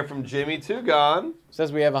job there from Jimmy. 2 gone.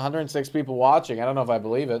 Says we have 106 people watching. I don't know if I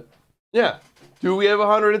believe it. Yeah. Do we have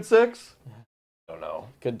 106? I don't know.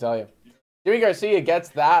 Couldn't tell you. Jimmy Garcia gets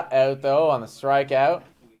that out, though, on the strikeout.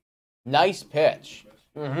 Nice pitch.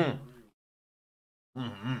 Mm-hmm.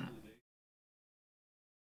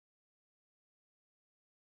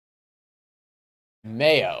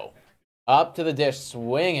 Mayo. Up to the dish,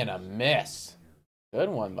 swing and a miss. Good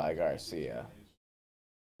one by Garcia.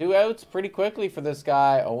 2 outs pretty quickly for this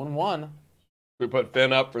guy. 0-1. We put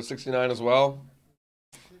Finn up for 69 as well.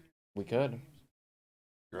 We could.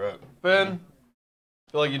 You're up. Finn,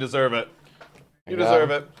 I feel like you deserve it. You deserve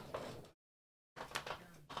it.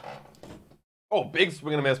 Oh, big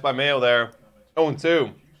swing and a miss by Mayo there.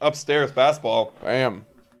 0-2. Upstairs fastball. Bam.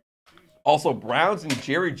 Also, Browns and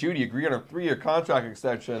Jerry Jeudy agree on a 3-year contract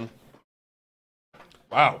extension.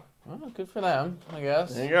 Wow. Well, good for them, I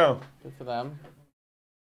guess. There you go. Good for them.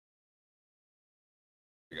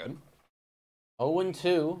 Good.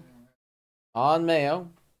 0-2 on Mayo.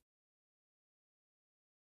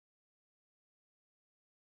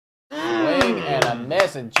 Swing and a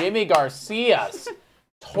miss, and Jimmy Garcia's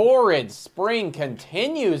torrid spring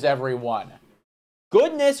continues, everyone.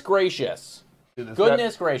 Goodness gracious. Dude,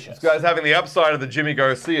 Goodness gracious. This guy's having the upside of the Jimmy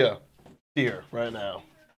Garcia here right now.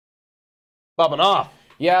 Popping off.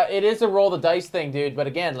 Yeah, it is a roll the dice thing, dude. But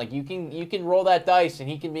again, like you can roll that dice and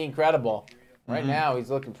he can be incredible. Right now, he's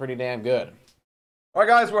looking pretty damn good. All right,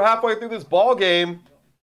 guys, we're halfway through this ball game.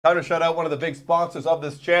 Time to shout out one of the big sponsors of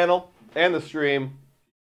this channel and the stream.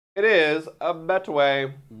 It is a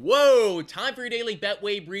Betway. Whoa! Time for your daily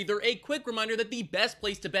Betway breather. A quick reminder that the best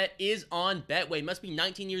place to bet is on Betway. Must be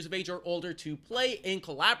 19 years of age or older to play. In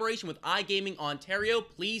collaboration with iGaming Ontario,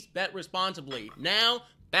 please bet responsibly. Now,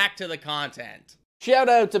 back to the content. Shout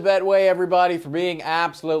out to Betway, everybody, for being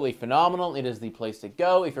absolutely phenomenal. It is the place to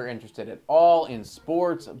go if you're interested at all in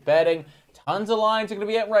sports betting. Tons of lines are going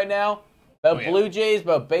to be out right now. About Blue Jays,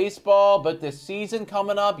 about baseball, about this season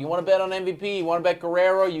coming up. You want to bet on MVP, you want to bet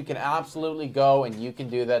Guerrero, you can absolutely go, and you can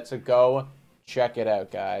do that. So go check it out,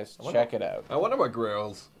 guys. Check it out. I wonder what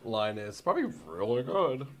Guerrero's line is. Probably really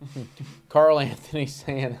good. Carl Anthony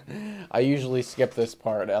saying, I usually skip this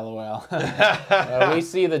part, LOL. We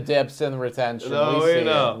see the dips in retention. No, we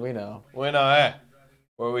know. We know. We know, hey.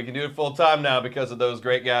 Well, we can do it full time now because of those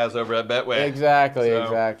great guys over at Betway. Exactly,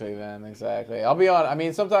 man. Exactly. I'll be on. I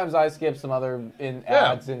mean, sometimes I skip some other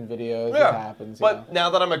ads in videos. Yeah. It happens. But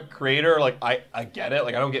now that I'm a creator, like I get it.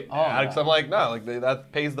 Like I don't get mad because I'm like, no, like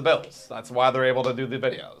that pays the bills. That's why they're able to do the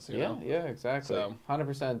videos. You know? Yeah, exactly. So.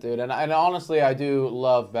 100%, dude. And honestly, I do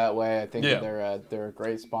love Betway. I think that they're a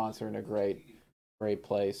great sponsor and a great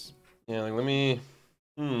place. Yeah, like let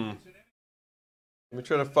me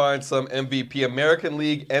try to find some MVP. American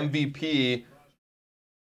League MVP.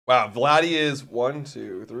 Wow, Vladdy is 1,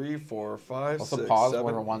 2, 3, 4, 5, Also 6, pause 7.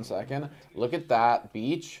 for 1 second. Look at that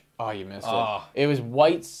beach. Oh, you missed Ah. it. It was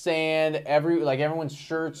white sand. Everyone's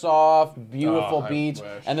shirts off. Beautiful I beach.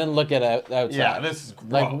 wish. And then look at it outside. Yeah, this is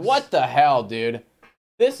gross. Like what the hell, dude?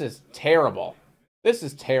 This is terrible. This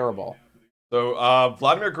is terrible. So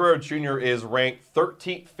Vladimir Guerrero Jr. is ranked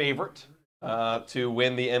 13th favorite to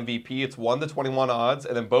win the MVP. It's 1-21 odds,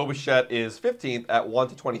 and then Bo Bichette is 15th at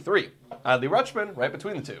 1-23. Adley Rutschman right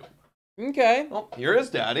between the two. Okay. Well, here is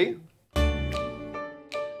Daddy.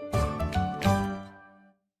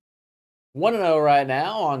 1-0 right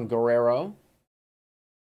now on Guerrero.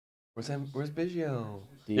 Where's Biggio?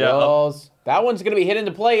 Deals. That one's going to be hit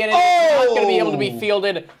into play, and it's not going to be able to be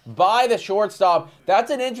fielded by the shortstop. That's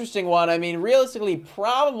an interesting one. I mean, realistically,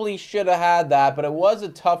 probably should have had that, but it was a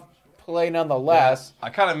tough play nonetheless. Yeah, I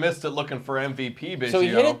kind of missed it looking for MVP, Biggio. So he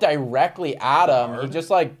hit it directly at him. He just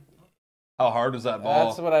like... How hard was that ball?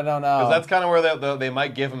 That's what I don't know. Because that's kind of where they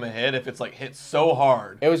might give him a hit if it's like hit so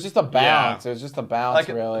hard. It was just a bounce. Yeah. It was just a bounce, Like,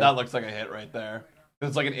 really. That looks like a hit right there.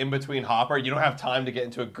 It's like an in-between hopper. You don't have time to get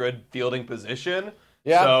into a good fielding position.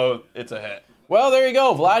 Yeah. So it's a hit. Well, there you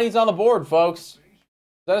go. Vladdy's on the board, folks. Is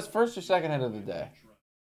that his first or second hit of the day?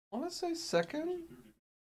 I want to say second.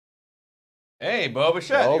 Hey, Bo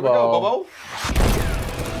Bichette. Here we go, Bobo.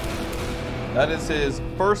 That is his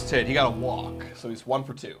first hit. He got a walk. So he's 1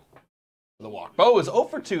 for 2 with a walk. Bo is 0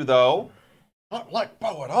 for 2, though. Not like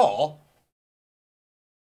Bo at all.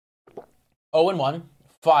 0-1.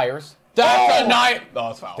 Fires. That's a night.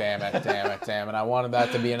 Oh, it's foul. Damn it. I wanted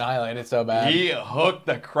that to be annihilated so bad. He hooked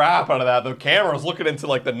the crap out of that. The camera was looking into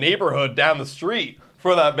like the neighborhood down the street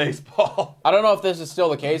for that baseball. I don't know if this is still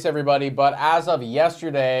the case, everybody, but as of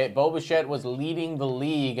yesterday, Bo Bichette was leading the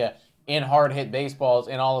league in hard hit baseballs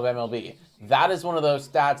in all of MLB. That is one of those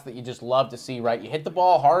stats that you just love to see, right? You hit the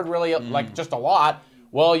ball hard, really, like just a lot.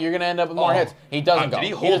 Well, you're going to end up with more hits. He doesn't go. Did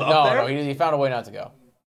he hold up there? No, he found a way not to go.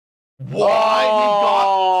 Why? He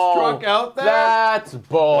got struck out there? That's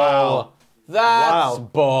bull. Wow. That's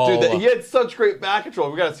bull. Dude, he had such great back control.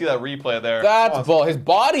 We got to see that replay there. That's bull. His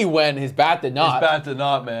body went, his bat did not. His bat did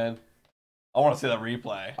not, man. I want to see that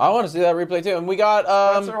replay. I want to see that replay, too. And we got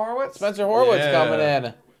Spencer Horwitz coming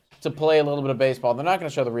in to play a little bit of baseball. They're not going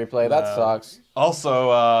to show the replay. That sucks.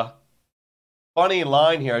 Also, funny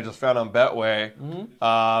line here I just found on Betway.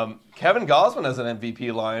 Kevin Gausman has an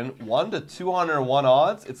MVP line, 1-201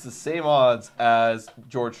 odds. It's the same odds as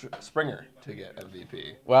George Springer to get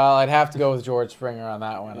MVP. Well, I'd have to go with George Springer on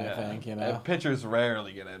that one, I think. You know, and pitchers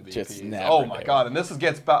rarely get MVPs. Just never oh my God! And this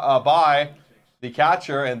gets by the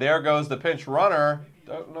catcher, and there goes the pinch runner.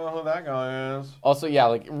 Don't know who that guy is. Also, yeah,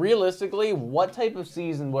 like realistically, what type of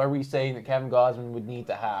season were we saying that Kevin Gausman would need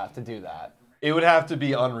to have to do that? It would have to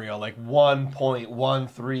be unreal, like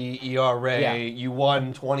 1.13 ERA. Yeah. You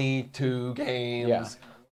won 22 games. Yeah.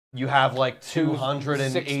 you have like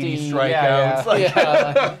 280 strikeouts.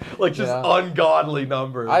 Yeah. Like just ungodly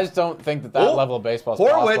numbers. I just don't think that level of baseball is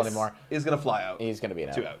possible anymore. Is going to fly out. He's going to be an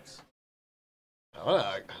out. 2 outs.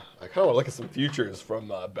 I kind of want to look at some futures from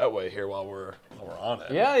Betway here while we're on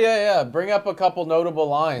it. Yeah. Bring up a couple notable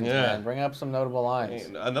lines, man. Bring up some notable lines.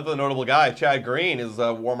 Another notable guy, Chad Green, is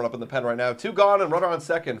warming up in the pen right now. 2 gone and runner on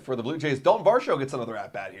second for the Blue Jays. Dalton Varsho gets another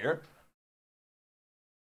at-bat here.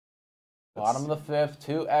 Bottom of the 5th,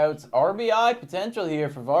 2 outs. RBI potential here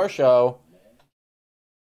for Varsho.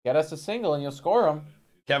 Get us a single and you'll score him.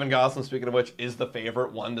 Kevin Gosselin, speaking of which, is the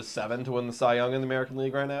favorite 1-7 to win the Cy Young in the American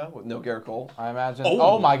League right now with no Garrett Cole. I imagine.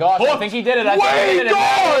 Oh my gosh, I think he did it. I think he did it.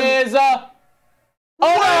 That is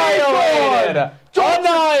annihilated.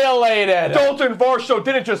 Annihilated. Dalton Varsho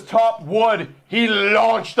didn't just top wood. He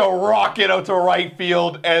launched a rocket out to right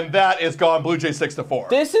field, and that is gone. Blue Jays 6-4.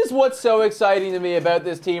 This is what's so exciting to me about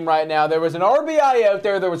this team right now. There was an RBI out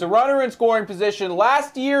there. There was a runner in scoring position.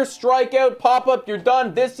 Last year, strikeout, pop-up, you're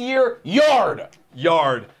done. This year, yard.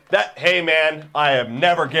 Hey man, I am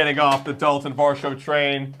never getting off the Dalton Varsho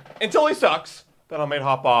train until he sucks. Then I may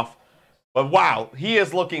hop off. But wow, he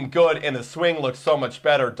is looking good, and the swing looks so much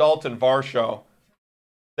better. Dalton Varsho.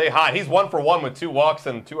 Say hi. He's 1 for 1 with 2 walks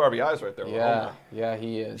and 2 RBIs right there. Yeah,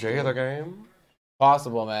 he is. Jay of the game?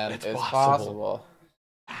 Possible, man. It's possible.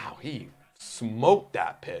 Wow, he smoked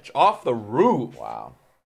that pitch off the roof. Wow.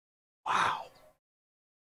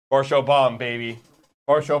 Varsho bomb, baby.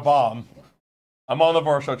 Varsho bomb. I'm on the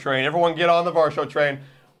Varsho train. Everyone get on the Varsho train.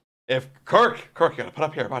 If Kirk, you gotta put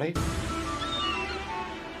up here, buddy.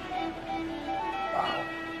 Wow.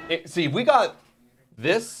 See, if we got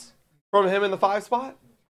this from him in the 5 spot,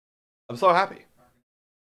 I'm so happy.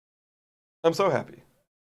 I'm so happy.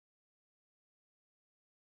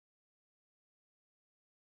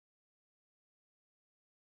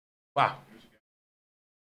 Wow.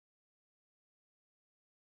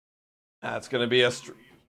 That's gonna be a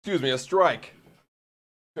strike.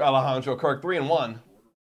 Alejandro Kirk, 3-1.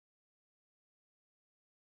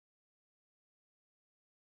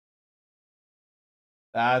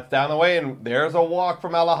 That's down the way, and there's a walk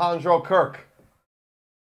from Alejandro Kirk.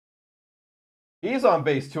 He's on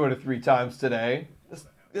base 2 out of 3 times today.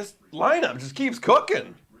 This lineup just keeps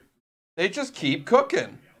cooking. They just keep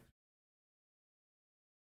cooking.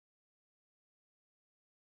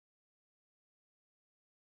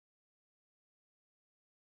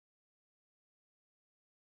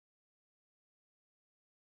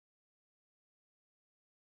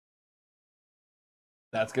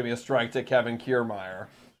 That's going to be a strike to Kevin Kiermaier.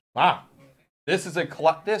 Wow. This is a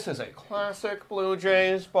classic Blue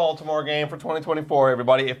Jays Baltimore game for 2024,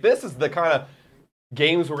 everybody. If this is the kind of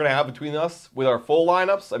games we're going to have between us with our full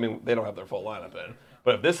lineups, I mean, they don't have their full lineup in,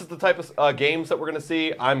 but if this is the type of games that we're going to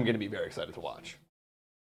see, I'm going to be very excited to watch.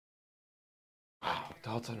 Wow,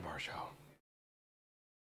 Dalton Varsho.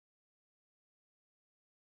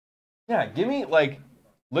 Yeah, give me, like,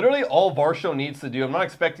 literally all Varsho needs to do. I'm not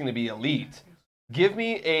expecting to be elite. Give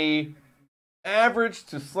me a average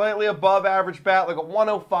to slightly above average bat, like a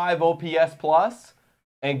 105 OPS plus,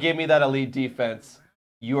 and give me that elite defense.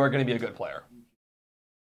 You are going to be a good player.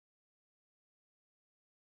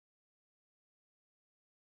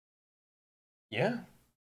 Yeah.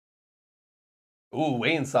 Ooh,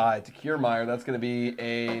 way inside to Kiermaier. That's going to be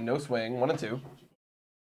a no swing, 1-2.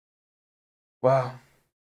 Wow.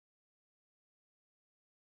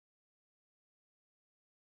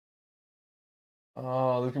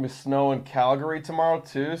 Oh, there's going to be snow in Calgary tomorrow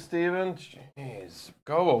too, Steven. Jeez,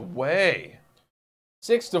 go away.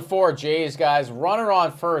 6-4 Jays, guys. Runner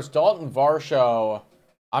on first. Dalton Varsho.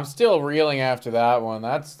 I'm still reeling after that one.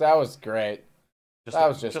 That was great. That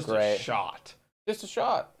was just great. A shot. Just a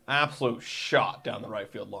shot. Absolute shot down the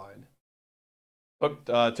right field line. Hooked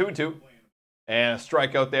 2-2. And a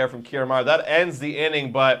strikeout there from Kiermaier. That ends the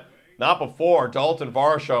inning, but not before. Dalton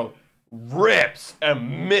Varsho rips a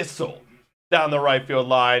missile down the right field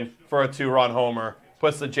line for a 2-run homer.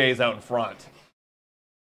 Puts the Jays out in front.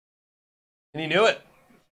 And he knew it.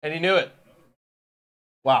 And he knew it.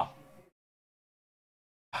 Wow.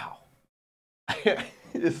 Wow.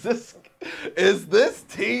 Is this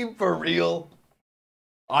team for real?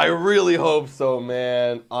 I really hope so,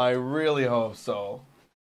 man. I really hope so.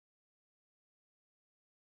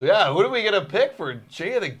 Yeah, who do we get to pick for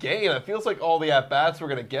Jay of the game? It feels like all the at-bats we're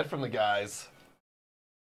going to get from the guys.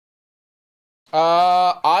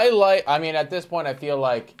 I mean, at this point, I feel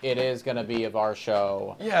like it is going to be a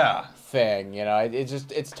Varsho thing. You know,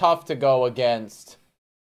 it's tough to go against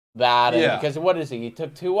that. Because what is he? He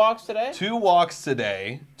took 2 walks today? 2 walks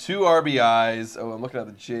today, 2 RBIs. Oh, I'm looking at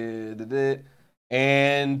the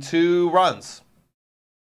and 2 runs.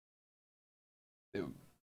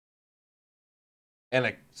 And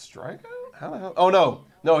a strikeout? How the hell? Oh, no.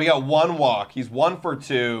 No, he got 1 walk. He's 1 for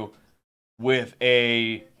 2 with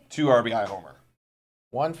a 2 RBI homer.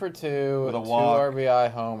 1 for 2 With a 2 walk.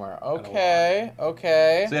 RBI homer. Okay,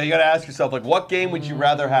 okay. So yeah, you got to ask yourself, like, what game would you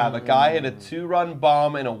rather have? A guy hit a 2-run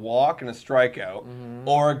bomb and a walk and a strikeout,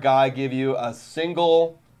 or a guy give you a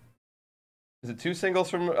single? Is it 2 singles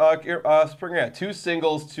from Springer? Yeah, 2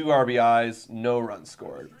 singles, 2 RBIs, no runs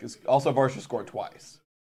scored. Because also Varsho scored twice.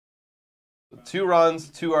 So 2 runs,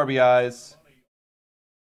 2 RBIs,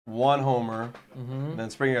 1 homer, and then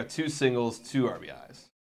Springer got 2 singles, 2 RBIs.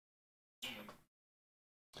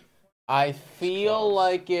 I feel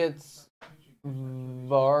like it's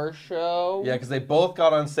Varsho. Yeah, because they both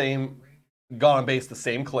got on base the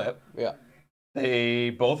same clip. Yeah. They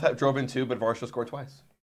both drove in 2, but Varsho scored twice.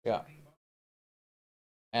 Yeah.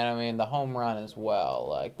 And I mean the home run as well.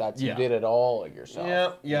 Like that's Yeah. you did it all yourself.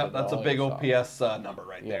 Yeah, You did that's it a all big yourself, OPS number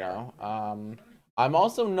right You there. know. I'm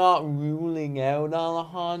also not ruling out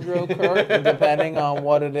Alejandro Kirk, depending on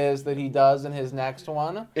what it is that he does in his next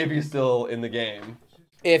one. If he's still in the game.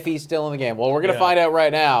 If he's still in the game. Well, we're gonna Yeah. find out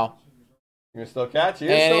right now. You're still catching.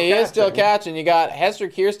 And he is still catching. You got Hester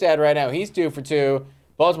Kierstad right now. He's 2 for 2.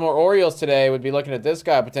 Baltimore Orioles today would be looking at this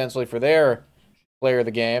guy potentially for their player of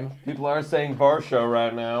the game. People are saying Varsho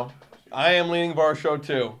right now. I am leaning Varsho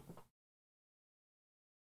too.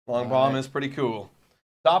 Long bomb is pretty cool.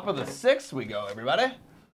 Top of the 6th we go, everybody.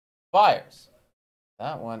 Fires.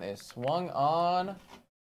 That one is swung on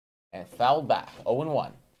and fouled back.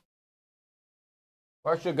 0-1.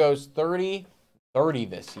 Varsho goes 30-30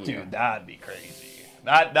 this year. Dude, that'd be crazy.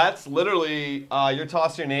 That's literally you're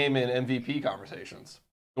tossing your name in MVP conversations.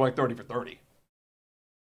 Going 30 for 30.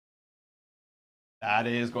 That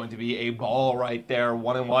is going to be a ball right there,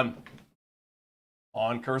 1-1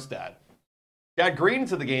 on Kierstad. Got Green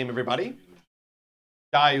into the game, everybody.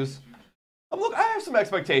 Guy who's I have some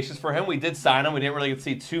expectations for him. We did sign him. We didn't really get to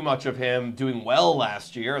see too much of him doing well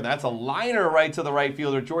last year. And that's a liner right to the right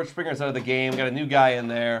fielder. George Springer's out of the game. Got a new guy in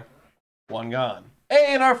there. 1 gone. Hey,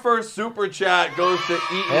 and our first super chat goes to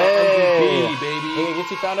Eaton MVP, baby. I guess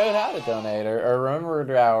he found out how to donate or remembered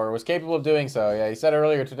how or was capable of doing so. Yeah, he said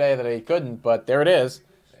earlier today that he couldn't, but there it is.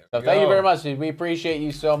 So thank you very much, dude. We appreciate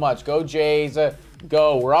you so much. Go Jays,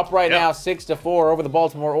 go. We're up right now 6-4 over the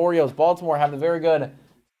Baltimore Orioles. Baltimore having a very good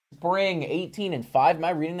spring, 18-5. Am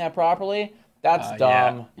I reading that properly? That's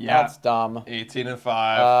dumb. Yeah. That's dumb.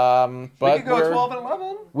 18-5. But we could go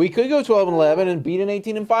 12-11. We could go 12-11 and beat an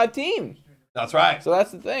 18-5 team. That's right. So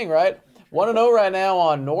that's the thing, right? 1-0 right now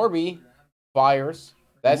on Norby. Fires.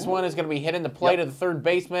 This one is going to be hitting the plate of the third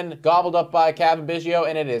baseman, gobbled up by Kevin Biggio,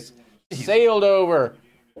 and it is sailed over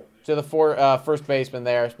to the first baseman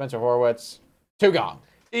there, Spencer Horwitz. 2 gone.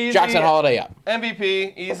 Easy Jackson Holiday up.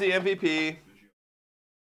 MVP. Easy MVP.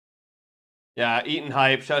 Yeah, Eaton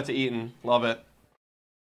hype. Shout out to Eaton. Love it.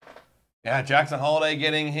 Yeah, Jackson Holiday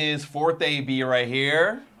getting his 4th AB right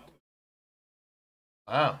here.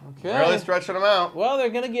 Wow. Okay. Really stretching him out. Well, they're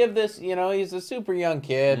going to give this, he's a super young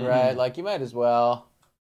kid, right? Like, you might as well.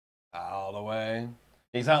 All the way.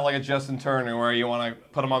 He's not like a Justin Turner where you want to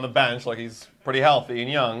put him on the bench. Like, he's pretty healthy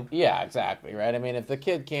and young. Yeah, exactly, right? I mean, if the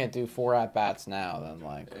kid can't do 4 at-bats now, then,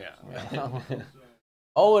 like, Yeah.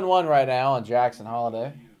 0-1 right now on Jackson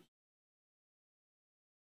Holiday.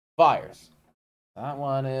 Fires. That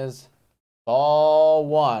one is ball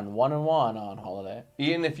 1. 1-1 on Holiday.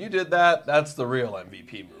 Ian, if you did that, that's the real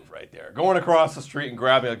MVP move right there. Going across the street and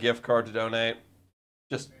grabbing a gift card to donate,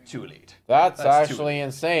 just too elite. That's actually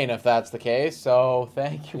insane if that's the case. So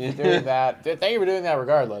thank you for doing that. Thank you for doing that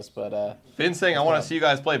regardless. But Finn saying, I want to see you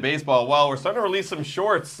guys play baseball. Well, we're starting to release some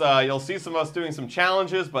shorts. You'll see some of us doing some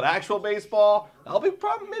challenges, but actual baseball, I'll be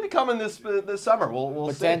probably maybe coming this summer. We'll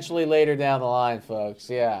potentially see. Later down the line, folks.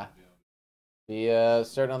 Yeah. Be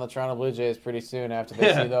starting on the Toronto Blue Jays pretty soon after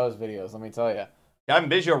they see those videos, let me tell you. Gavin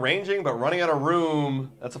Biggio ranging, but running out of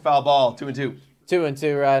room. That's a foul ball. 2-2.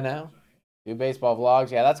 2-2 right now. Do baseball vlogs.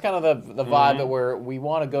 Yeah, that's kind of the vibe that we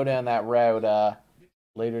want to go down that route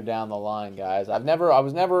later down the line, guys. I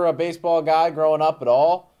was never a baseball guy growing up at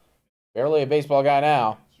all. Barely a baseball guy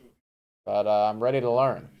now. But I'm ready to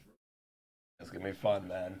learn. It's going to be fun,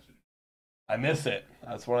 man. I miss it.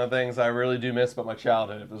 That's one of the things I really do miss about my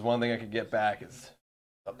childhood. If there's one thing I could get back, it's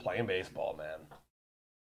playing baseball, man.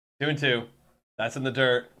 2-2. That's in the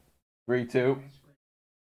dirt. 3-2.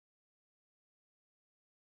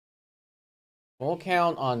 Full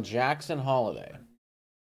count on Jackson Holiday.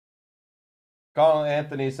 Colin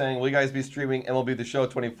Anthony saying, will you guys be streaming MLB The Show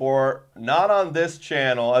 24? Not on this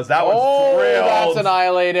channel, as that one's drilled. That's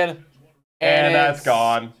annihilated. And that's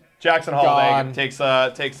gone. Jackson Holiday takes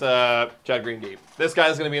Chad Green deep. This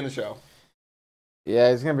guy's going to be in the show.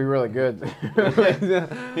 Yeah, he's gonna be really good.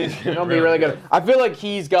 He's gonna be really good. I feel like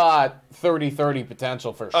he's got 30-30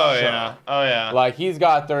 potential for Oh sure. yeah. Oh yeah. Like he's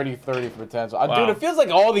got 30-30 potential. Wow. Dude, it feels like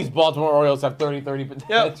all these Baltimore Orioles have 30-30 potential.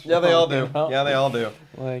 Yep. Yeah, they all do. You know? Yeah, they all do.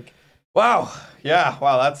 Like, Wow. Yeah.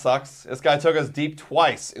 Wow, that sucks. This guy took us deep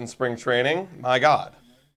twice in spring training. My God.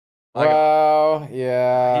 wow,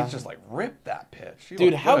 yeah. He's just like ripped that pitch. He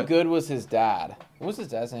Dude, looked how good was his dad? What was his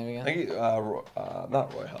dad's name again? I think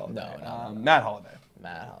not Roy Halladay. No, not Matt Halladay.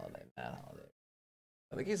 Matt Halladay. Matt Halladay.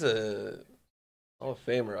 I think he's a Hall of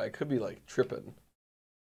Famer. I could be like tripping.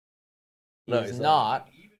 No, He's not,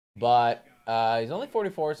 but he's only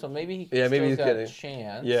 44, so maybe he maybe he's got kidding. a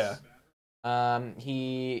chance. Yeah.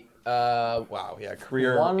 He Wow. Yeah.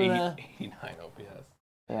 Career Won 89 OPS.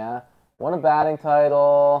 yeah, won a batting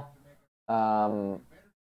title. Yeah,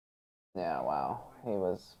 wow. He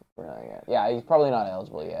was really good. Yeah, he's probably not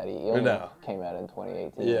eligible yet. He only came out in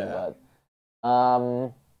 2018. Yeah.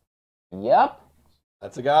 But yep.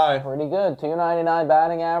 That's a guy. Pretty good. 299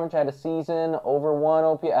 batting average. Had a season over 1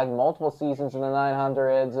 OPS. Had multiple seasons in the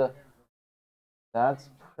 900s. That's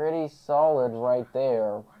pretty solid right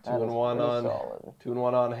there.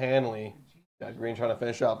 2-1 on Hanley. Got Green trying to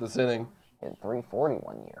finish off this inning. Hit 340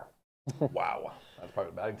 one year. Wow. That's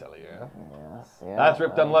probably the batting title, yeah. Yes, yeah. That's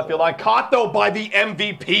ripped down left field line. Caught, though, by the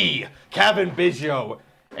MVP, Kevin Biggio.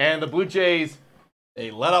 And the Blue Jays,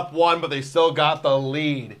 they let up one, but they still got the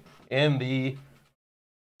lead in the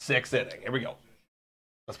 6th inning. Here we go.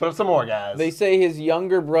 Let's put up some more, guys. They say his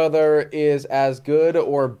younger brother is as good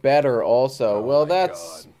or better also. Oh well, my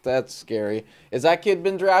that's scary. Is that kid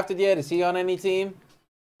been drafted yet? Is he on any team?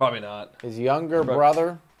 Probably not. His younger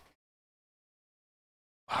brother?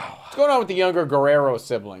 Wow. What's going on with the younger Guerrero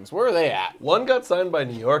siblings? Where are they at? One got signed by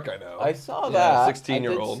New York, I know. I saw that.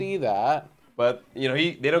 16-year-old. I did see that. But, you know,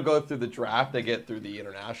 they don't go through the draft. They get through the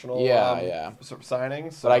international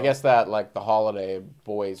signings. So. But I guess that, like, the Holiday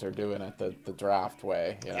boys are doing it the draft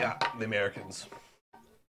way. You know? Yeah, the Americans.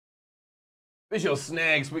 Biggio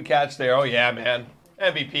snags, sweet catch there. Oh, yeah, man.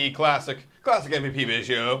 MVP, classic MVP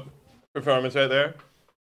Biggio. Performance right there.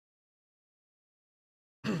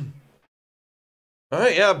 All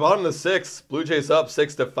right, yeah, bottom of the 6th. Blue Jays up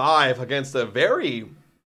 6-5 against a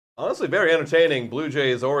honestly very entertaining Blue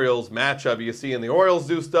Jays-Orioles matchup. You can see in the Orioles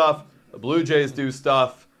do stuff, the Blue Jays do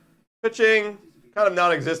stuff. Pitching, kind of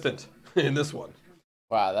non-existent in this one.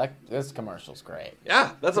 Wow, this commercial's great.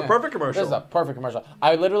 Yeah, that's a perfect commercial. This is a perfect commercial.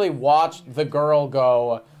 I literally watched the girl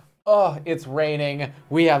go, "Oh, it's raining.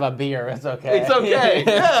 We have a beer. It's okay." It's okay.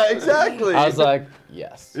 Yeah, exactly. I was like,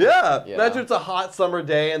 yes. Yeah. Imagine it's a hot summer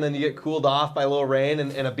day and then you get cooled off by a little rain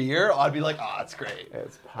and a beer. I'd be like, oh, it's great.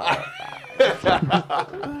 It's perfect.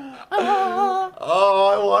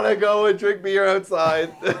 Oh, I want to go and drink beer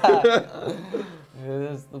outside. It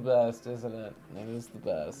is the best, isn't it? It is the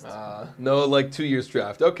best. No, like 2 years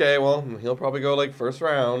draft. Okay, well, he'll probably go like first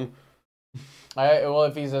round. Well,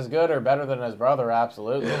 if he's as good or better than his brother,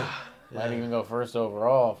 absolutely. Yeah. Might even go first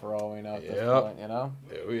overall for all we know at this point, you know?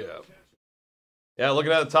 Oh, yeah. Yeah,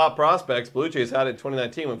 looking at the top prospects, Blue Jays had it in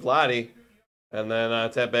 2019 with Vladdy. And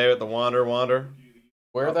then Tampa with the Wander.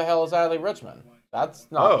 Where the hell is Adley Richmond? That's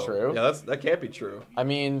not true. Yeah, that can't be true. I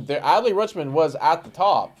mean, Adley Richmond was at the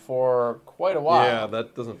top for quite a while. Yeah,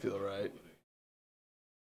 that doesn't feel right.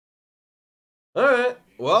 All right.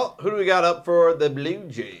 Well, who do we got up for the Blue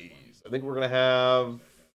Jays? I think we're going to have...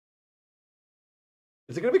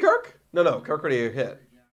 Is it going to be Kirk? No. Kirk already hit.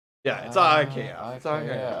 Yeah, it's IKF. It's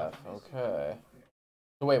IKF. Okay.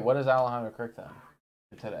 So wait, what is Alejandro Kirk then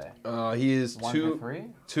today? He is 1 for 3?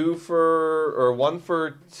 1 for 2. 1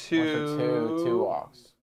 for 2, 2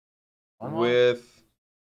 walks. With...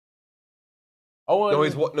 Oh, no,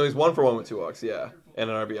 he's 1 for 1 with 2 walks, yeah. And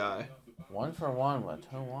an RBI. 1 for 1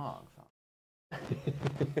 with 2 walks.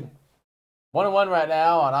 1-1 right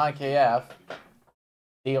now on IKF.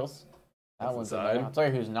 Deals. That one's inside. I'll tell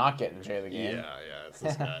you who's not getting Jay the game. Yeah, it's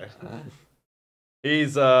this guy.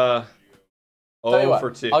 He's 0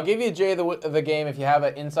 for 2. I'll give you Jay the game if you have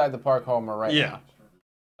an inside the park homer right now.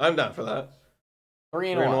 I'm down for that.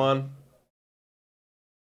 3-1.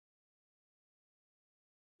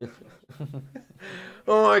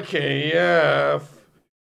 IKF.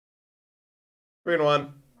 3-1.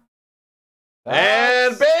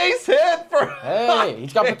 And base hit for... Hey,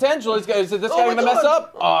 he's got potential. Is this guy going to mess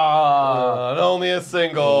up? Only a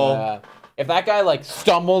single. Yeah. If that guy, like,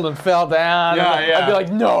 stumbled and fell down, I'd be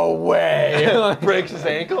like, no way. Breaks his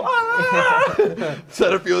ankle.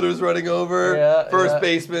 Center fielder's running over. First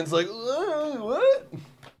baseman's like, what?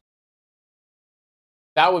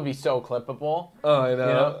 That would be so clippable. Oh, I know.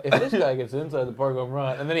 You know, if this guy gets inside the park home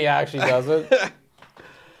run, and then he actually does it.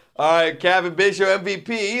 All right, Kevin Bishop, MVP.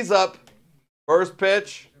 He's up. First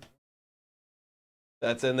pitch.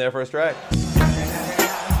 That's in there for a strike.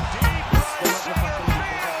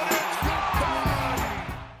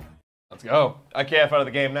 Let's go. IKF out of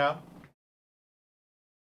the game now.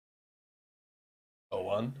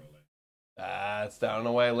 0-1. That's down and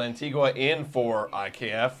away. Lantigua in for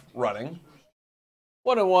IKF, running.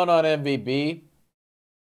 1-1 on MVP.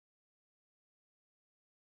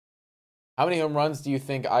 How many home runs do you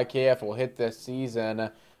think IKF will hit this season?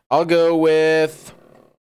 I'll go with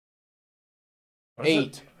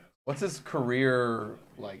 8. What's his career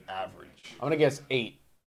average? I'm gonna guess 8.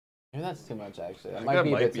 Maybe that's too much, actually. That I might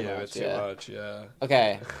think be a bit too much. Yeah.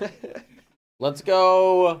 Okay. Let's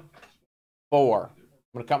go 4. I'm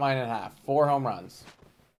gonna cut mine in half. 4 home runs.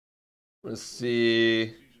 Let's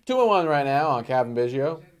see. 2-1 right now on Kevin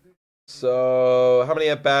Biggio. So, how many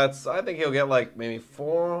at-bats? I think he'll get maybe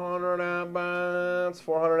 400 at-bats.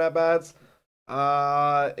 400 at-bats.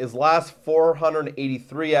 His last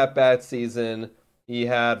 483 at-bat season, he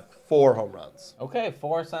had 4 home runs. Okay,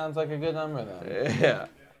 4 sounds like a good number then. Yeah.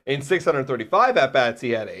 In 635 at-bats, he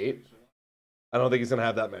had 8. I don't think he's going to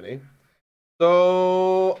have that many.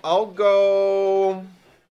 So, I'll go...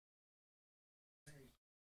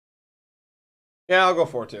 Yeah, I'll go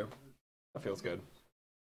 4-2. That feels good.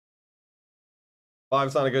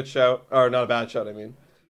 5's not a good shout. Or not a bad shout, I mean.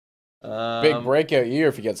 Big breakout year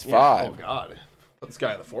if he gets 5. Yeah, oh, God. Put this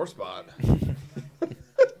guy in the 4 spot.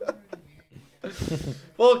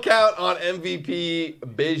 Full count on MVP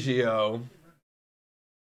Biggio.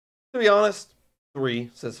 To be honest, 3,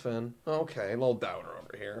 says Finn. Okay, a little downer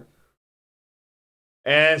over here.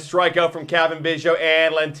 And strikeout from Kevin Biggio.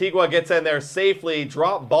 And Lantigua gets in there safely.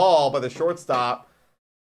 Drop ball by the shortstop.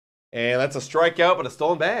 And that's a strikeout, but a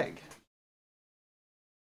stolen bag.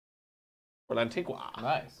 For Lantigua.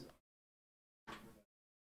 Nice.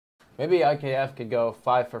 Maybe IKF could go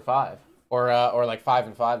 5 for 5. Or 5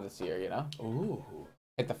 and 5 this year, you know? Ooh.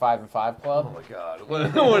 Hit the 5 and 5 club. Oh my God. What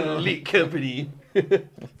an elite company.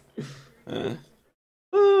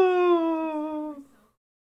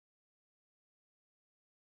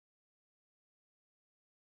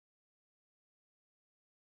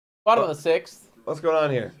 Bottom of the 6th. What's going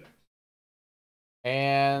on here?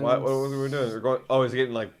 And What was we doing? We're going. Oh, he's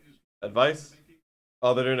getting advice.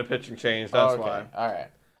 Oh, they're doing a pitching change. That's why. All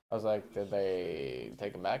right. I was like, did they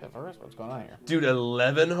take him back at first? What's going on here? Dude,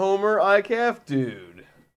 11 homer ICAF, dude.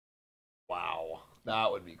 Wow,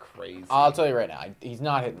 that would be crazy. I'll tell you right now, he's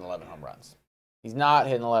not hitting 11 home runs. He's not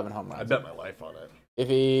hitting 11 home runs. I bet my life on it. If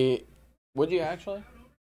he, would you actually?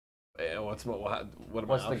 Yeah, what's the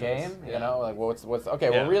options? Game? Yeah. You know, what's okay?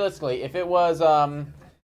 Yeah. Well, realistically, if it was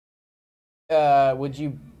would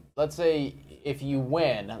you? Let's say if you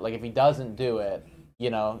win, if he doesn't do it,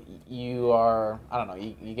 you are, I don't know,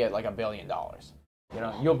 you get $1 billion.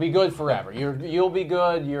 You'll be good forever. You'll be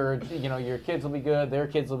good. Your kids will be good. Their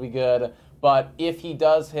kids will be good. But if he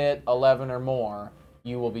does hit 11 or more,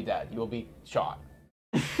 you will be dead. You will be shot.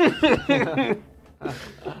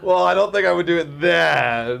 Well, I don't think I would do it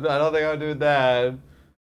then. I don't think I would do it then.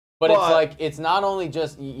 But it's not only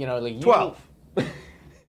just 12.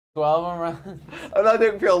 12 home runs. I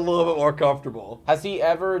think I feel a little bit more comfortable. Has he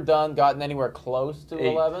ever gotten anywhere close to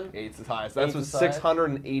 11? 8's the highest. That's with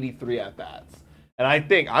 683 at bats. And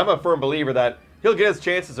I'm a firm believer that he'll get his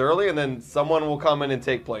chances early, and then someone will come in and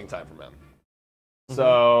take playing time from him. Mm-hmm.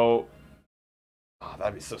 So,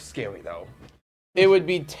 that'd be so scary, though. It would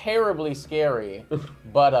be terribly scary,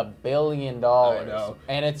 but $1 billion. I know.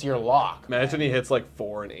 And it's your lock. Imagine he hits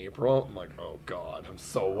 4 in April. I'm like, oh God, I'm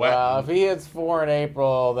so wet. Well, if he hits 4 in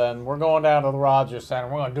April, then we're going down to the Rogers Center.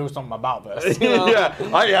 We're going to do something about this. Yeah,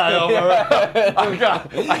 I know,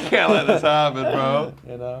 bro. I can't let this happen, bro.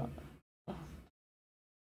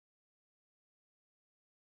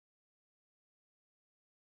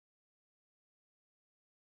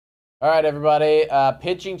 All right, everybody.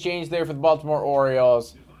 Pitching change there for the Baltimore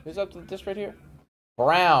Orioles. Who's up to this right here?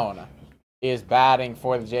 Brown is batting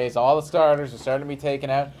for the Jays. All the starters are starting to be taken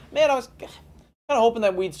out. Man, I was kind of hoping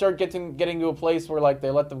that we'd start getting to a place where they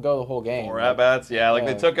let them go the whole game. 4 at-bats, yeah.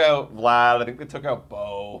 They took out Vlad. I think they took out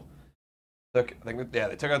Bo. They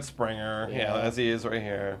took out Springer. Yeah, as he is right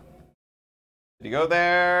here. Did he go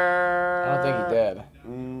there? I don't think he did.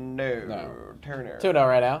 No. Turner. 2-0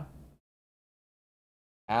 right now.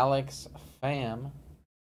 Alex Pham.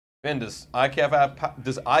 Ben, does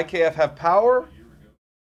IKF have power?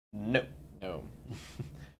 No.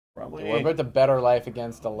 Probably. What about the better life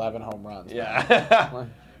against 11 home runs? Yeah.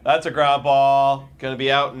 That's a ground ball. Going to be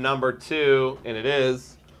out number 2, and it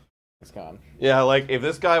is. It's gone. Yeah, if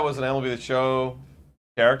this guy was an MLB The Show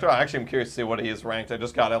character. I actually am curious to see what he is ranked. I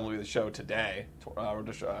just got MLB The Show today,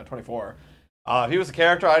 24. If he was a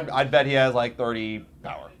character, I'd bet he has like 30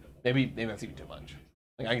 power. Maybe that's even too much.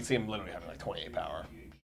 Like I can see him literally having like 28 power.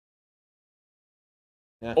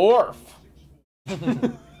 Yeah. Orf.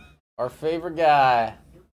 Our favorite guy.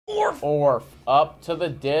 Orf. Up to the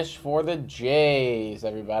dish for the Jays,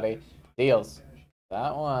 everybody. Deals.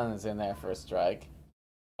 That one's in there for a strike.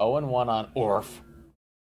 0-1 on Orf.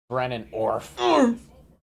 Brennan Orf.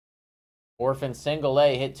 Orf in single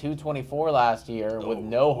A hit 224 last year with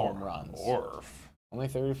no home runs. Orf. Only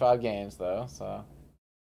 35 games, though, so.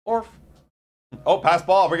 Orf. Oh, pass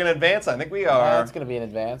ball. We're going to advance. I think we are. That's going to be an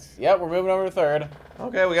advance. Yep, we're moving over to third.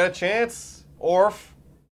 Okay, we got a chance. Orf.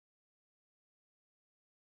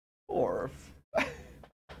 Orf.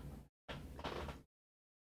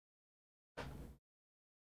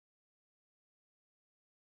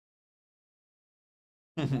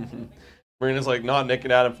 Marina's like not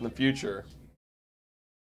nicking at him from the future.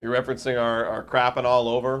 You're referencing our crapping all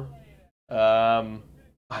over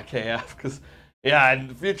IKF because yeah, and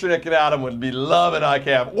the future nicking at him would be loving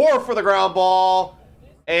IKF. Or for the ground ball.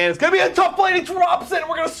 And it's gonna be a tough play. He drops it and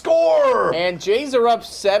we're gonna score. And Jays are up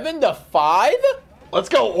 7-5. Let's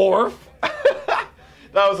go, Orf. That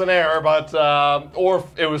was an error, but Orf,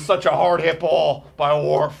 it was such a hard hit ball by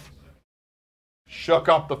Orf. Shook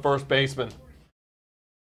up the first baseman.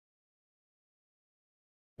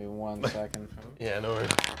 Give me 1 second. Yeah, no worries.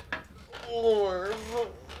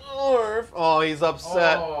 Orf. Oh, he's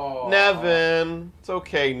upset. Oh. Nevin. It's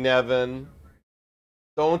okay, Nevin.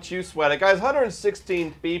 Don't you sweat it. Guys,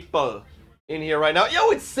 116 people in here right now. Yo,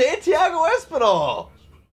 it's Santiago Espinal.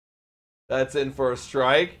 That's in for a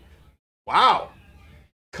strike. Wow.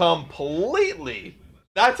 Completely.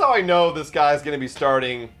 That's how I know this guy's going to be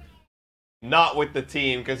starting not with the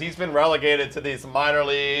team, because he's been relegated to these minor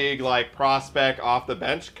league, like, prospect off the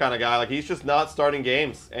bench kind of guy. Like, he's just not starting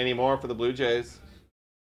games anymore for the Blue Jays.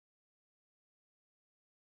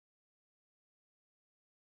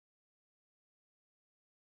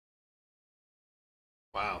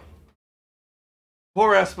 Wow.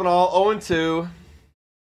 Poor Espinal, 0-2.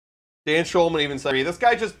 Dan Schulman even said, this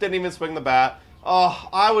guy just didn't even swing the bat. Oh,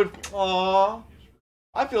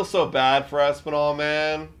 I feel so bad for Espinal,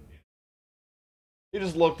 man. He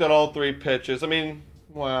just looked at all 3 pitches. I mean,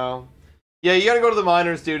 wow. Yeah, you got to go to the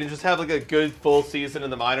minors, dude, and just have like a good full season in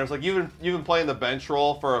the minors. Like you've been playing the bench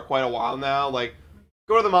role for quite a while now. Like,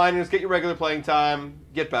 go to the minors, get your regular playing time,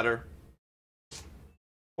 get better.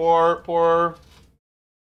 Poor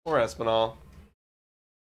Espinal.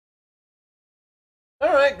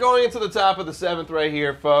 All right, going into the top of the 7th right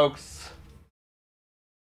here, folks.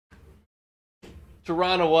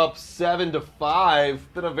 Toronto up 7-5.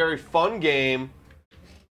 Been a very fun game,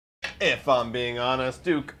 if I'm being honest.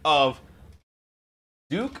 Duke of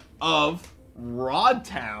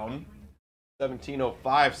Rodtown,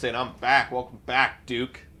 1705, saying I'm back. Welcome back,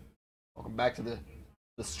 Duke. Welcome back to the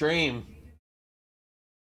stream.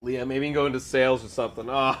 Leah, maybe you can go into sales or something.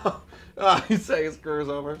 He's saying his career's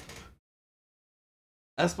over.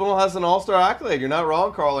 Espinal has an all-star accolade. You're not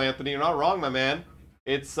wrong, Carl Anthony. You're not wrong, my man.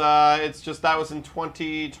 It's just that was in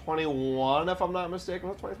 2021, if I'm not mistaken.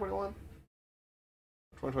 Was it 2021?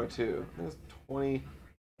 2022. I think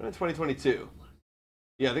it was 2022.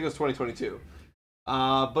 Yeah, I think it was 2022.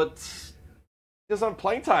 But he's on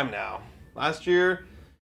playing time now. Last year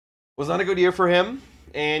was not a good year for him,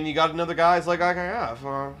 and you got another guys like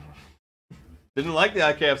IKF. Didn't like the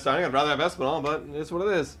IKF signing. I'd rather have Espinal, but it's what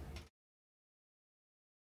it is.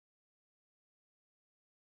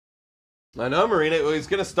 I know, Marina. He's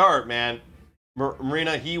going to start, man.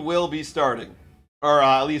 Marina, he will be starting. Or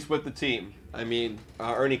at least with the team. I mean,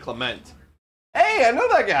 Ernie Clement. Hey, I know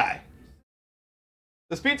that guy.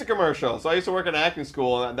 This pizza commercial. So I used to work at an acting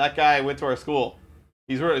school, and that guy went to our school.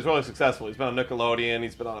 He's really successful. He's been on Nickelodeon.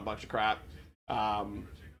 He's been on a bunch of crap.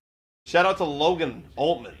 Shout out to Logan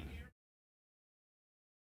Altman.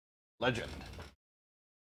 Legend.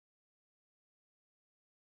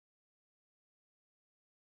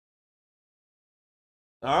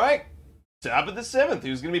 All right, top of the 7th.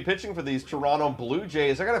 Who's going to be pitching for these Toronto Blue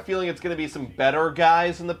Jays? I got a feeling it's going to be some better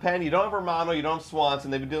guys in the pen. You don't have Romano, you don't have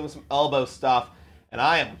Swanson. They've been doing some elbow stuff, and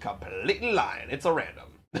I am completely lying. It's a random.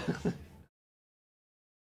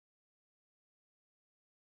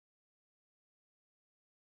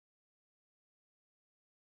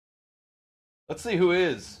 Let's see who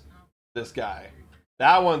is this guy.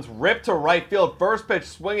 That one's ripped to right field. First pitch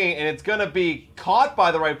swinging, and it's going to be caught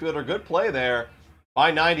by the right fielder. Good play there. By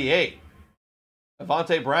 98.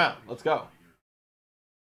 Avante Brown. Let's go.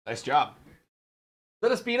 Nice job. Is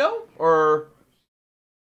that Espino? Or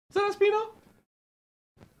is that Espino?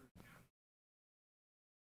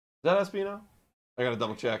 that Espino? I gotta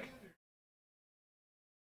double check.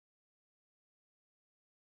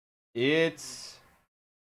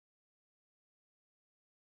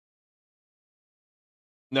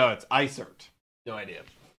 No, it's Isert. No idea.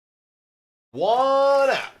 1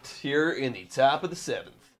 out here in the top of the 7th.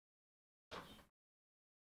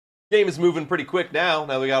 Game is moving pretty quick now.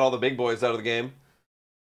 Now we got all the big boys out of the game.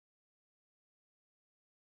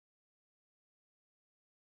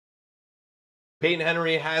 Peyton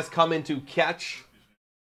Henry has come into catch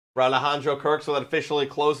for Alejandro Kirk, so that officially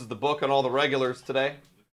closes the book on all the regulars today.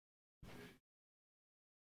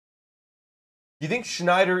 Do you think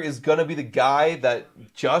Schneider is going to be the guy that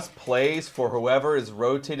just plays for whoever is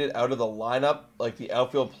rotated out of the lineup, like the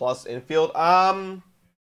outfield plus infield?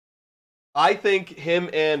 I think him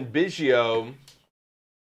and Biggio,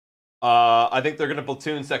 I think they're going to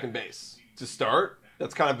platoon second base to start.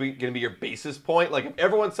 That's kind of going to be your basis point. Like, if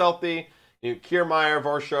everyone's healthy, Kiermaier,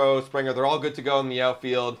 Varsho, Springer, they're all good to go in the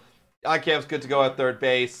outfield. IKF's good to go at third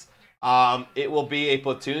base. It will be a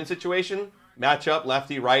platoon situation. Matchup,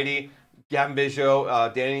 lefty, righty. Gavin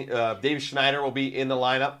Biggio, David Schneider will be in the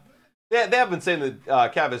lineup. They have been saying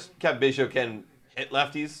that Kevin Biggio can hit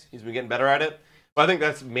lefties. He's been getting better at it. But I think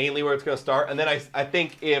that's mainly where it's going to start. And then I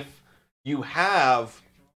think if you have,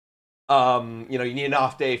 you need an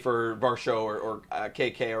off day for Varsho or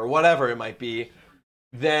KK or whatever it might be,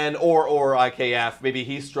 then or IKF, maybe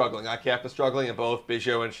he's struggling. IKF is struggling, and both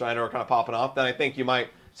Biggio and Schneider are kind of popping off. Then I think you might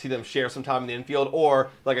see them share some time in the infield, or,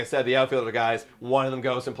 like I said, the outfielder guys, one of them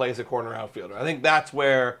goes and plays a corner outfielder. I think that's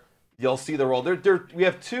where you'll see the role. We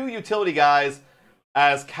have two utility guys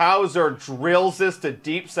as Kauser drills this to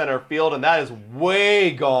deep center field, and that is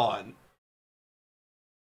way gone.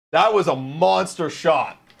 That was a monster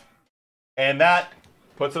shot. And that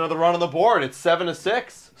puts another run on the board. It's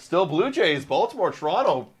 7-6. Still Blue Jays, Baltimore,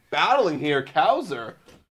 Toronto battling here. Kauser.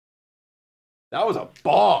 That was a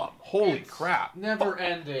bomb. Holy crap. Never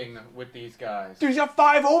ending with these guys. Dude, he's got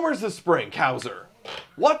 5 homers this spring, Kauser.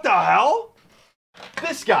 What the hell?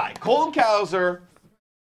 This guy, Colin Kauser,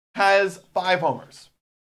 has 5 homers.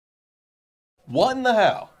 What in the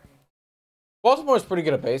hell? Baltimore's pretty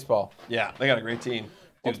good at baseball. Yeah, they got a great team.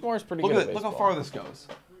 Baltimore's pretty good at baseball. Look how far this goes.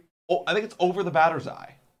 Oh, I think it's over the batter's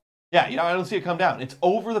eye. Yeah, I don't see it come down. It's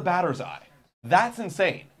over the batter's eye. That's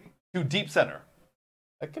insane. To deep center.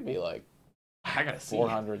 That could be like I gotta see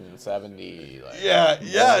 470. Like,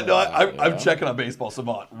 I'm checking on Baseball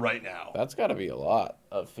Savant right now. That's got to be a lot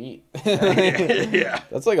of feet. Yeah,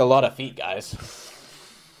 that's like a lot of feet, guys.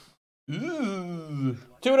 Ooh.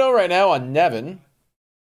 2-0 right now on Nevin.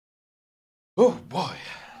 Oh boy.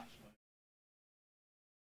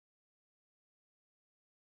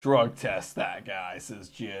 Drug test that guy, says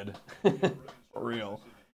Jid. For real.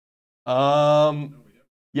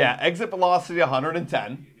 Yeah, exit velocity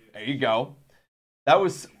 110. There you go. That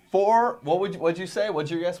was what'd you say?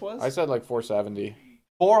 What'd your guess was? I said like 470.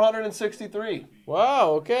 463.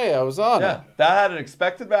 Wow, okay, I was on it. That had an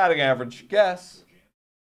expected batting average. Guess.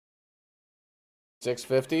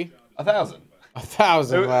 650? 1,000.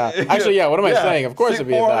 1,000, wow. Actually, yeah, what am I saying? Of course it'd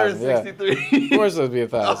be 1,000. 463. Yeah. Of course it'd be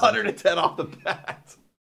 1,000. 110 off the bat.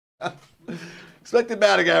 Expected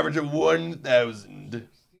batting average of 1,000.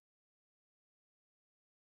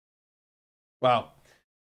 Wow.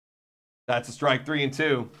 That's a strike 3 and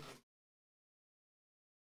 2.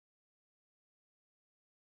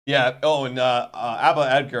 Yeah. Oh, and Abba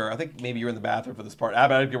Edgar, I think maybe you're in the bathroom for this part.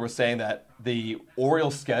 Abba Edgar was saying that the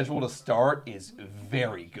Orioles' schedule to start is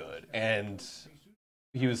very good. And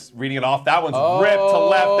he was reading it off. That one's ripped to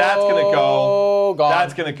left. That's going to go. Gone.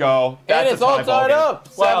 That's going to go. That's and it's all tied up.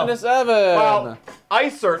 7-7. Well,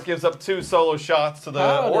 Isert gives up 2 solo shots to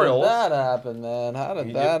the Orioles. How did that happen, man? How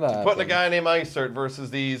did that happen? Putting a guy named Isert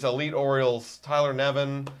versus these elite Orioles. Tyler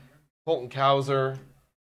Nevin, Colton Kauser.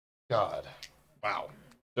 God. Wow.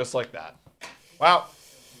 Just like that. Wow.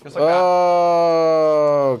 Just like that.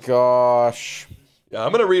 Oh, gosh. Yeah,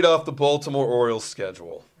 I'm going to read off the Baltimore Orioles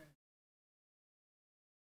schedule.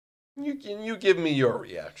 You give me your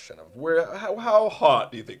reaction of how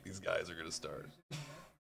hot do you think these guys are going to start?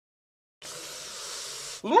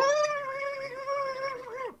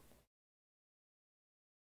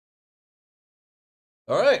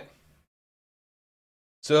 All right.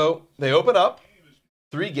 So they open up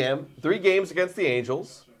 3 games against the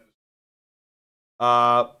Angels.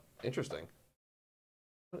 Interesting.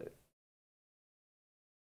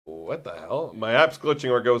 What the hell? My app's glitching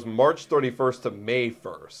where it goes March 31st to May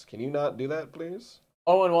 1st. Can you not do that, please?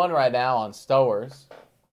 0-1 right now on Stowers.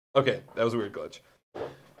 Okay, that was a weird glitch.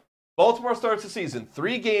 Baltimore starts the season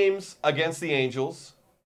 3 games against the Angels,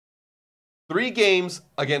 3 games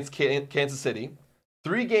against Kansas City,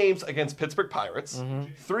 3 games against Pittsburgh Pirates,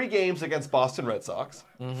 3 games against Boston Red Sox,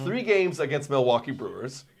 3 games against Milwaukee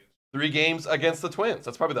Brewers, 3 games against the Twins.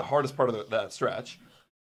 That's probably the hardest part of that stretch.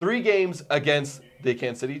 3 games against the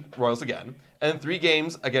Kansas City Royals again, and 3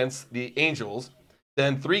 games against the Angels,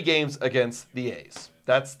 then 3 games against the A's.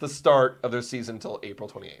 That's the start of their season until April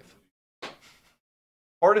 28th.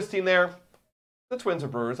 Hardest team there, the Twins or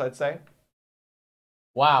Brewers, I'd say.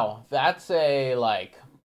 Wow, that's a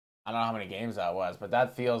I don't know how many games that was, but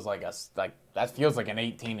that feels like that feels like an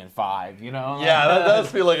 18-5, you know? Yeah, that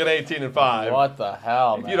does feel like an 18-5. What the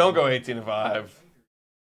hell, If man? you don't go 18-5,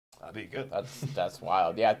 that'd be good. That's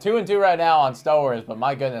wild. Yeah, 2-2 right now on Stowers, but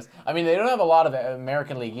my goodness, I mean, they don't have a lot of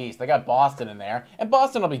American League East. They got Boston in there, and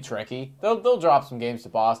Boston will be tricky. They'll drop some games to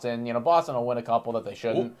Boston. You know, Boston will win a couple that they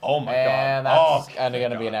shouldn't. Oh my God! And that's kind of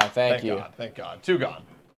going to be an out. Thank you. Thank God. 2 gone.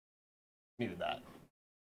 Needed that.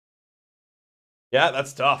 Yeah,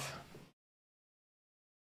 that's tough.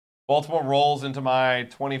 Baltimore rolls into my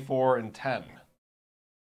 24-10.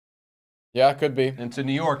 Yeah, could be. Into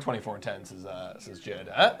New York 24-10, says Jed.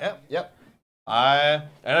 Yep. And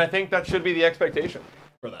I think that should be the expectation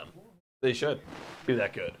for them. They should be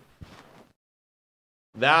that good.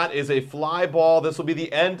 That is a fly ball. This will be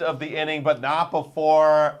the end of the inning, but not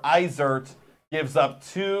before Eisert gives up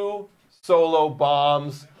 2 solo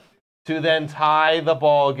bombs to then tie the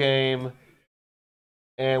ball game.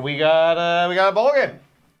 And we got a ball game.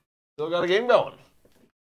 Still got a game going.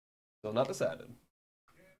 Still not decided.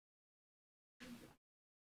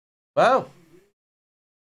 Wow.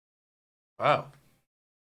 I'm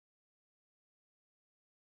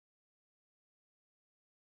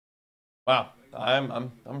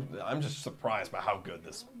just surprised by how good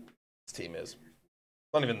this team is.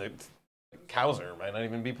 Not even the Cowser might not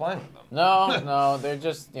even be playing with them. No, they're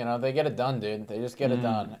just, they get it done, dude. They just get it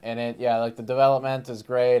done. And the development is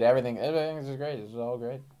great. Everything is just great. It's all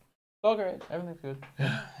great. It's all great. Everything's good.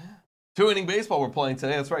 2-inning baseball we're playing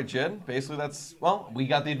today. That's right, Jed. Basically, we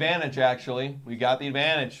got the advantage, actually. We got the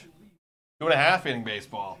advantage. 2.5-inning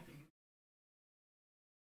baseball.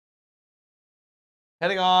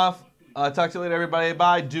 Heading off. Talk to you later, everybody.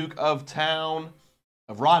 Bye, Duke of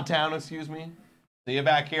Rodtown, excuse me. See you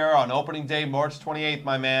back here on opening day, March 28th,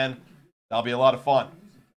 my man. That'll be a lot of fun.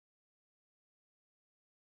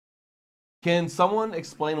 Can someone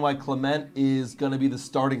explain why Clement is going to be the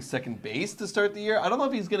starting second base to start the year? I don't know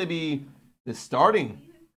if he's going to be the starting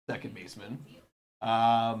second baseman.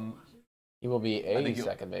 He will be a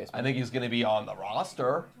second baseman. I think he's going to be on the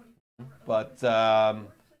roster. But to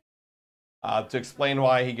explain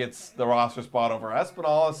why he gets the roster spot over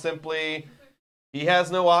Espinal is simply he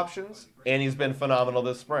has no options, and he's been phenomenal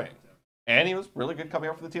this spring. And he was really good coming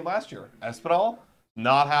up for the team last year. Espinal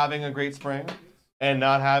not having a great spring and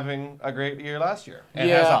not having a great year last year. And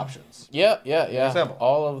has options. Yeah. Simple.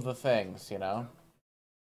 All of the things, So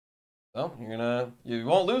you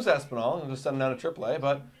won't lose Espinal and just send him down to AAA,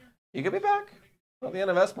 but he could be back at the end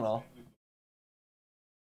of Espinal.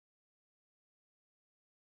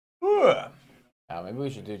 Maybe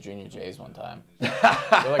we should do Junior Jays one time. Is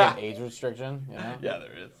there like an age restriction? Yeah,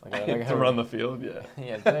 there is. Like to run the field, yeah.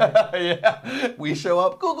 Yeah. We show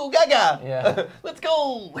up, Google Gaga. Yeah. Let's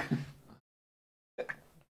go.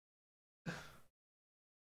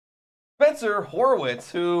 Spencer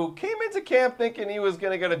Horwitz, who came into camp thinking he was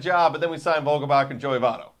going to get a job, but then we signed Vogelbach and Joey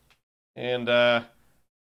Votto. And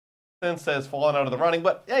since has fallen out of the running,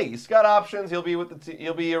 but hey, he's got options. He'll be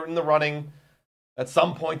he'll be in the running at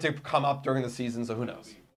some point to come up during the season, so who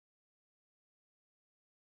knows?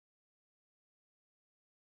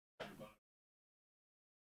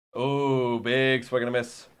 Oh, big swing and a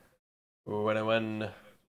miss. When and when.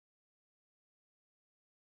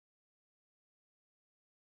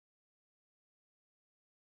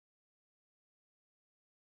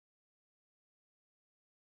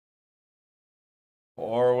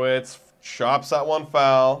 Horwitz chops that one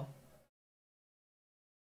foul.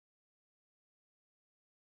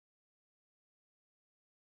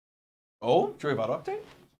 Oh, Joey Votto update?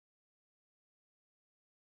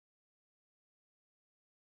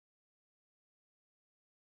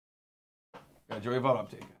 Yeah, Joey Votto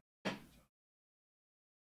update.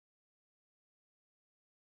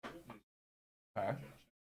 Okay.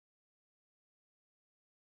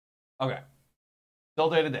 Okay. Still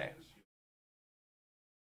day to day.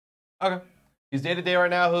 Okay. He's day to day right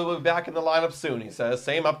now. He'll be back in the lineup soon, he says.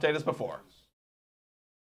 Same update as before.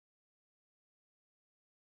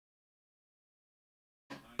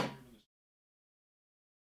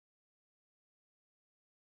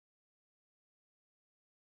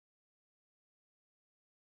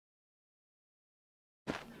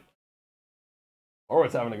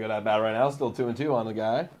 Horwitz having a good at-bat right now. Still 2-2 on the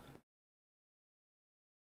guy.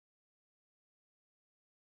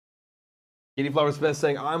 Katie Flower Smith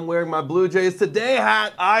saying, I'm wearing my Blue Jays Today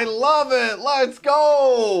hat. I love it. Let's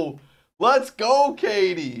go. Let's go,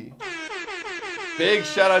 Katie. Big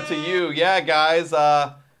shout out to you. Yeah, guys.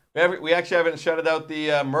 We actually haven't shouted out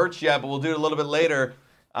the merch yet, but we'll do it a little bit later.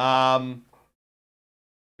 Sure, I'll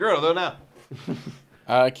do it now.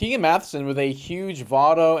 Keegan Matheson with a huge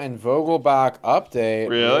Votto and Vogelbach update.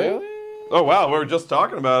 Really? Oh, wow. We were just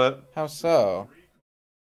talking about it. How so?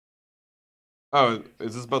 Oh,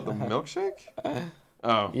 is this about the milkshake?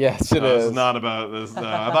 Oh. Yes, it No, is. This is not about this.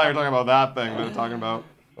 I thought you were talking about that thing that we're talking about.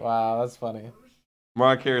 Wow, that's funny.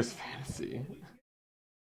 Mark Harris Fantasy.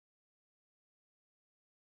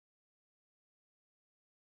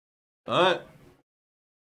 All right.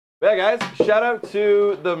 Yeah, guys, shout out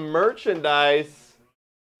to the merchandise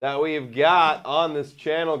that we've got on this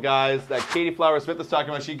channel, guys, that Katie Flower Smith is talking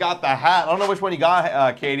about. She got the hat. I don't know which one you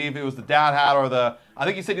got, Katie, if it was the dad hat or the... I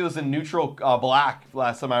think you said it was in neutral black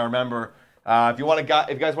last time I remember. If you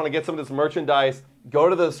guys want to get some of this merchandise, go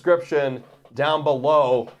to the description down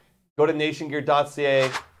below. Go to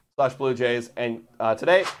nationgear.ca/Blue Jays and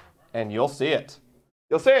today, and you'll see it.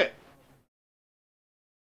 You'll see it.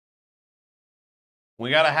 We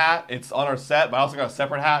got a hat. It's on our set, but I also got a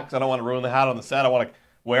separate hat because I don't want to ruin the hat on the set. I want to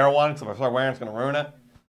wear one, because if I start wearing it, it's going to ruin it.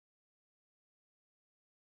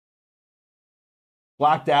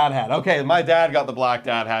 Black dad hat. Okay, my dad got the black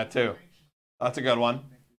dad hat, too. That's a good one.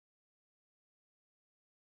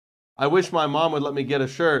 I wish my mom would let me get a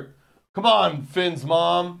shirt. Come on, Finn's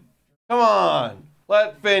mom. Come on.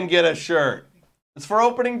 Let Finn get a shirt. It's for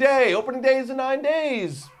opening day. Opening day is in 9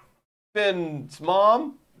 days. Finn's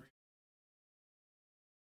mom.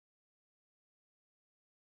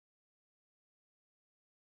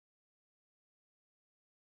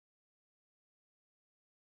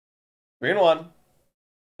 Green one.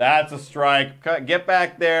 That's a strike. Get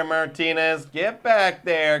back there, Martinez. Get back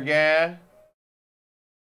there, guy.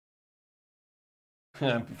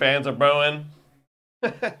 Fans are booing.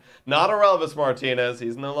 Not a Relvis Martinez.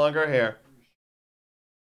 He's no longer here.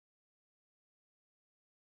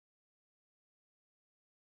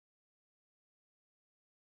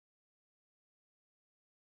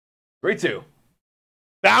 Three, two.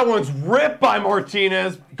 That one's ripped by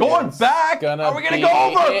Martinez. Going back. Are we going to go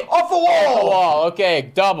over? Off the wall.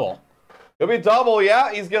 Okay, double. It'll be double,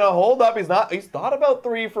 yeah. He's going to hold up. He's thought about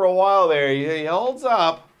 3 for a while there. He holds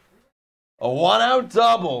up. A 1-out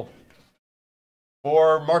double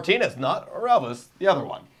for Martinez. Not Relvis, the other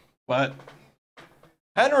one. But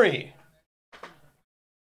Henry.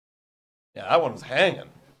 Yeah, that one was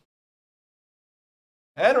hanging.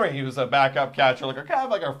 Henry, he was a backup catcher, like kind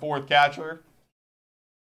of like our 4th catcher.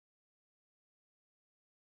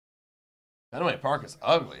 Fenway Park is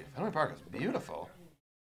ugly. Fenway Park is beautiful.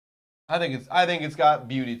 I think it's got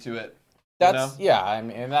beauty to it. That's yeah. I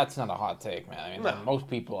mean, that's not a hot take, man. I mean, most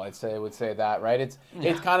people I'd say would say that, right? It's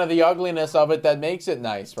kind of the ugliness of it that makes it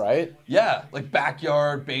nice, right? Yeah, like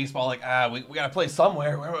backyard baseball. Like we got to play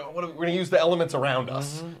somewhere. We're gonna use the elements around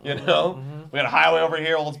us. We got a highway over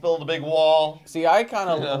here. Let's build a big wall. See, I kind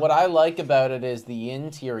of what I like about it is the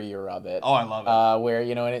interior of it. Oh, I love it. Where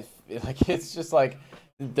and it's just like.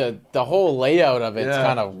 The whole layout of it's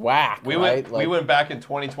kind of whack. We went back in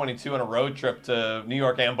 2022 on a road trip to New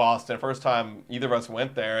York and Boston. First time either of us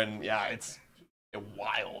went there, and yeah, it's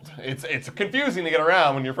wild. It's confusing to get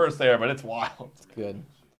around when you're first there, but it's wild. It's good.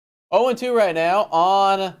 0-2 right now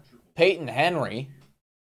on Peyton Henry.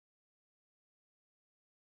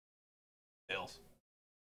 Bills.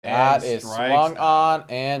 That is swung on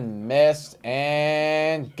and missed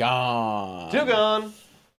and gone. 2 gone.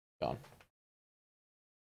 Gone.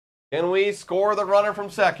 Can we score the runner from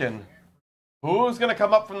second? Who's going to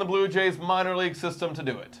come up from the Blue Jays minor league system to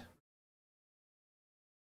do it?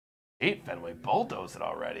 8 Fenway bulldozed it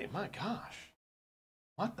already. My gosh.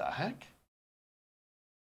 What the heck?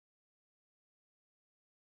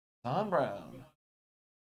 Don Brown.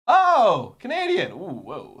 Oh, Canadian. Ooh,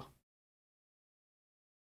 whoa.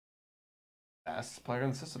 Fastest player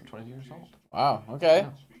in the system, 20 years old. Wow, okay.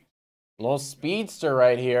 Yeah. Little speedster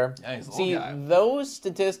right here. Yeah, he's a See, little guy. those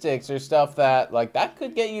statistics are stuff that, like, that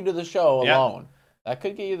could get you to the show alone. That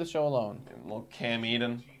could get you the show alone. And little Cam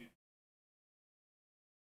Eden.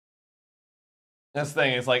 This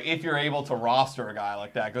thing is, like, if you're able to roster a guy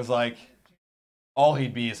like that, because, like, all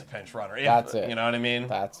he'd be is a pinch runner. That's it. You know what I mean?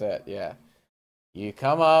 That's it, yeah. You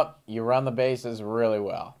come up, you run the bases really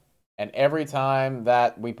well. And every time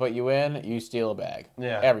that we put you in, you steal a bag.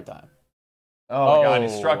 Yeah. Every time. Oh my God, he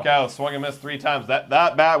struck out, swung and missed 3 times. That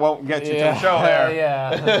bat won't get you to the show there.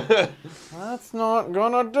 Yeah. That's not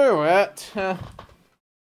gonna do it. All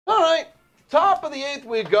right. Top of the 8th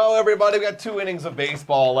we go, everybody. We got 2 innings of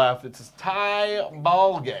baseball left. It's a tie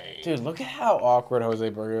ball game. Dude, look at how awkward Jose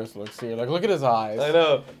Burgos looks here. Like, look at his eyes. I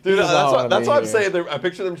know. Dude, He does not that's wanna what be I'm here. saying. I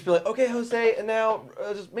picture them just being like, okay, Jose, and now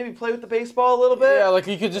just maybe play with the baseball a little bit. Yeah, like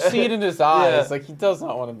you could just see it in his eyes. Yeah. Like he does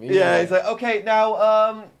not want to be Yeah, here. he's like, okay,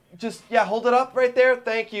 now just, hold it up right there.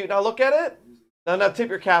 Thank you. Now look at it. Now tip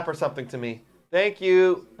your cap or something to me. Thank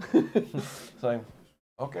you. It's like,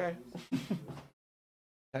 okay.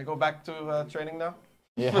 Can I go back to training now?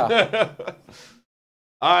 Yeah.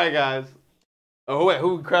 All right, guys. Oh, wait,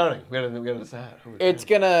 who are we crowning? We gotta decide. It's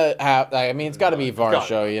gonna have. I mean, it's got to be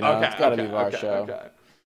Varsho. You know, Okay, it's got to be okay, Varsho. Okay.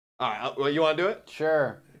 All right, well, you want to do it?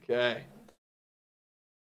 Sure. Okay.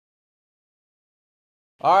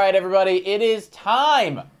 All right, everybody, it is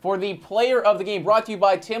time for the player of the game, brought to you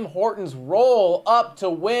by Tim Hortons Roll Up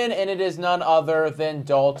to Win, and it is none other than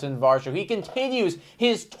Dalton Varsho. He continues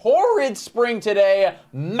his torrid spring today.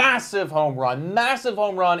 Massive home run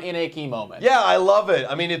in a key moment. Yeah, I love it.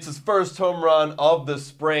 I mean, it's his first home run of the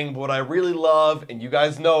spring, but what I really love, and you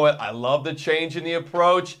guys know it, I love the change in the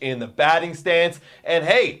approach, in the batting stance, and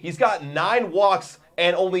hey, he's got 9 walks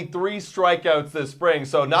and only 3 strikeouts this spring.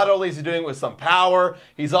 So not only is he doing it with some power,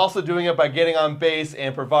 he's also doing it by getting on base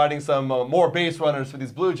and providing some more base runners for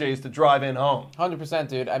these Blue Jays to drive in home. 100%,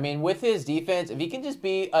 dude. I mean, with his defense, if he can just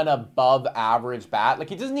be an above-average bat, like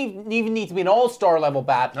he doesn't even need to be an all-star level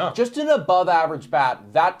bat, No. just an above-average bat,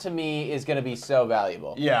 that to me is going to be so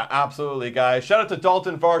valuable. Yeah, absolutely, guys. Shout out to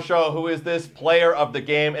Dalton Varsho, who is this player of the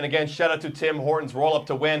game. And again, shout out to Tim Hortons Roll Up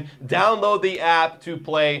to Win. Download the app to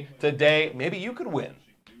play today. Maybe you could win.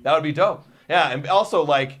 That would be dope. Yeah, and also,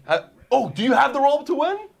 like, do you have the roll up to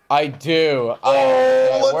win? I do.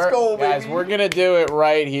 Let's go, baby. Guys, we're going to do it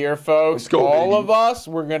right here, folks. Let's go, All baby. of us,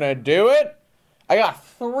 we're going to do it. I got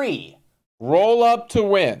 3 roll-up to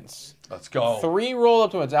wins. Let's go. 3 roll-up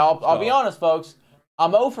to wins. Now, I'll be honest, folks. I'm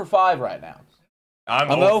 0 for 5 right now. I'm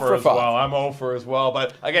 0 for as well. I'm 0 for as well.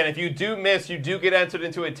 But again, if you do miss, you do get entered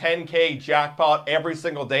into a 10K jackpot every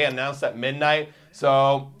single day, announced at midnight.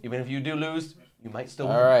 So even if you do lose, you might still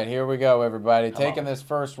win. All right, here we go, everybody. Taking this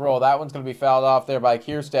first roll. That one's going to be fouled off there by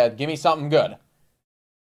Kierstead. Give me something good.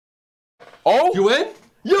 Oh! You win?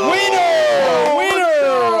 Winner!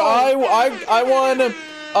 I won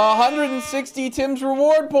 160 Tim's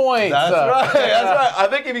reward points. That's right. That's right. I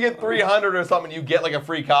think if you get 300 or something, you get like a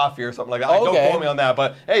free coffee or something like that. Like, Okay. don't quote me on that,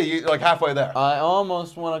 but hey, you're like halfway there. I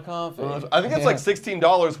almost won a coffee. I think it's like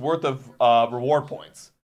 $16 worth of reward points.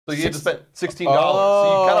 So you had to spend $16. So you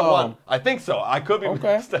kind of won. I think so. I could be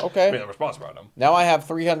mistaken. Okay. I mean, I'm responsible on them. Now I have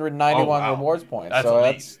 391 Oh, wow. rewards points. That's so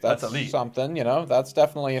elite. that's That's elite. something, you know. That's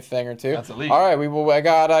definitely a thing or two. That's elite. All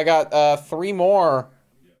right, I got 3 more,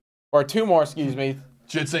 or 2 more, excuse me.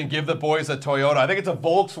 Jitson, give the boys a Toyota. I think it's a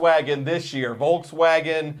Volkswagen this year.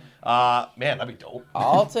 Volkswagen, man, that'd be dope.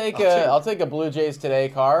 I'll take a Blue Jays Today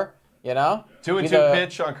car. You know, 2-2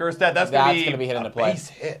 pitch on Kierstead. That's gonna be hit into a play. base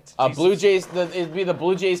hit. A Jesus. Blue Jays. It'd be the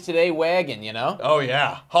Blue Jays Today wagon. You know. Oh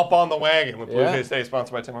yeah, hop on the wagon with Blue Yeah. Jays Day,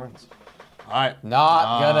 sponsored by Tim Hortons. All right.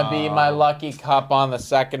 Not gonna be my lucky cup on the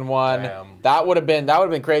second one. Damn. That would have been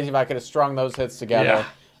crazy if I could have strung those hits together.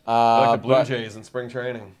 Like the Blue but- Jays in spring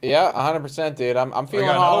training. Yeah, 100%, dude. I'm feeling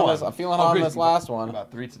got hot another on this. one. I'm feeling Oh, hot on good. this last one. About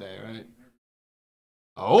 3 today, right?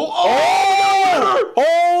 Oh!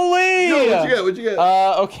 Holy! Yo, what'd you get?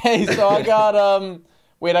 Okay, so I got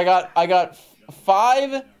I got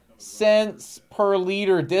 5 cents per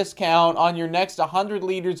liter discount on your next 100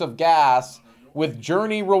 liters of gas with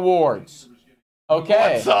Journey Rewards.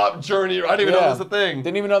 Okay. What's up, Journey? I didn't even know that was a thing.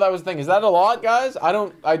 Didn't even know that was a thing. Is that a lot, guys? I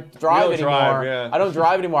drive anymore. I don't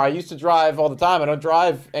drive anymore. I used to drive all the time. I don't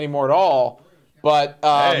drive anymore at all. But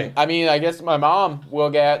Hey. I mean, I guess my mom will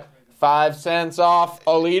get 5 cents off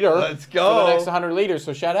a liter. Let's For go. the next 100 liters.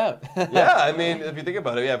 So shout out. Yeah, I mean, if you think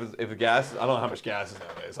about it, yeah, if the gas, I don't know how much gas is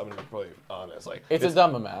nowadays. I'm gonna be probably honest. Like, It's a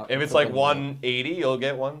dumb amount. if it's a like dumb amount. 180, you'll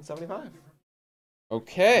get 175.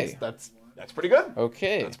 Okay. That's pretty good.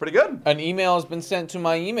 Okay. That's pretty good. An email has been sent to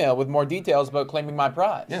my email with more details about claiming my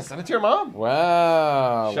prize. Yeah, send it to your mom.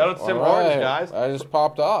 Wow. Shout out to Tim All Hortons, right. guys. I just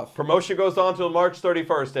popped off. Promotion goes on till March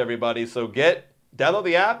 31st, everybody. So download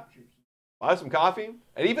the app, buy some coffee.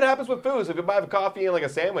 It even happens with food. So if you buy a coffee and like a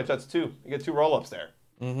sandwich, that's 2. You get 2 roll-ups there.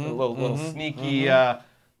 A little sneaky,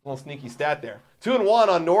 little sneaky stat there. 2-1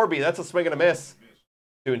 on Norby. That's a swing and a miss.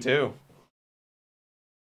 2-2.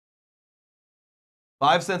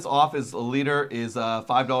 5 cents off is a liter is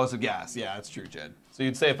 $5 of gas. Yeah, that's true, Jed. So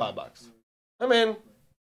you'd save $5. I mean,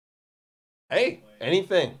 hey,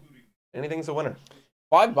 anything. Anything's a winner.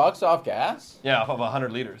 $5 off gas? Yeah, off of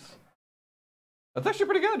 100 liters. That's actually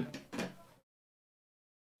pretty good.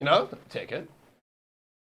 You know, take it.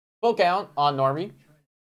 Full count on Normie.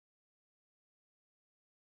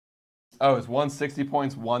 Oh, it's 160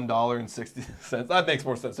 points, $1.60. That makes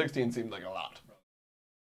more sense. 16 seems like a lot.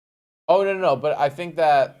 Oh, no, but I think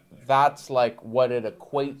that's like what it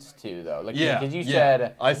equates to, though. Like, Yeah, because you yeah.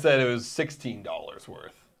 said, I said it was $16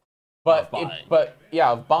 worth. but of buying.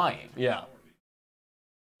 of buying. Yeah,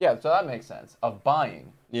 Yeah, so that makes sense of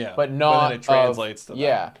buying. yeah. But not then it translates to that.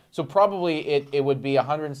 Yeah, so probably it would be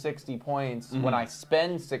 160 points when I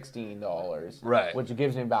spend $16, Right. Which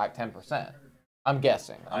gives me back 10%. I'm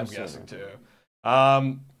guessing. I'm guessing too.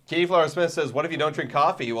 Keyflower Smith says, "What if you don't drink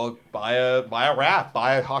coffee? Well, buy a wrap,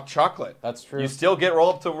 buy a hot chocolate. That's true. You still get roll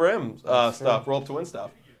up to rim That's stuff, true. roll up to win stuff."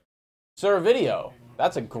 Sir Video.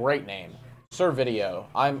 That's a great name. Sir Video.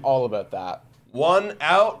 I'm all about that. 1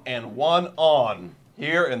 out and 1 on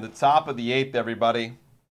here in the top of the 8th, everybody.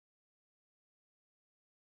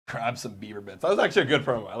 Grab some beaver bits. That was actually a good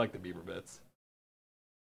promo. I like the beaver bits.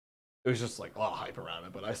 It was just like a lot of hype around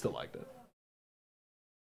it, but I still liked it.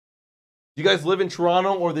 Do you guys live in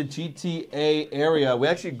Toronto or the GTA area? We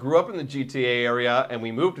actually grew up in the GTA area, and we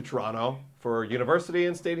moved to Toronto for university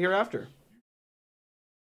and stayed here after.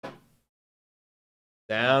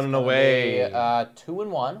 Down and away.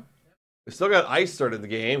 2-1. We still got Ice started the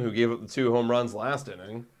game, who gave up the 2 home runs last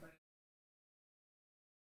inning.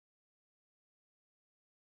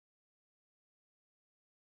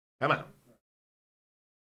 Come on.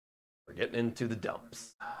 We're getting into the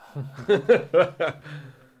dumps.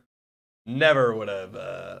 Never would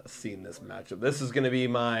have seen this matchup. This is going to be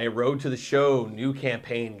my Road to the Show new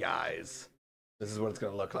campaign, guys. This is what it's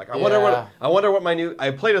going to look like. I wonder what my new...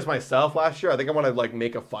 I played as myself last year. I think I want to like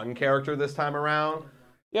make a fun character this time around.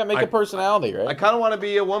 Yeah, make a personality, right? I kind of want to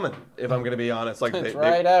be a woman, if I'm going to be honest. Like, It's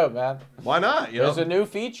right out, man. Why not? You There's know? a new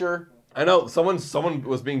feature. I know someone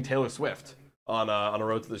was being Taylor Swift on a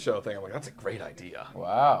Road to the Show thing. I'm like, that's a great idea.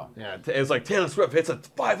 Wow. Yeah, it's like Taylor Swift hits a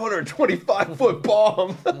 525-foot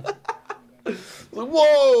bomb. Like,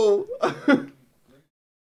 whoa!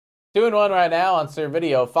 2-1 right now on Sir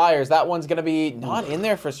Video. Fires. That one's going to be not in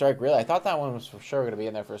there for a strike, really. I thought that one was for sure going to be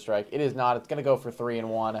in there for a strike. It is not. It's going to go for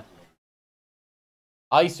 3-1.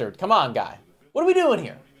 Icered. Come on, guy. What are we doing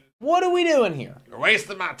here? What are we doing here? You're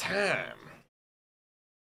wasting my time.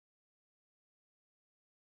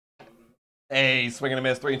 Hey, swing and a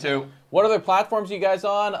miss, 3-2. What other platforms are you guys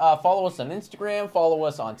on? Follow us on Instagram. Follow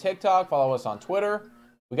us on TikTok. Follow us on Twitter.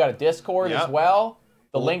 We got a Discord as well.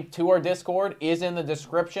 The link to our Discord is in the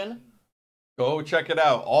description. Go check it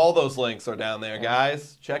out. All those links are down there,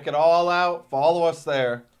 guys. Check it all out. Follow us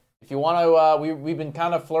there. If you want to, we've been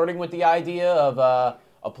kind of flirting with the idea of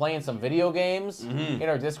playing some video games in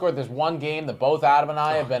our Discord. There's one game that both Adam and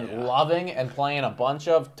I have been loving and playing a bunch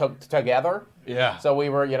of together. Yeah. So we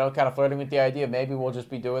were, kind of flirting with the idea. Maybe we'll just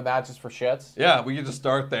be doing that just for shits. Yeah, we could just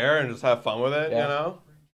start there and just have fun with it, you know?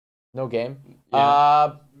 No game.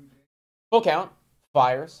 Yeah. Full count.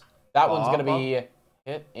 Fires. That one's going to be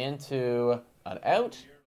hit into an out.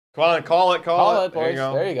 Come on, call it. Call it, There boys. you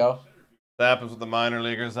go. There you go. That happens with the minor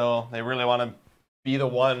leaguers, though. They really want to be the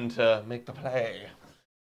one to make the play.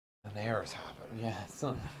 And the errors happen.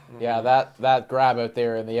 Yeah, that grab out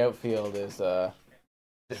there in the outfield is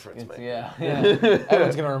Difference maker. yeah.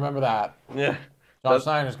 Everyone's gonna remember that. Yeah. John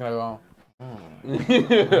Snyder's gonna go. We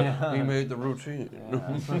made the routine.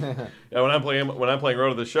 Yeah, when I'm playing Road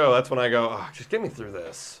to the Show, that's when I go, just get me through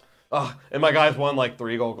this. And my guy's won like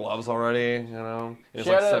 3 Gold Gloves already. You know, it's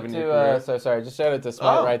Shout like out 7-year career. to just shout out to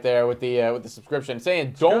Smart right there with the subscription,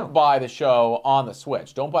 saying don't buy the show on the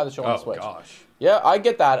Switch. Don't buy the show on the Switch. Oh gosh. Yeah, I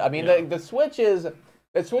get that. I mean, the Switch is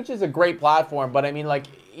a great platform, but I mean, like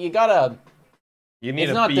you gotta. You need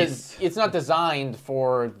it's beast. It's not designed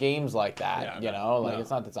for games like that,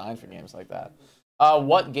 It's not designed for games like that.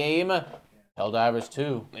 What game? Helldivers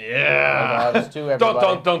 2. Yeah. Helldivers 2,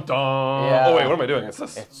 everybody. Dun. Yeah. Oh, wait, what am I doing? It's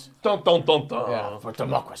this. It's Dun. yeah, For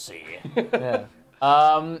democracy. yeah.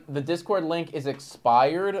 The Discord link is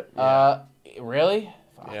expired. Really?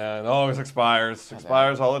 Yeah, it always expires.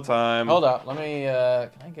 Expires all the time. Hold up. Let me.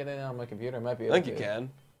 Can I get it on my computer? Might be. I think you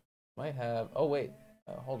can. Might have. Oh wait.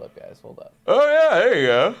 Hold up, guys. Hold up. Oh, yeah, there you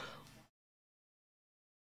go.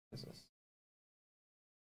 What is this?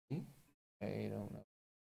 I don't know.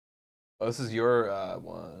 Oh, this is your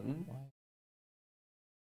one.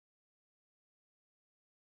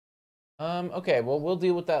 Okay, well, we'll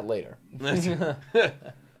deal with that later. Because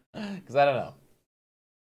I don't know.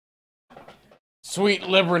 Sweet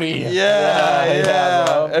Liberty. Yeah.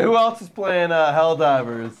 bro. And who else is playing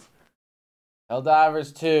Helldivers?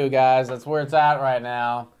 Helldivers 2, guys. That's where it's at right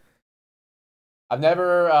now. I've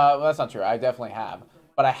never, well, that's not true. I definitely have.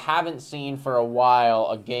 But I haven't seen for a while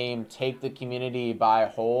a game take the community by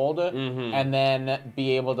hold and then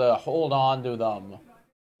be able to hold on to them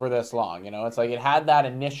for this long. You know, it's like it had that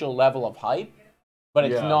initial level of hype, but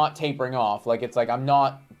it's not tapering off. Like, it's like I'm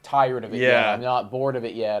not tired of it yet. I'm not bored of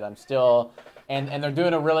it yet. I'm still... And they're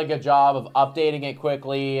doing a really good job of updating it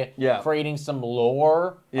quickly, creating some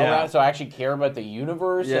lore around it, so I actually care about the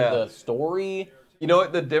universe and the story. You know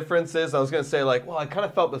what the difference is? I was going to say, like, well, I kind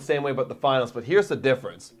of felt the same way about the finals, but here's the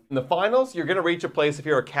difference. In the finals, you're going to reach a place, if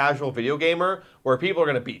you're a casual video gamer, where people are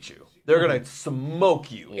going to beat you. They're going to smoke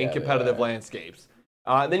you in competitive landscapes.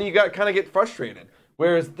 And then you got kind of get frustrated.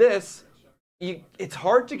 Whereas this, it's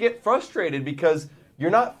hard to get frustrated because you're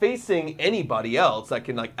not facing anybody else that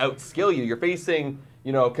can, like, outskill you. You're facing,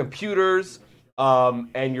 you know, computers,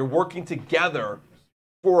 and you're working together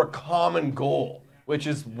for a common goal, which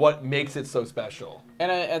is what makes it so special.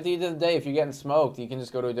 And at the end of the day, if you're getting smoked, you can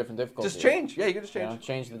just go to a different difficulty. Just change. Yeah, you can just change. You know,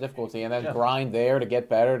 change the difficulty and then grind there to get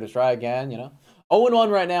better, to try again, you know. 0-1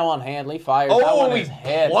 right now on Handley. Fires that one we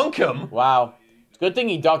plunk him. Wow. It's a good thing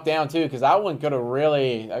he ducked down, too, because that one could have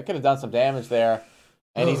really... I could have done some damage there.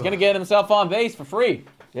 And he's going to get himself on base for free.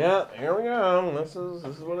 Yeah, here we go. This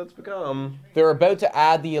is what it's become. They're about to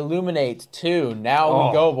add the Illuminate, too. Now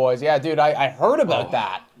we go, boys. Yeah, dude, I heard about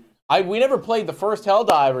that. We never played the first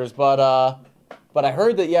Helldivers, but I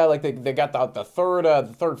heard that like they got the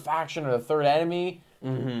third faction or the third enemy.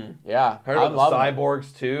 Yeah, heard about the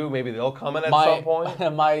cyborgs too. Maybe they'll come in at some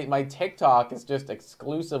point. My TikTok is just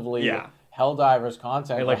exclusively Helldivers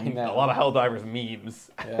content right now. A lot of Helldivers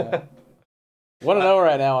memes. Yeah. Want to know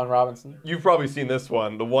right now on Robinson? You've probably seen this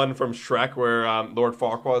one, the one from Shrek where Lord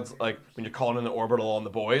Farquaad's like, when you're calling in the orbital on the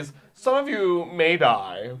boys, some of you may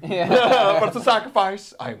die, but it's a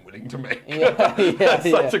sacrifice I'm willing to make. That's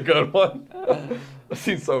such a good one. I've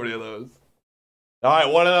seen so many of those. All right,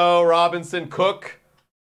 1-0, Robinson, Cook.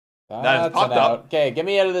 That is popped up. Okay, get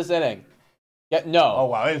me out of this inning. No. Oh,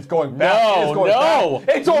 wow, it's going back. No.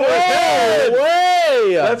 It's over his head.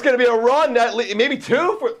 Way. That's going to be a run. Maybe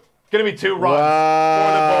two for... Going to be 2 runs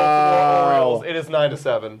for the Baltimore Orioles. It is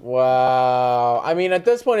 9-7. Wow. I mean, at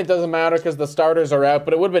this point, it doesn't matter because the starters are out,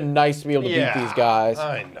 but it would have been nice to be able to beat these guys.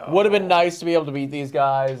 I know. Would have been nice to be able to beat these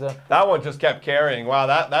guys. That one just kept carrying. Wow,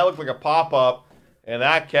 that looked like a pop-up, and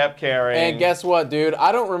that kept carrying. And guess what, dude?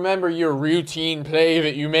 I don't remember your routine play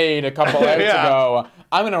that you made a couple outs ago.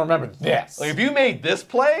 I'm going to remember this. Like, if you made this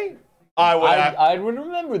play... I would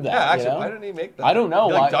remember that. Yeah, actually, you know? why didn't he make that? I don't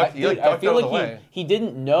know. I feel like he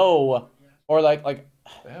didn't know, or like.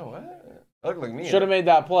 Yeah, what? That looked like me. Should have made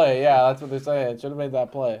that play. Yeah, that's what they're saying. Should have made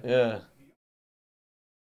that play. Yeah.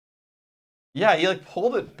 Yeah, he like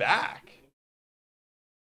pulled it back.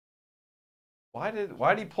 Why did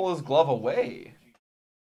he pull his glove away?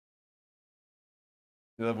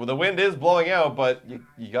 The wind is blowing out, but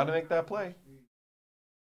you got to make that play.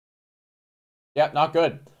 Yeah, not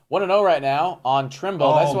good. 1-0 right now on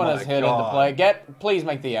Trimble. This one is hit into play. Please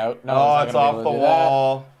make the out. No, it's off the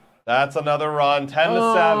wall. That's another run.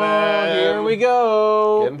 10-7. Here we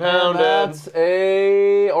go. Getting pounded. That's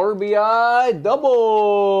a RBI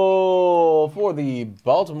double for the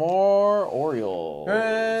Baltimore Orioles.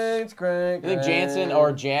 Great. You think Jansen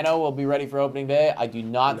or Jano will be ready for opening day? I do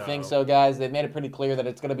not think so, guys. They've made it pretty clear that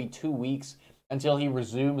it's going to be 2 weeks until he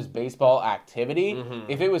resumes baseball activity.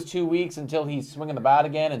 If it was 2 weeks until he's swinging the bat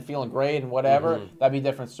again and feeling great and whatever, that'd be a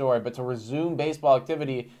different story. But to resume baseball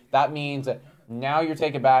activity, that means now you're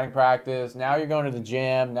taking batting practice, now you're going to the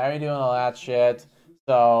gym, now you're doing all that shit.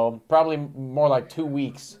 So probably more like 2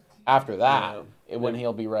 weeks after that when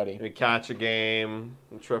he'll be ready. Maybe catch a game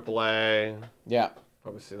in AAA. Yeah.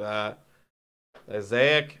 Probably see that.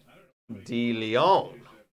 Isaac De Leon.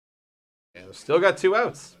 And we've still got 2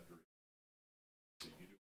 outs.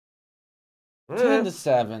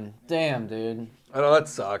 10-7. Damn, dude. I know, that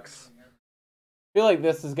sucks. I feel like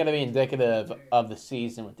this is going to be indicative of the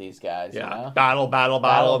season with these guys. Yeah, you know?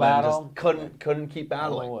 battle. Just couldn't keep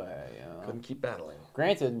battling. No way, you know? Couldn't keep battling.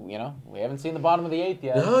 Granted, you know, we haven't seen the bottom of the 8th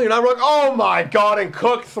yet. No, you're not wrong. Oh my God! And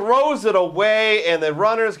Cook throws it away, and the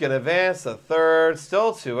runners can advance to third.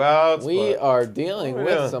 Still 2 outs. We are dealing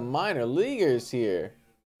with some minor leaguers here.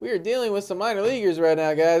 We are dealing with some minor leaguers right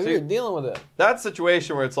now, guys. We are dealing with it. That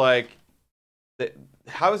situation where it's like,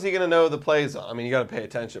 how is he going to know the plays? I mean, you got to pay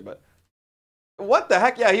attention, but what the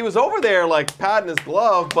heck? Yeah, he was over there like patting his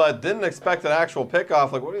glove, but didn't expect an actual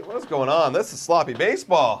pickoff. Like, what is going on? This is sloppy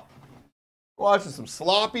baseball. Watching some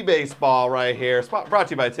sloppy baseball right here. Brought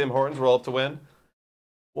to you by Tim Hortons. Roll up to win.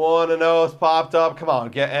 1-0 has popped up. Come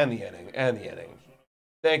on, end the inning. End the inning.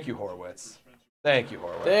 Thank you, Horwitz. Thank you,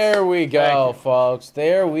 Horowitz. There we go, folks.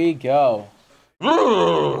 There we go.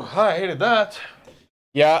 Ooh, I hated that.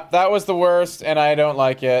 Yeah, that was the worst, and I don't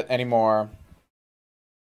like it anymore.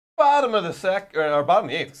 Bottom of the or bottom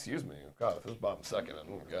of the 8th, excuse me. God, if this is bottom second,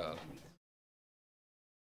 oh God.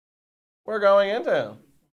 We're going into.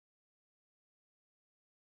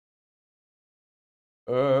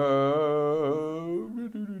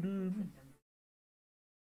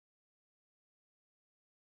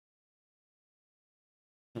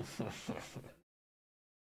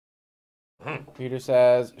 Peter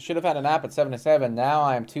says, should have had a nap at 7 to 7. Now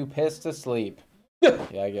I am too pissed to sleep. Yeah,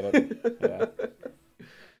 I get it. Yeah.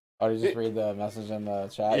 Oh, did you just read the message in the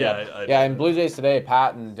chat? Yeah, yeah. In Blue Jays today,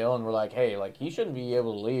 Pat and Dylan were like, "Hey, like he shouldn't be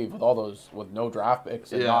able to leave with all those with no draft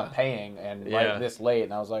picks and not paying and right this late."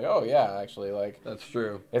 And I was like, "Oh yeah, actually, like that's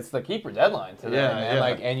true. It's the keeper deadline today, man. Yeah.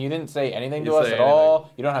 Like, and you didn't say anything to us at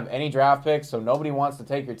all. You don't have any draft picks, so nobody wants to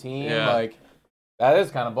take your team. Yeah. Like, that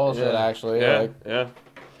is kind of bullshit, actually. Yeah, like, yeah.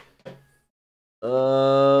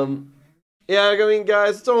 Yeah, I mean,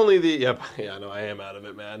 guys, it's only the yeah. No, I am out of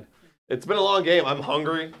it, man. It's been a long game. I'm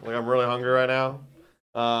hungry. Like, I'm really hungry right now.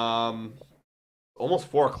 Almost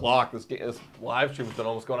 4 o'clock. This live stream has been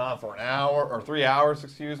almost going on for an hour or 3 hours.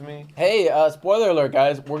 Excuse me. Hey, spoiler alert,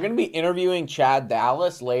 guys. We're gonna be interviewing Chad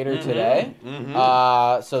Dallas later today.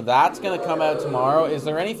 So that's gonna come out tomorrow. Is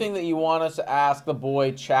there anything that you want us to ask the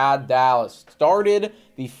boy Chad Dallas? Started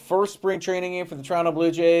the first spring training game for the Toronto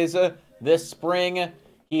Blue Jays this spring.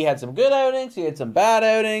 He had some good outings, he had some bad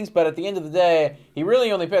outings, but at the end of the day, he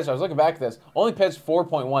really only pitched, I was looking back at this, only pitched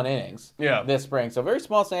 4.1 innings this spring. So very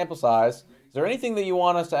small sample size. Is there anything that you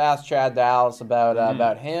want us to ask Chad Dallas about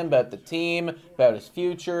him, about the team, about his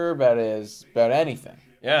future, about anything?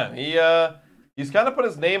 Yeah, he's kind of put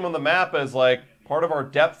his name on the map as like part of our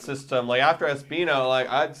depth system. Like after Espino, like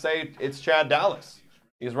I'd say it's Chad Dallas.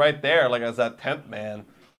 He's right there, like as that 10th man.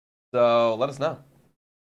 So let us know.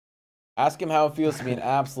 Ask him how it feels to be an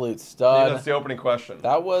absolute stud. That's the opening question.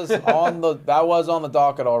 That was on the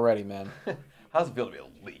docket already, man. How does it feel to be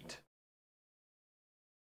elite?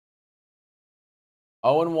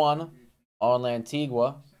 0-1 on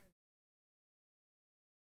Antigua.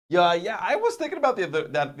 Yeah. I was thinking about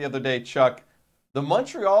the other day, Chuck. The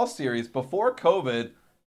Montreal series before COVID,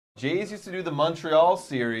 Jays used to do the Montreal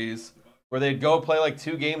series where they'd go play like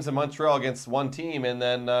 2 games in Montreal against one team, and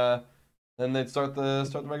then they'd start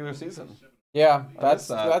the regular season. Yeah,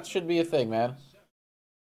 that should be a thing, man.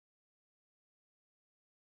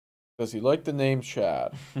 Does he like the name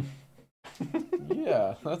Chad?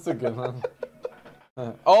 Yeah, that's a good one.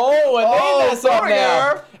 Oh, and they mess up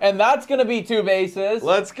now. And that's going to be 2 bases.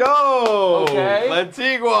 Let's go. Okay.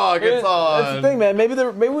 Antigua gets on. That's the thing, man. Maybe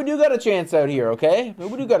we do got a chance out here, okay? Maybe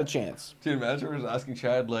we do got a chance. Dude, imagine we're just asking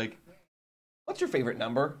Chad, like, what's your favorite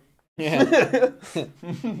number? Yeah.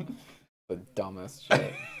 The dumbest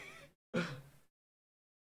shit.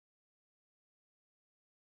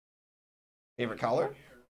 Favorite color?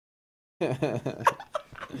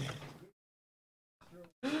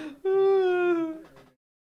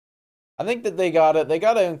 I think that they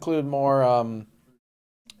gotta include more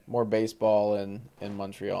baseball in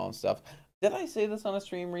Montreal and stuff. Did I say this on a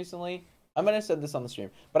stream recently? I might have said this on the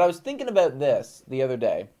stream, but I was thinking about this the other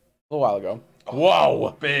day, a little while ago.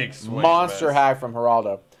 Whoa! Big swing. Monster hack from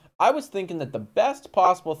Geraldo. I was thinking that the best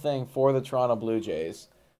possible thing for the Toronto Blue Jays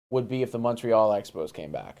would be if the Montreal Expos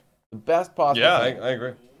came back. The best possible thing. Yeah, I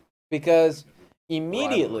agree. Because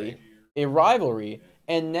immediately, a rivalry,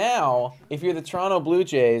 and now, if you're the Toronto Blue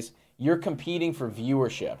Jays, you're competing for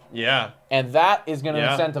viewership. Yeah. And that is going to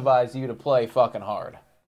incentivize you to play fucking hard.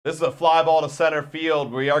 This is a fly ball to center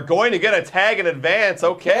field. We are going to get a tag in advance.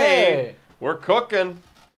 Okay. We're cooking.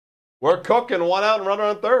 We're cooking. 1 out and runner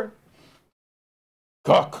on third.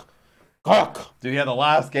 Cook. Dude, yeah, the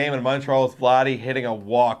last game in Montreal was Vladdy hitting a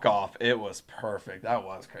walk-off. It was perfect. That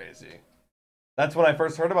was crazy. That's when I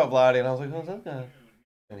first heard about Vladdy, and I was like, who's that guy?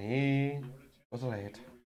 And he was late.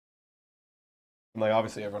 And, like,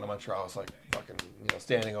 obviously everyone in Montreal was, like, fucking,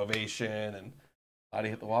 standing ovation, and Vladdy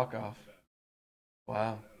hit the walk-off.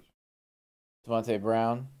 Wow. Devontae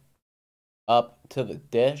Brown up to the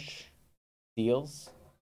dish. Steals.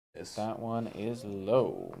 Yes. That one is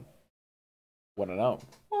low. 1-0.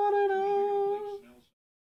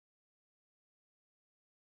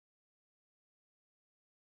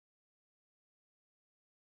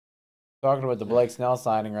 Talking about the Blake Snell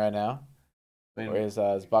signing right now. Where is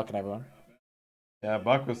Buck and everyone? Yeah,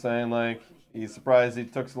 Buck was saying, like, he's surprised he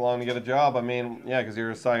took so long to get a job. I mean, yeah, because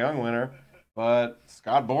you're a Cy Young winner. But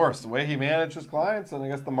Scott Boras, the way he managed his clients, and I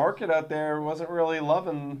guess the market out there wasn't really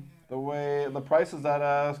loving the prices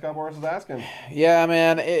that Scott Boras was asking. Yeah,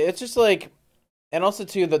 man. It's just like, And also,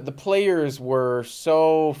 too, that the players were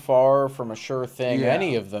so far from a sure thing,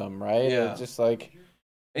 any of them, right? Yeah. It's just like...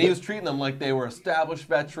 And he was treating them like they were established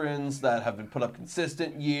veterans that have been put up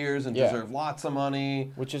consistent years and deserve lots of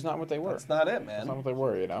money. Which is not what they were. That's not it, man. That's not what they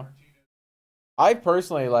were, you know? I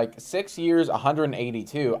personally, like, 6 years,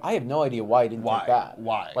 182, I have no idea why he didn't take that.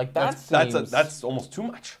 Why? Like, that's almost too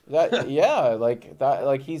much.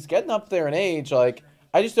 Like, he's getting up there in age, like...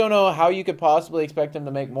 I just don't know how you could possibly expect him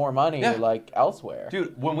to make more money like elsewhere.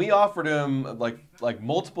 Dude, when we offered him like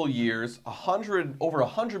multiple years, over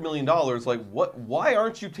 $100 million, like why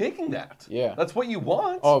aren't you taking that? Yeah. That's what you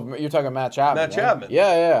want. Oh, you're talking Matt Chapman. Matt Chapman.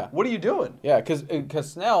 Yeah. What are you doing? Yeah, because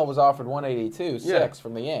Snell was offered 182.6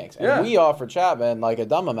 from the Yanks. And we offered Chapman like a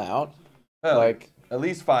dumb amount. Yeah, like at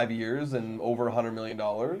least 5 years and over $100 million.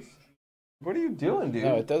 What are you doing, dude?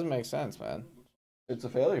 No, it doesn't make sense, man. It's a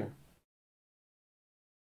failure.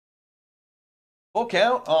 Full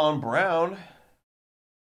count on Brown.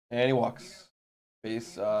 And he walks.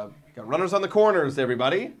 Base. Got runners on the corners,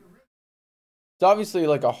 everybody. It's obviously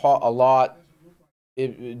like a lot.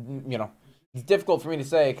 It's difficult for me to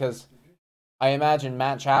say because I imagine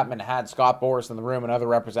Matt Chapman had Scott Boras in the room and other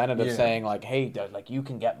representatives saying like, "Hey, like you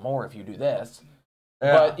can get more if you do this."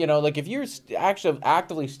 Yeah. But like if you're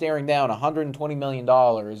actively staring down $120 million,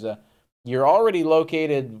 you're already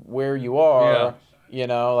located where you are.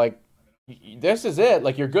 Like. This is it.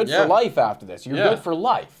 Like, you're good for life after this. You're good for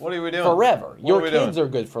life. What are we doing? Forever. Your kids are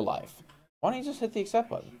good for life. Why don't you just hit the accept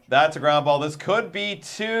button? That's a ground ball. This could be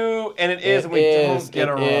 2, and it is. We don't get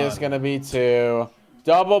a run. It is going to be 2.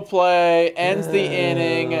 Double play. Ends the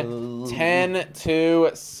inning.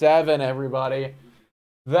 10-7, everybody.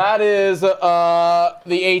 That is the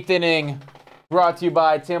 8th inning. Brought to you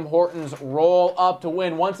by Tim Hortons Roll Up to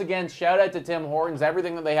Win. Once again, shout out to Tim Hortons.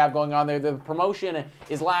 Everything that they have going on there. The promotion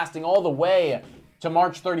is lasting all the way to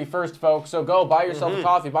March 31st, folks. So go buy yourself a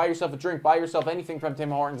coffee, buy yourself a drink, buy yourself anything from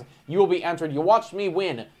Tim Hortons. You will be entered. You watched me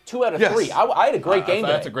win 2 out of 3. I had a great game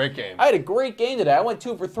today. That's a great game. I had a great game today. I went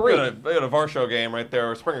 2 for 3. We got a Varsho game right there,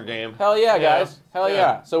 or a Springer game. Hell yeah, guys. Hell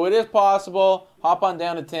yeah. So it is possible. Hop on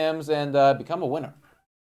down to Tim's and become a winner.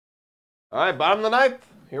 All right, bottom of the 9th.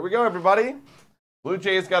 Here we go, everybody. Blue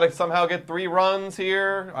Jays got to somehow get 3 runs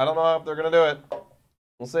here. I don't know if they're going to do it.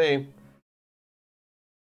 We'll see.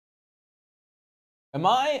 Am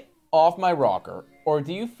I off my rocker, or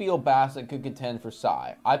do you feel Bassett could contend for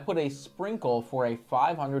Cy? I put a sprinkle for a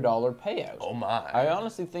 $500 payout. Oh, my. I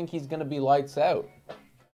honestly think he's going to be lights out.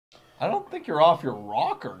 I don't think you're off your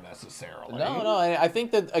rocker necessarily. No. I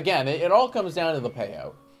think that, again, it all comes down to the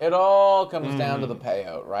payout. It all comes down to the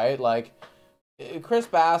payout, right? Like, Chris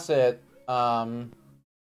Bassett...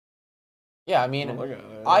 I mean,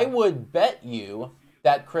 I would bet you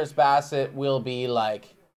that Chris Bassett will be like,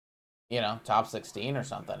 top 16 or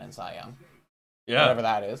something in Cy Young. Yeah. Whatever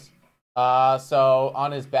that is. So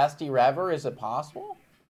on his bestie ever, is it possible?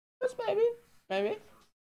 Just maybe.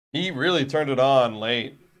 He really turned it on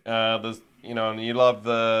late. And you love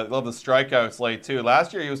the strikeouts late too.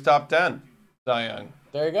 Last year he was top 10 Cy Young.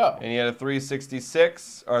 There you go. And he had a 360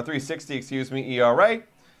 ERA.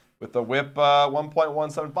 With the whip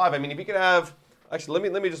 1.175. I mean, if he could have, actually,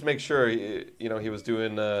 let me just make sure. He was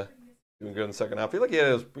doing good in the second half. I feel like he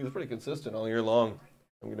was pretty consistent all year long.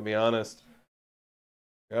 I'm going to be honest.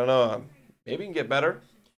 I don't know. Maybe he can get better.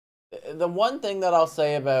 The one thing that I'll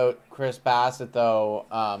say about Chris Bassett, though,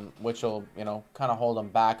 which will kind of hold him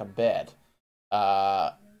back a bit.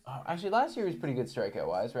 Actually, last year he was pretty good strikeout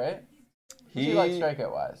wise, right? He like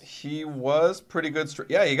strikeout wise. He was pretty good.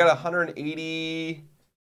 Yeah, he got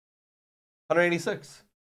 186.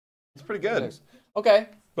 It's pretty good. Okay.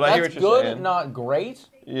 But I hear what you're saying. Not great.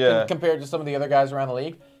 Yeah. Compared to some of the other guys around the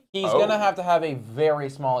league. He's going to have a very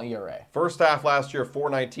small ERA. First half last year,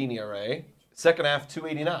 4.19 ERA. Second half,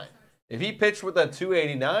 2.89. If he pitched with that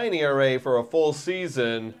 2.89 ERA for a full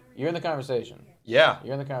season... You're in the conversation. Yeah.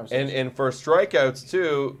 You're in the conversation. And for strikeouts,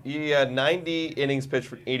 too, he had 90 innings pitched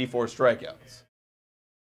for 84 strikeouts.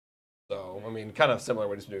 So, I mean, kind of similar to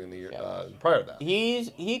what he's doing the year prior to that.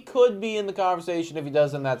 He could be in the conversation if he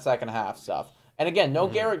does in that second half stuff. And again, no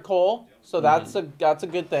Garrett Cole, so that's a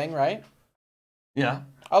good thing, right? Yeah.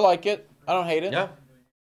 I like it. I don't hate it. Yeah.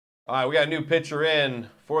 All right, we got a new pitcher in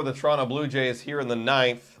for the Toronto Blue Jays here in the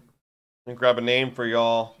 9th. Let me grab a name for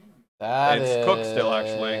y'all. It's Cook still,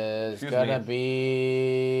 actually. It's gonna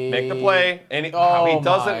be... Make the play. And he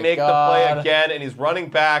doesn't make the play again, and he's running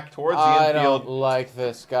back towards the infield. I don't like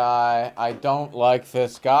this guy. I don't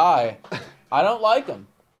like him.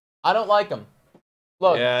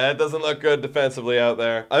 Look. Yeah, that doesn't look good defensively out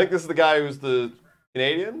there. I think this is the guy who's the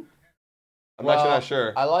Canadian. I'm actually not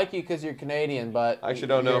sure. I like you because you're Canadian, but... I actually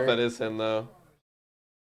don't know if that is him, though.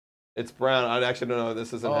 It's Brown. I actually don't know.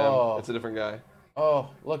 This isn't him. It's a different guy. Oh,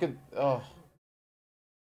 look at Oh.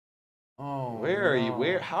 Where are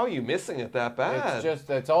you? How are you missing it that bad?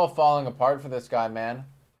 It's all falling apart for this guy, man.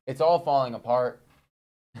 It's all falling apart.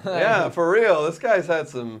 Yeah, for real. This guy's had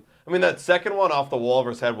some. I mean, that second one off the wall of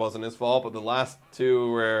his head wasn't his fault, but the last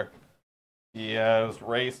two where he was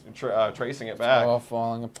tracing it back. It's all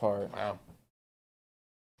falling apart. Wow.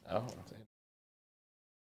 Oh.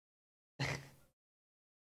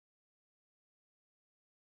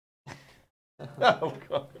 Oh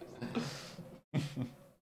God.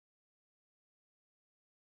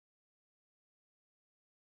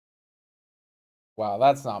 Wow,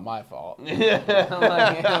 that's not my fault. It's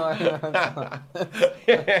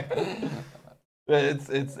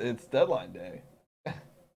deadline day.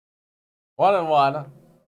 1-1.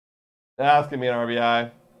 That's gonna be an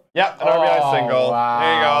RBI. Yep, an RBI single. Wow.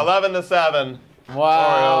 There you go, 11-7.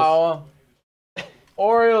 Wow.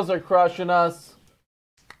 Orioles are crushing us.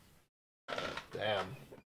 Damn.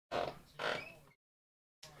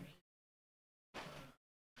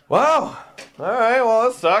 Wow. All right. Well,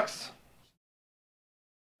 this sucks.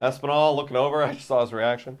 Espinal looking over. I just saw his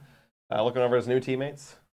reaction. Looking over his new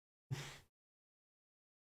teammates.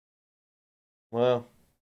 Well.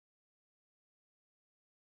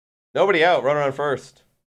 Nobody out. Runner on first.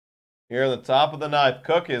 Here in the top of the ninth.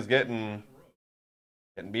 Cook is getting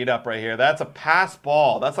beat up right here. That's a pass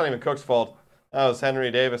ball. That's not even Cook's fault. That was Henry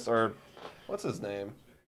Davis, or what's his name?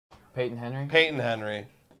 Peyton Henry? Peyton Henry.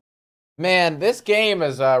 Man, this game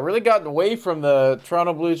has really gotten away from the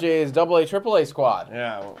Toronto Blue Jays AA, AAA squad.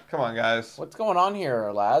 Yeah, well, come on, guys. What's going on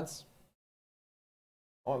here, lads?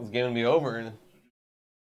 I want this game to be over. And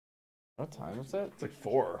what time is it? it's like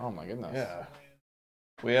 4. Oh, my goodness. Yeah.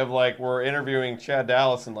 We have, we're interviewing Chad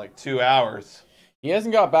Dallas in 2 hours. He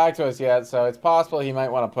hasn't got back to us yet, so it's possible he might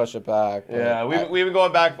want to push it back. Yeah, we've been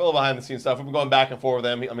going back, a little behind-the-scenes stuff. We've been going back and forth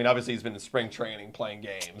with him. I mean, obviously, he's been in spring training playing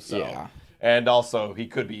games. So. Yeah. And also, he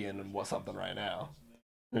could be in something right now.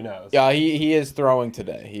 Who knows? Yeah, he is throwing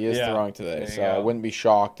today. He is throwing today, so I wouldn't be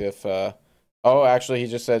shocked if... oh, actually, he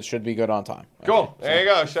just said should be good on time. Cool. Okay, there you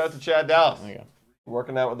go. Shout out to Chad Dallas. There you go.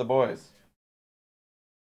 Working out with the boys.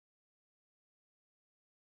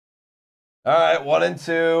 All right,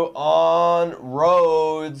 1-2 on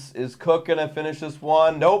roads. Is Cook going to finish this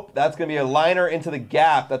one? Nope. That's going to be a liner into the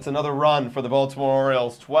gap. That's another run for the Baltimore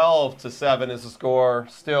Orioles. 12-7 is the score.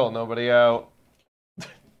 Still nobody out.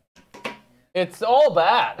 It's all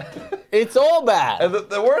bad. It's all bad. And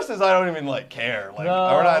the worst is I don't even care. No.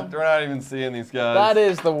 We're not even seeing these guys. That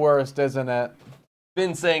is the worst, isn't it?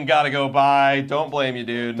 Been saying gotta go by. Don't blame you,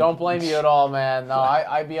 dude. Don't blame you at all, man. No,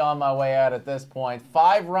 I'd be on my way out at this point.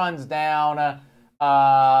 5 runs down.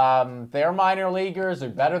 Their minor leaguers are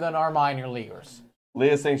better than our minor leaguers.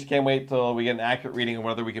 Leah's saying she can't wait till we get an accurate reading of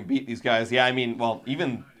whether we can beat these guys. Yeah, I mean, well,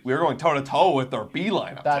 even we were going toe-to-toe with our B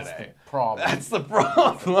lineup That's today. the problem. That's the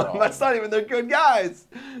problem. That's not even they're good guys.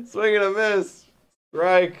 Swing and a miss.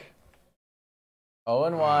 Strike.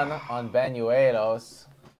 0-1 on Banuelos.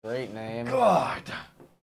 Great name. God.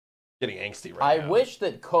 Getting angsty right now. I wish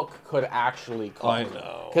that Cook could actually cook. I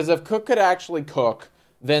know. Because if Cook could actually cook,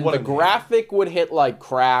 then What the a graphic would hit like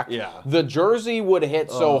crack. Yeah. The jersey would hit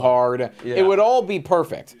so hard. yeah. It would all be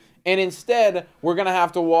perfect. And instead, we're going to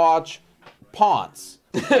have to watch Ponce.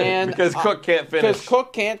 And, because Cook can't finish. Because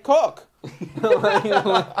Cook can't cook.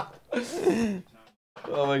 Oh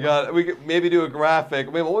my God. We could maybe do a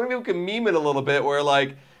graphic. Maybe we can meme it a little bit where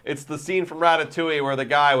it's the scene from Ratatouille where the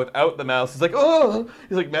guy without the mouse is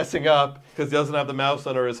he's messing up because he doesn't have the mouse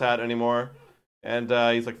under his hat anymore. And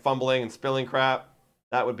he's fumbling and spilling crap.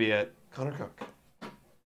 That would be it. Connor Cook.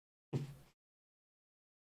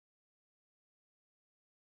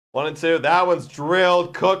 1-2. That one's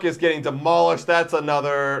drilled. Cook is getting demolished. That's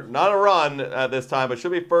another, not a run this time, but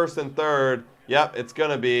should be first and third. Yep, it's going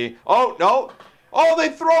to be. Oh, no. Oh, they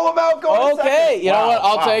throw him out going to second. Okay, you know what?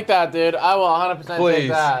 I'll take that, dude. I will 100% take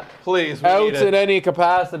that. Please, Outs in any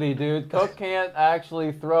capacity, dude. Cook can't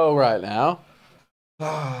actually throw right now.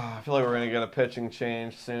 I feel like we're going to get a pitching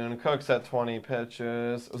change soon. Cook's at 20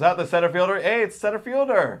 pitches. Was that the center fielder? Hey, it's center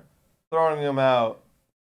fielder throwing him out.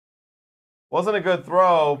 Wasn't a good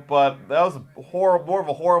throw, but that was more of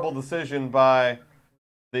a horrible decision by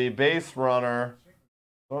the base runner.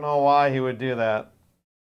 Don't know why he would do that.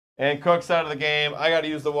 And Cook's out of the game. I got to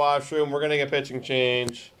use the washroom. We're going to get pitching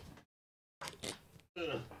change.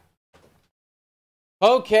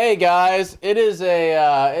 Okay, guys. It is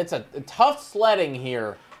it's a tough sledding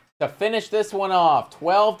here to finish this one off.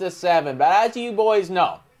 12-7. But as you boys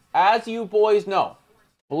know,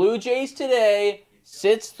 Blue Jays today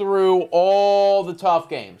sits through all the tough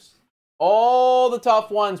games. All the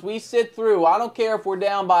tough ones we sit through. I don't care if we're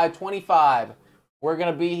down by 25. We're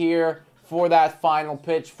going to be here for that final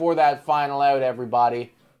pitch, for that final out,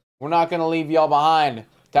 everybody. We're not going to leave y'all behind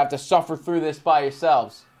to have to suffer through this by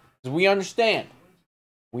yourselves. Because we understand.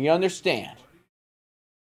 We understand.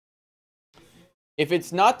 If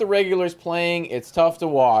it's not the regulars playing, it's tough to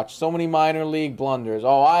watch. So many minor league blunders.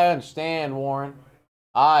 Oh, I understand, Warren.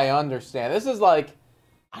 I understand. This is like,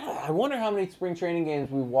 I wonder how many spring training games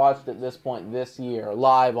we've watched at this point this year,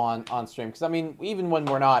 live on stream. Because, I mean, even when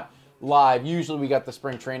we're not live, usually we got the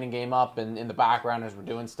spring training game up and in the background as we're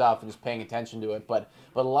doing stuff and just paying attention to it. But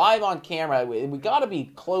live on camera, we got to be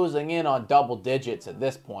closing in on double digits at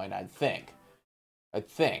this point, I think.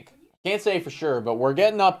 Can't say for sure, but we're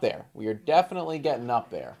getting up there. We are definitely getting up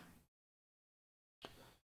there.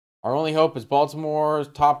 Our only hope is Baltimore's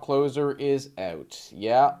top closer is out.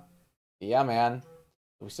 Yeah, man.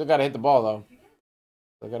 We still got to hit the ball, though.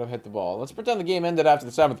 Still got to hit the ball. Let's pretend the game ended after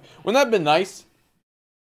the 7th. Wouldn't that have been nice?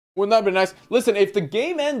 Wouldn't that have been nice? Listen, if the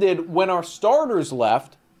game ended when our starters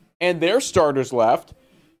left and their starters left,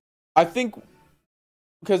 I think,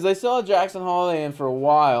 because they still had Jackson Holiday in for a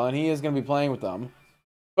while, and he is going to be playing with them.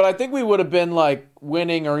 But I think we would have been, like,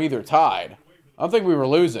 winning or either tied. I don't think we were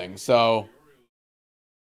losing, so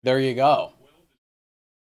there you go.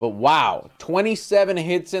 But wow, 27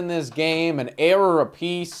 hits in this game, an error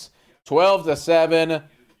apiece, 12-7.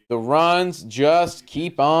 The runs just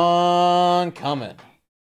keep on coming.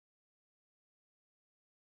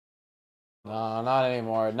 No, not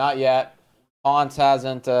anymore. Not yet. Ponce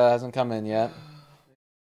hasn't come in yet.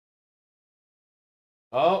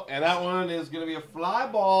 Oh, and that one is going to be a fly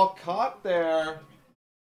ball caught there.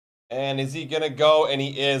 And is he going to go? And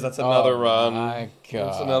he is. That's another run. My God.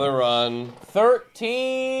 That's another run.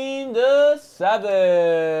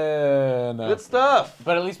 13-7. Good stuff.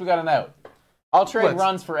 But at least we got an out. I'll trade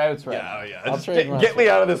runs for outs right now. Yeah. I'll Just trade runs get me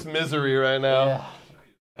for out of this misery right now.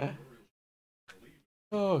 Yeah.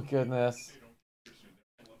 Oh, goodness.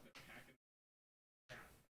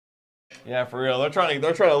 Yeah, for real. They're trying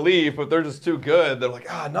to leave, but they're just too good. They're like,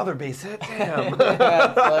 another base hit. Damn.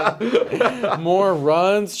 Yeah, it's like, more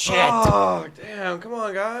runs. Shit. Oh, damn. Come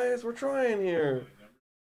on, guys. We're trying here.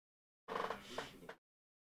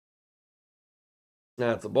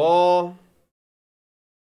 That's a ball.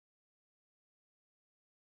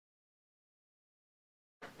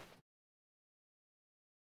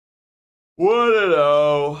 What a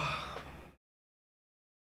no.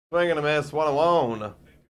 Swing and a miss. 1-1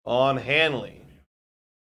 on Hanley.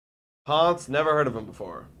 Ponce, never heard of him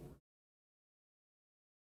before.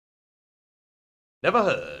 Never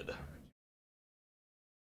heard.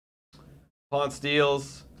 Ponce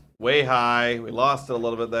steals. Way high. We lost it a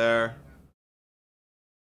little bit there.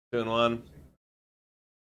 2-1.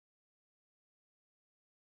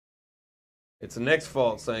 It's Nick's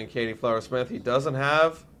fault, saying Katie Flower-Smith. He doesn't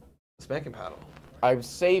have a spanking paddle. I'm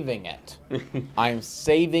saving it. I'm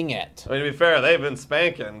saving it. I mean, to be fair, they've been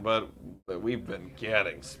spanking, but we've been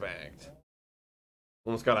getting spanked.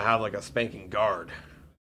 Almost got to have like a spanking guard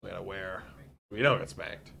we got to wear. We don't get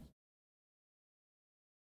spanked.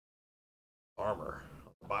 Armor.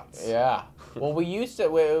 Butts. Yeah. Well, we used to.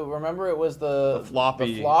 Remember, it was the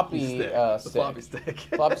floppy stick. The floppy stick.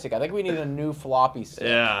 Floppy stick. I think we need a new floppy stick.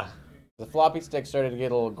 Yeah. The floppy stick started to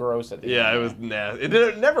get a little gross at the end. Yeah, it was nasty.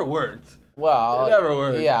 It never worked. Well, it never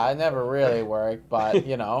worked. Yeah, it never really worked. But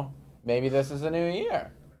maybe this is a new year.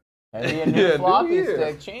 Maybe a new floppy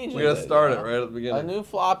stick changes. We gotta start it right at the beginning. A new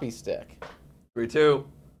floppy stick. 3-2.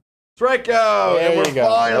 Strikeout! And we're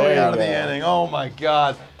finally out of the inning. Oh my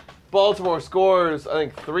God. Baltimore scores, I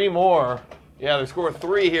think, 3 more. Yeah, they score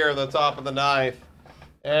 3 here at the top of the 9th.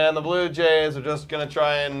 And the Blue Jays are just going to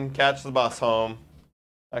try and catch the bus home.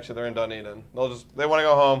 Actually, they're in Dunedin. They want to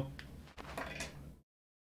go home.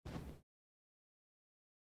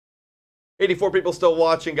 84 people still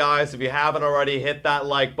watching, guys. If you haven't already, hit that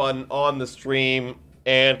like button on the stream.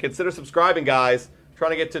 And consider subscribing, guys.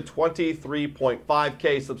 Trying to get to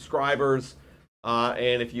 23.5K subscribers.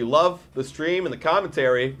 And if you love the stream and the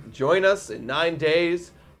commentary, join us in 9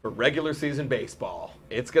 days for regular season baseball.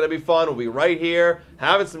 It's going to be fun. We'll be right here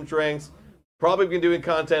having some drinks. Probably been doing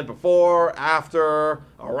content before, after,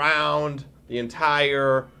 around the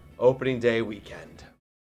entire opening day weekend.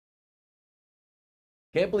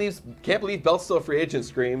 Can't believe Belt's still a free agent.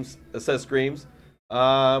 Screams. Yeah,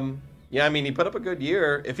 I mean, he put up a good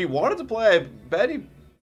year. If he wanted to play, I bet he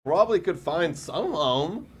probably could find some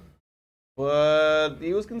home. But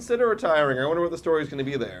he was considering retiring. I wonder what the story is going to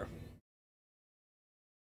be there.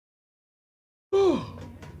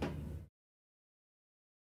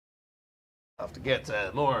 Have to get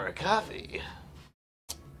more coffee.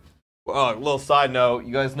 Well, a little side note,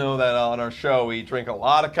 you guys know that on our show we drink a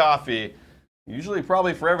lot of coffee, usually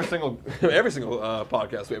probably for every single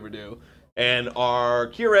podcast we ever do. And our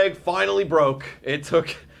Keurig finally broke. It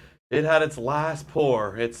had its last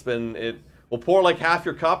pour. We'll pour like half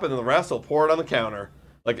your cup and then the rest will pour it on the counter.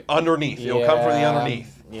 Like underneath. It'll come from the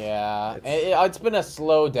underneath. Yeah. It's been a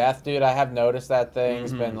slow death, dude. I have noticed that thing.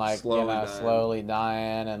 It's been like, slowly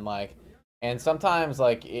dying and sometimes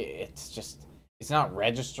like it's not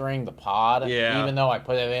registering the pod. Yeah. Even though I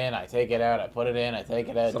put it in, I take it out, I put it in, I take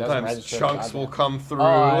it out. Sometimes it doesn't register. chunks will come through. Oh,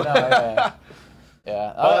 I know, yeah.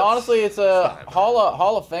 Yeah. Honestly, it's a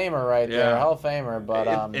Hall of Famer right there. Hall of Famer,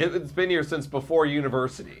 but it's been here since before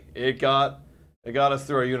university. It got us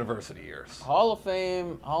through our university years. Hall of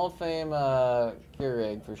Fame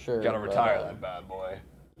Keurig for sure. Gotta retire that bad boy.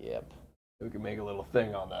 Yep. We can make a little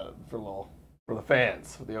thing on that for the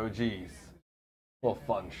fans, for the OGs. A little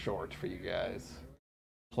fun short for you guys.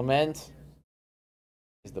 Clement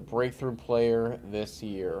is the breakthrough player this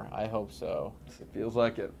year. I hope so. It feels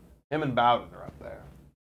like it. Him and Bowden are up there.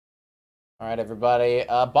 All right, everybody.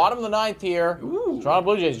 Bottom of the ninth here. Ooh. Toronto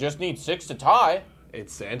Blue Jays just need 6 to tie.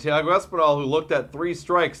 It's Santiago Espinal who looked at 3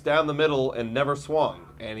 strikes down the middle and never swung.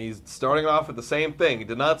 And he's starting off with the same thing. He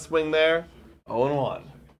did not swing there. 0-1.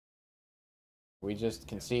 We just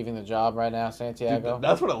conceiving the job right now, Santiago? Dude,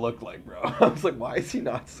 that's what it looked like, bro. I was like, why is he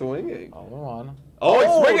not swinging? 0-1. Oh,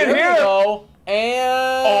 he's swinging here!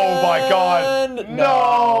 And oh my God!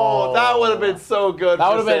 No, that would have been so good. That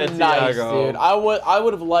would have been nice, Santiago. dude. I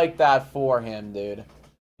would have liked that for him, dude.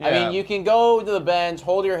 Yeah. I mean, you can go to the bench,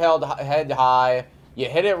 hold your head high. You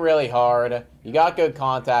hit it really hard. You got good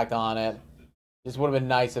contact on it. Just would have been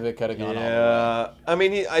nice if it could have gone all the way. Yeah, I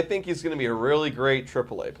mean, I think he's going to be a really great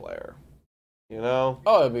AAA player. You know?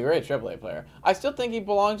 Oh, it'd be a great AAA player. I still think he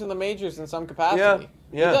belongs in the majors in some capacity.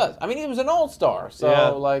 Yeah. He does. I mean, he was an all-star,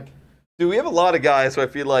 so like. Dude, we have a lot of guys who I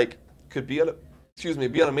feel like could be on a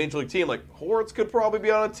major league team. Like Horwitz could probably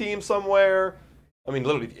be on a team somewhere. I mean,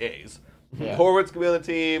 literally the A's. Yeah. Horwitz could be on the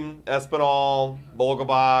team. Espinal,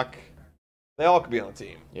 Vogelbach. They all could be on the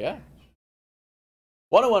team. Yeah.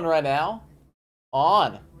 1-1 right now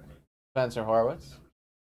on Spencer Horwitz.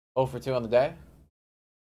 0 for 2 on the day.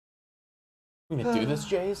 Are we going to do this,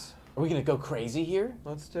 Jays? Are we going to go crazy here?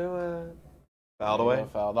 Let's do it. Fouled away.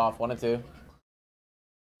 Fouled off. 1-2.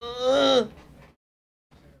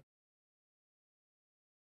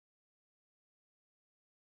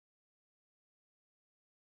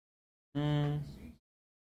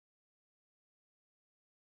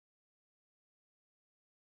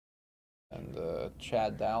 And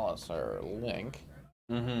Chad Dallas, our link.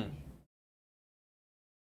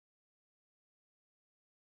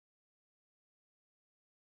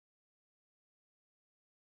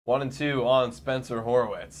 1-2 on Spencer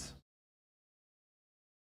Horwitz.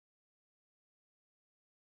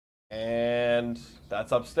 And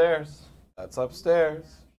that's upstairs. That's upstairs.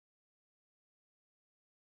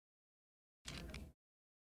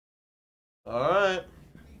 All right.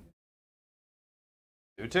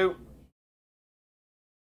 2-2.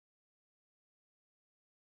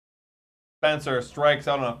 Spencer strikes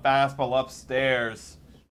out on a fastball upstairs.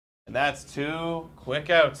 And that's 2 quick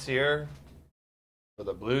outs here for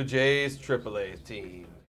the Blue Jays AAA team.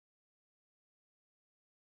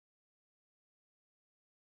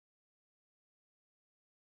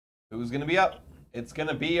 Who's going to be up? It's going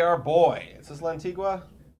to be our boy. Is this Lantigua? I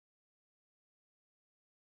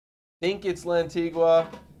think it's Lantigua.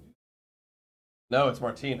 No, it's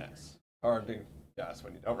Martinez. Hard to guess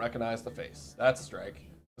when you don't recognize the face. That's a strike.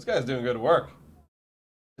 This guy's doing good work.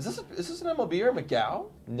 Is this an MLB or McGow?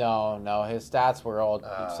 No. His stats were all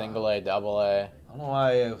single A, double A. I don't know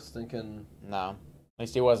why I was thinking. No. At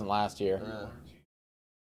least he wasn't last year.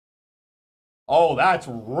 Oh, that's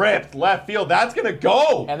ripped left field. That's going to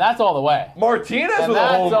go. And that's all the way. Martinez and with a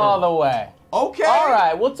homer. That's all the way. Okay. All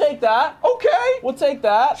right, we'll take that. Okay. We'll take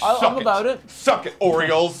that. I'm about it. Suck it,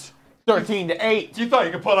 Orioles. 13-8. You thought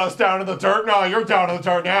you could put us down in the dirt? No, you're down in the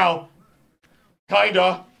dirt now.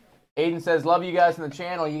 Kinda. Aiden says, love you guys on the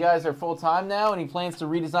channel. You guys are full-time now, and he plans to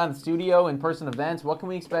redesign the studio, in-person events. What can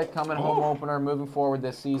we expect coming home opener moving forward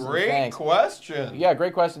this season? Great question. Yeah,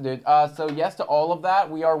 great question, dude. So yes to all of that.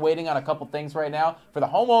 We are waiting on a couple things right now. For the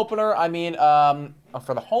home opener,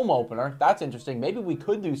 that's interesting. Maybe we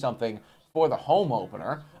could do something for the home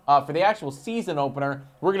opener. For the actual season opener,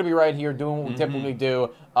 we're going to be right here doing what we typically do,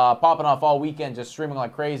 popping off all weekend, just streaming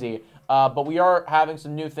like crazy. but we are having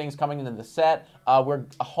some new things coming into the set. We're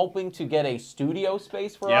hoping to get a studio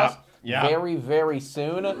space for us very, very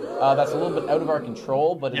soon. That's a little bit out of our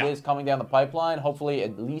control, but it is coming down the pipeline, hopefully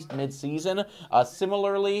at least mid-season.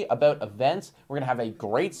 Similarly, about events, we're going to have a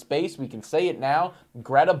great space. We can say it now.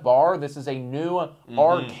 Greta Bar. This is a new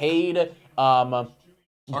arcade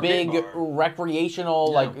big bar.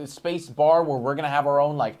 Recreational like space bar where we're going to have our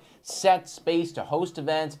own like set space to host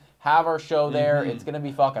events, have our show there. It's going to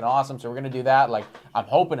be fucking awesome. So we're going to do that. Like, I'm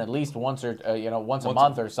hoping at least once or once a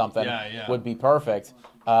month or something would be perfect.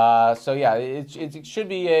 So yeah, it should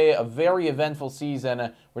be a very eventful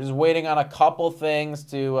season. We're just waiting on a couple things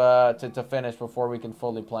to finish before we can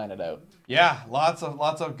fully plan it out. Yeah, lots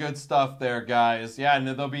of good stuff there, guys. Yeah, and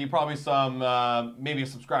there'll be probably some maybe a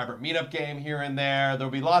subscriber meetup game here and there.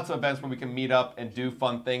 There'll be lots of events where we can meet up and do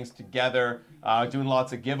fun things together. Doing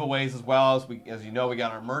lots of giveaways as well. As you know, we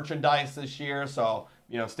got our merchandise this year, so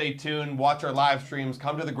stay tuned. Watch our live streams.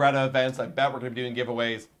 Come to the Greta events. I bet we're gonna be doing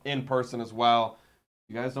giveaways in person as well.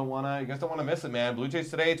 You guys don't wanna miss it, man. Blue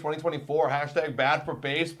Jays Today 2024 # bad for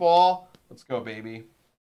baseball. Let's go, baby.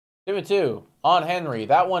 2-2 on Henry.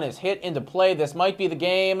 That one is hit into play. This might be the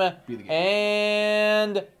game.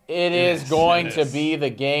 And it is going to be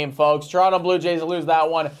the game, folks. Toronto Blue Jays lose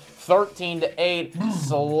that one 13-8.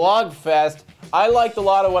 Slugfest. I liked a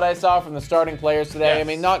lot of what I saw from the starting players today. I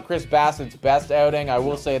mean, not Chris Bassett's best outing, I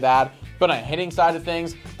will say that. But on the hitting side of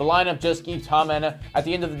things, the lineup just keeps humming. At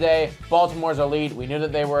the end of the day, Baltimore's elite. We knew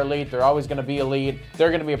that they were elite. They're always going to be elite.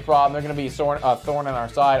 They're going to be a problem. They're going to be a thorn in our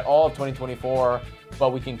side all of 2024.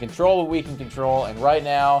 But we can control what we can control. And right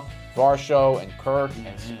now, Varsho and Kirk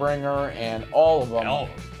and Springer and all of them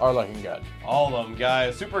are looking good. All of them,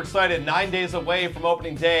 guys. Super excited. 9 days away from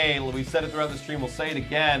opening day. We said it throughout the stream. We'll say it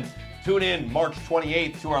again. Tune in March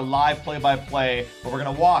 28th to our live play-by-play where we're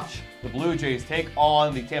going to watch the Blue Jays take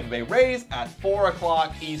on the Tampa Bay Rays at 4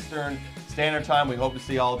 o'clock Eastern Standard Time. We hope to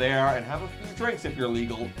see you all there and have a few drinks if you're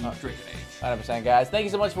legal drinking age. 100%, guys. Thank you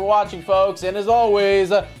so much for watching, folks. And as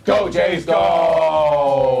always, go Jays,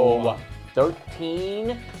 go!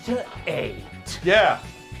 13-8. Yeah,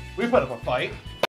 we put up a fight.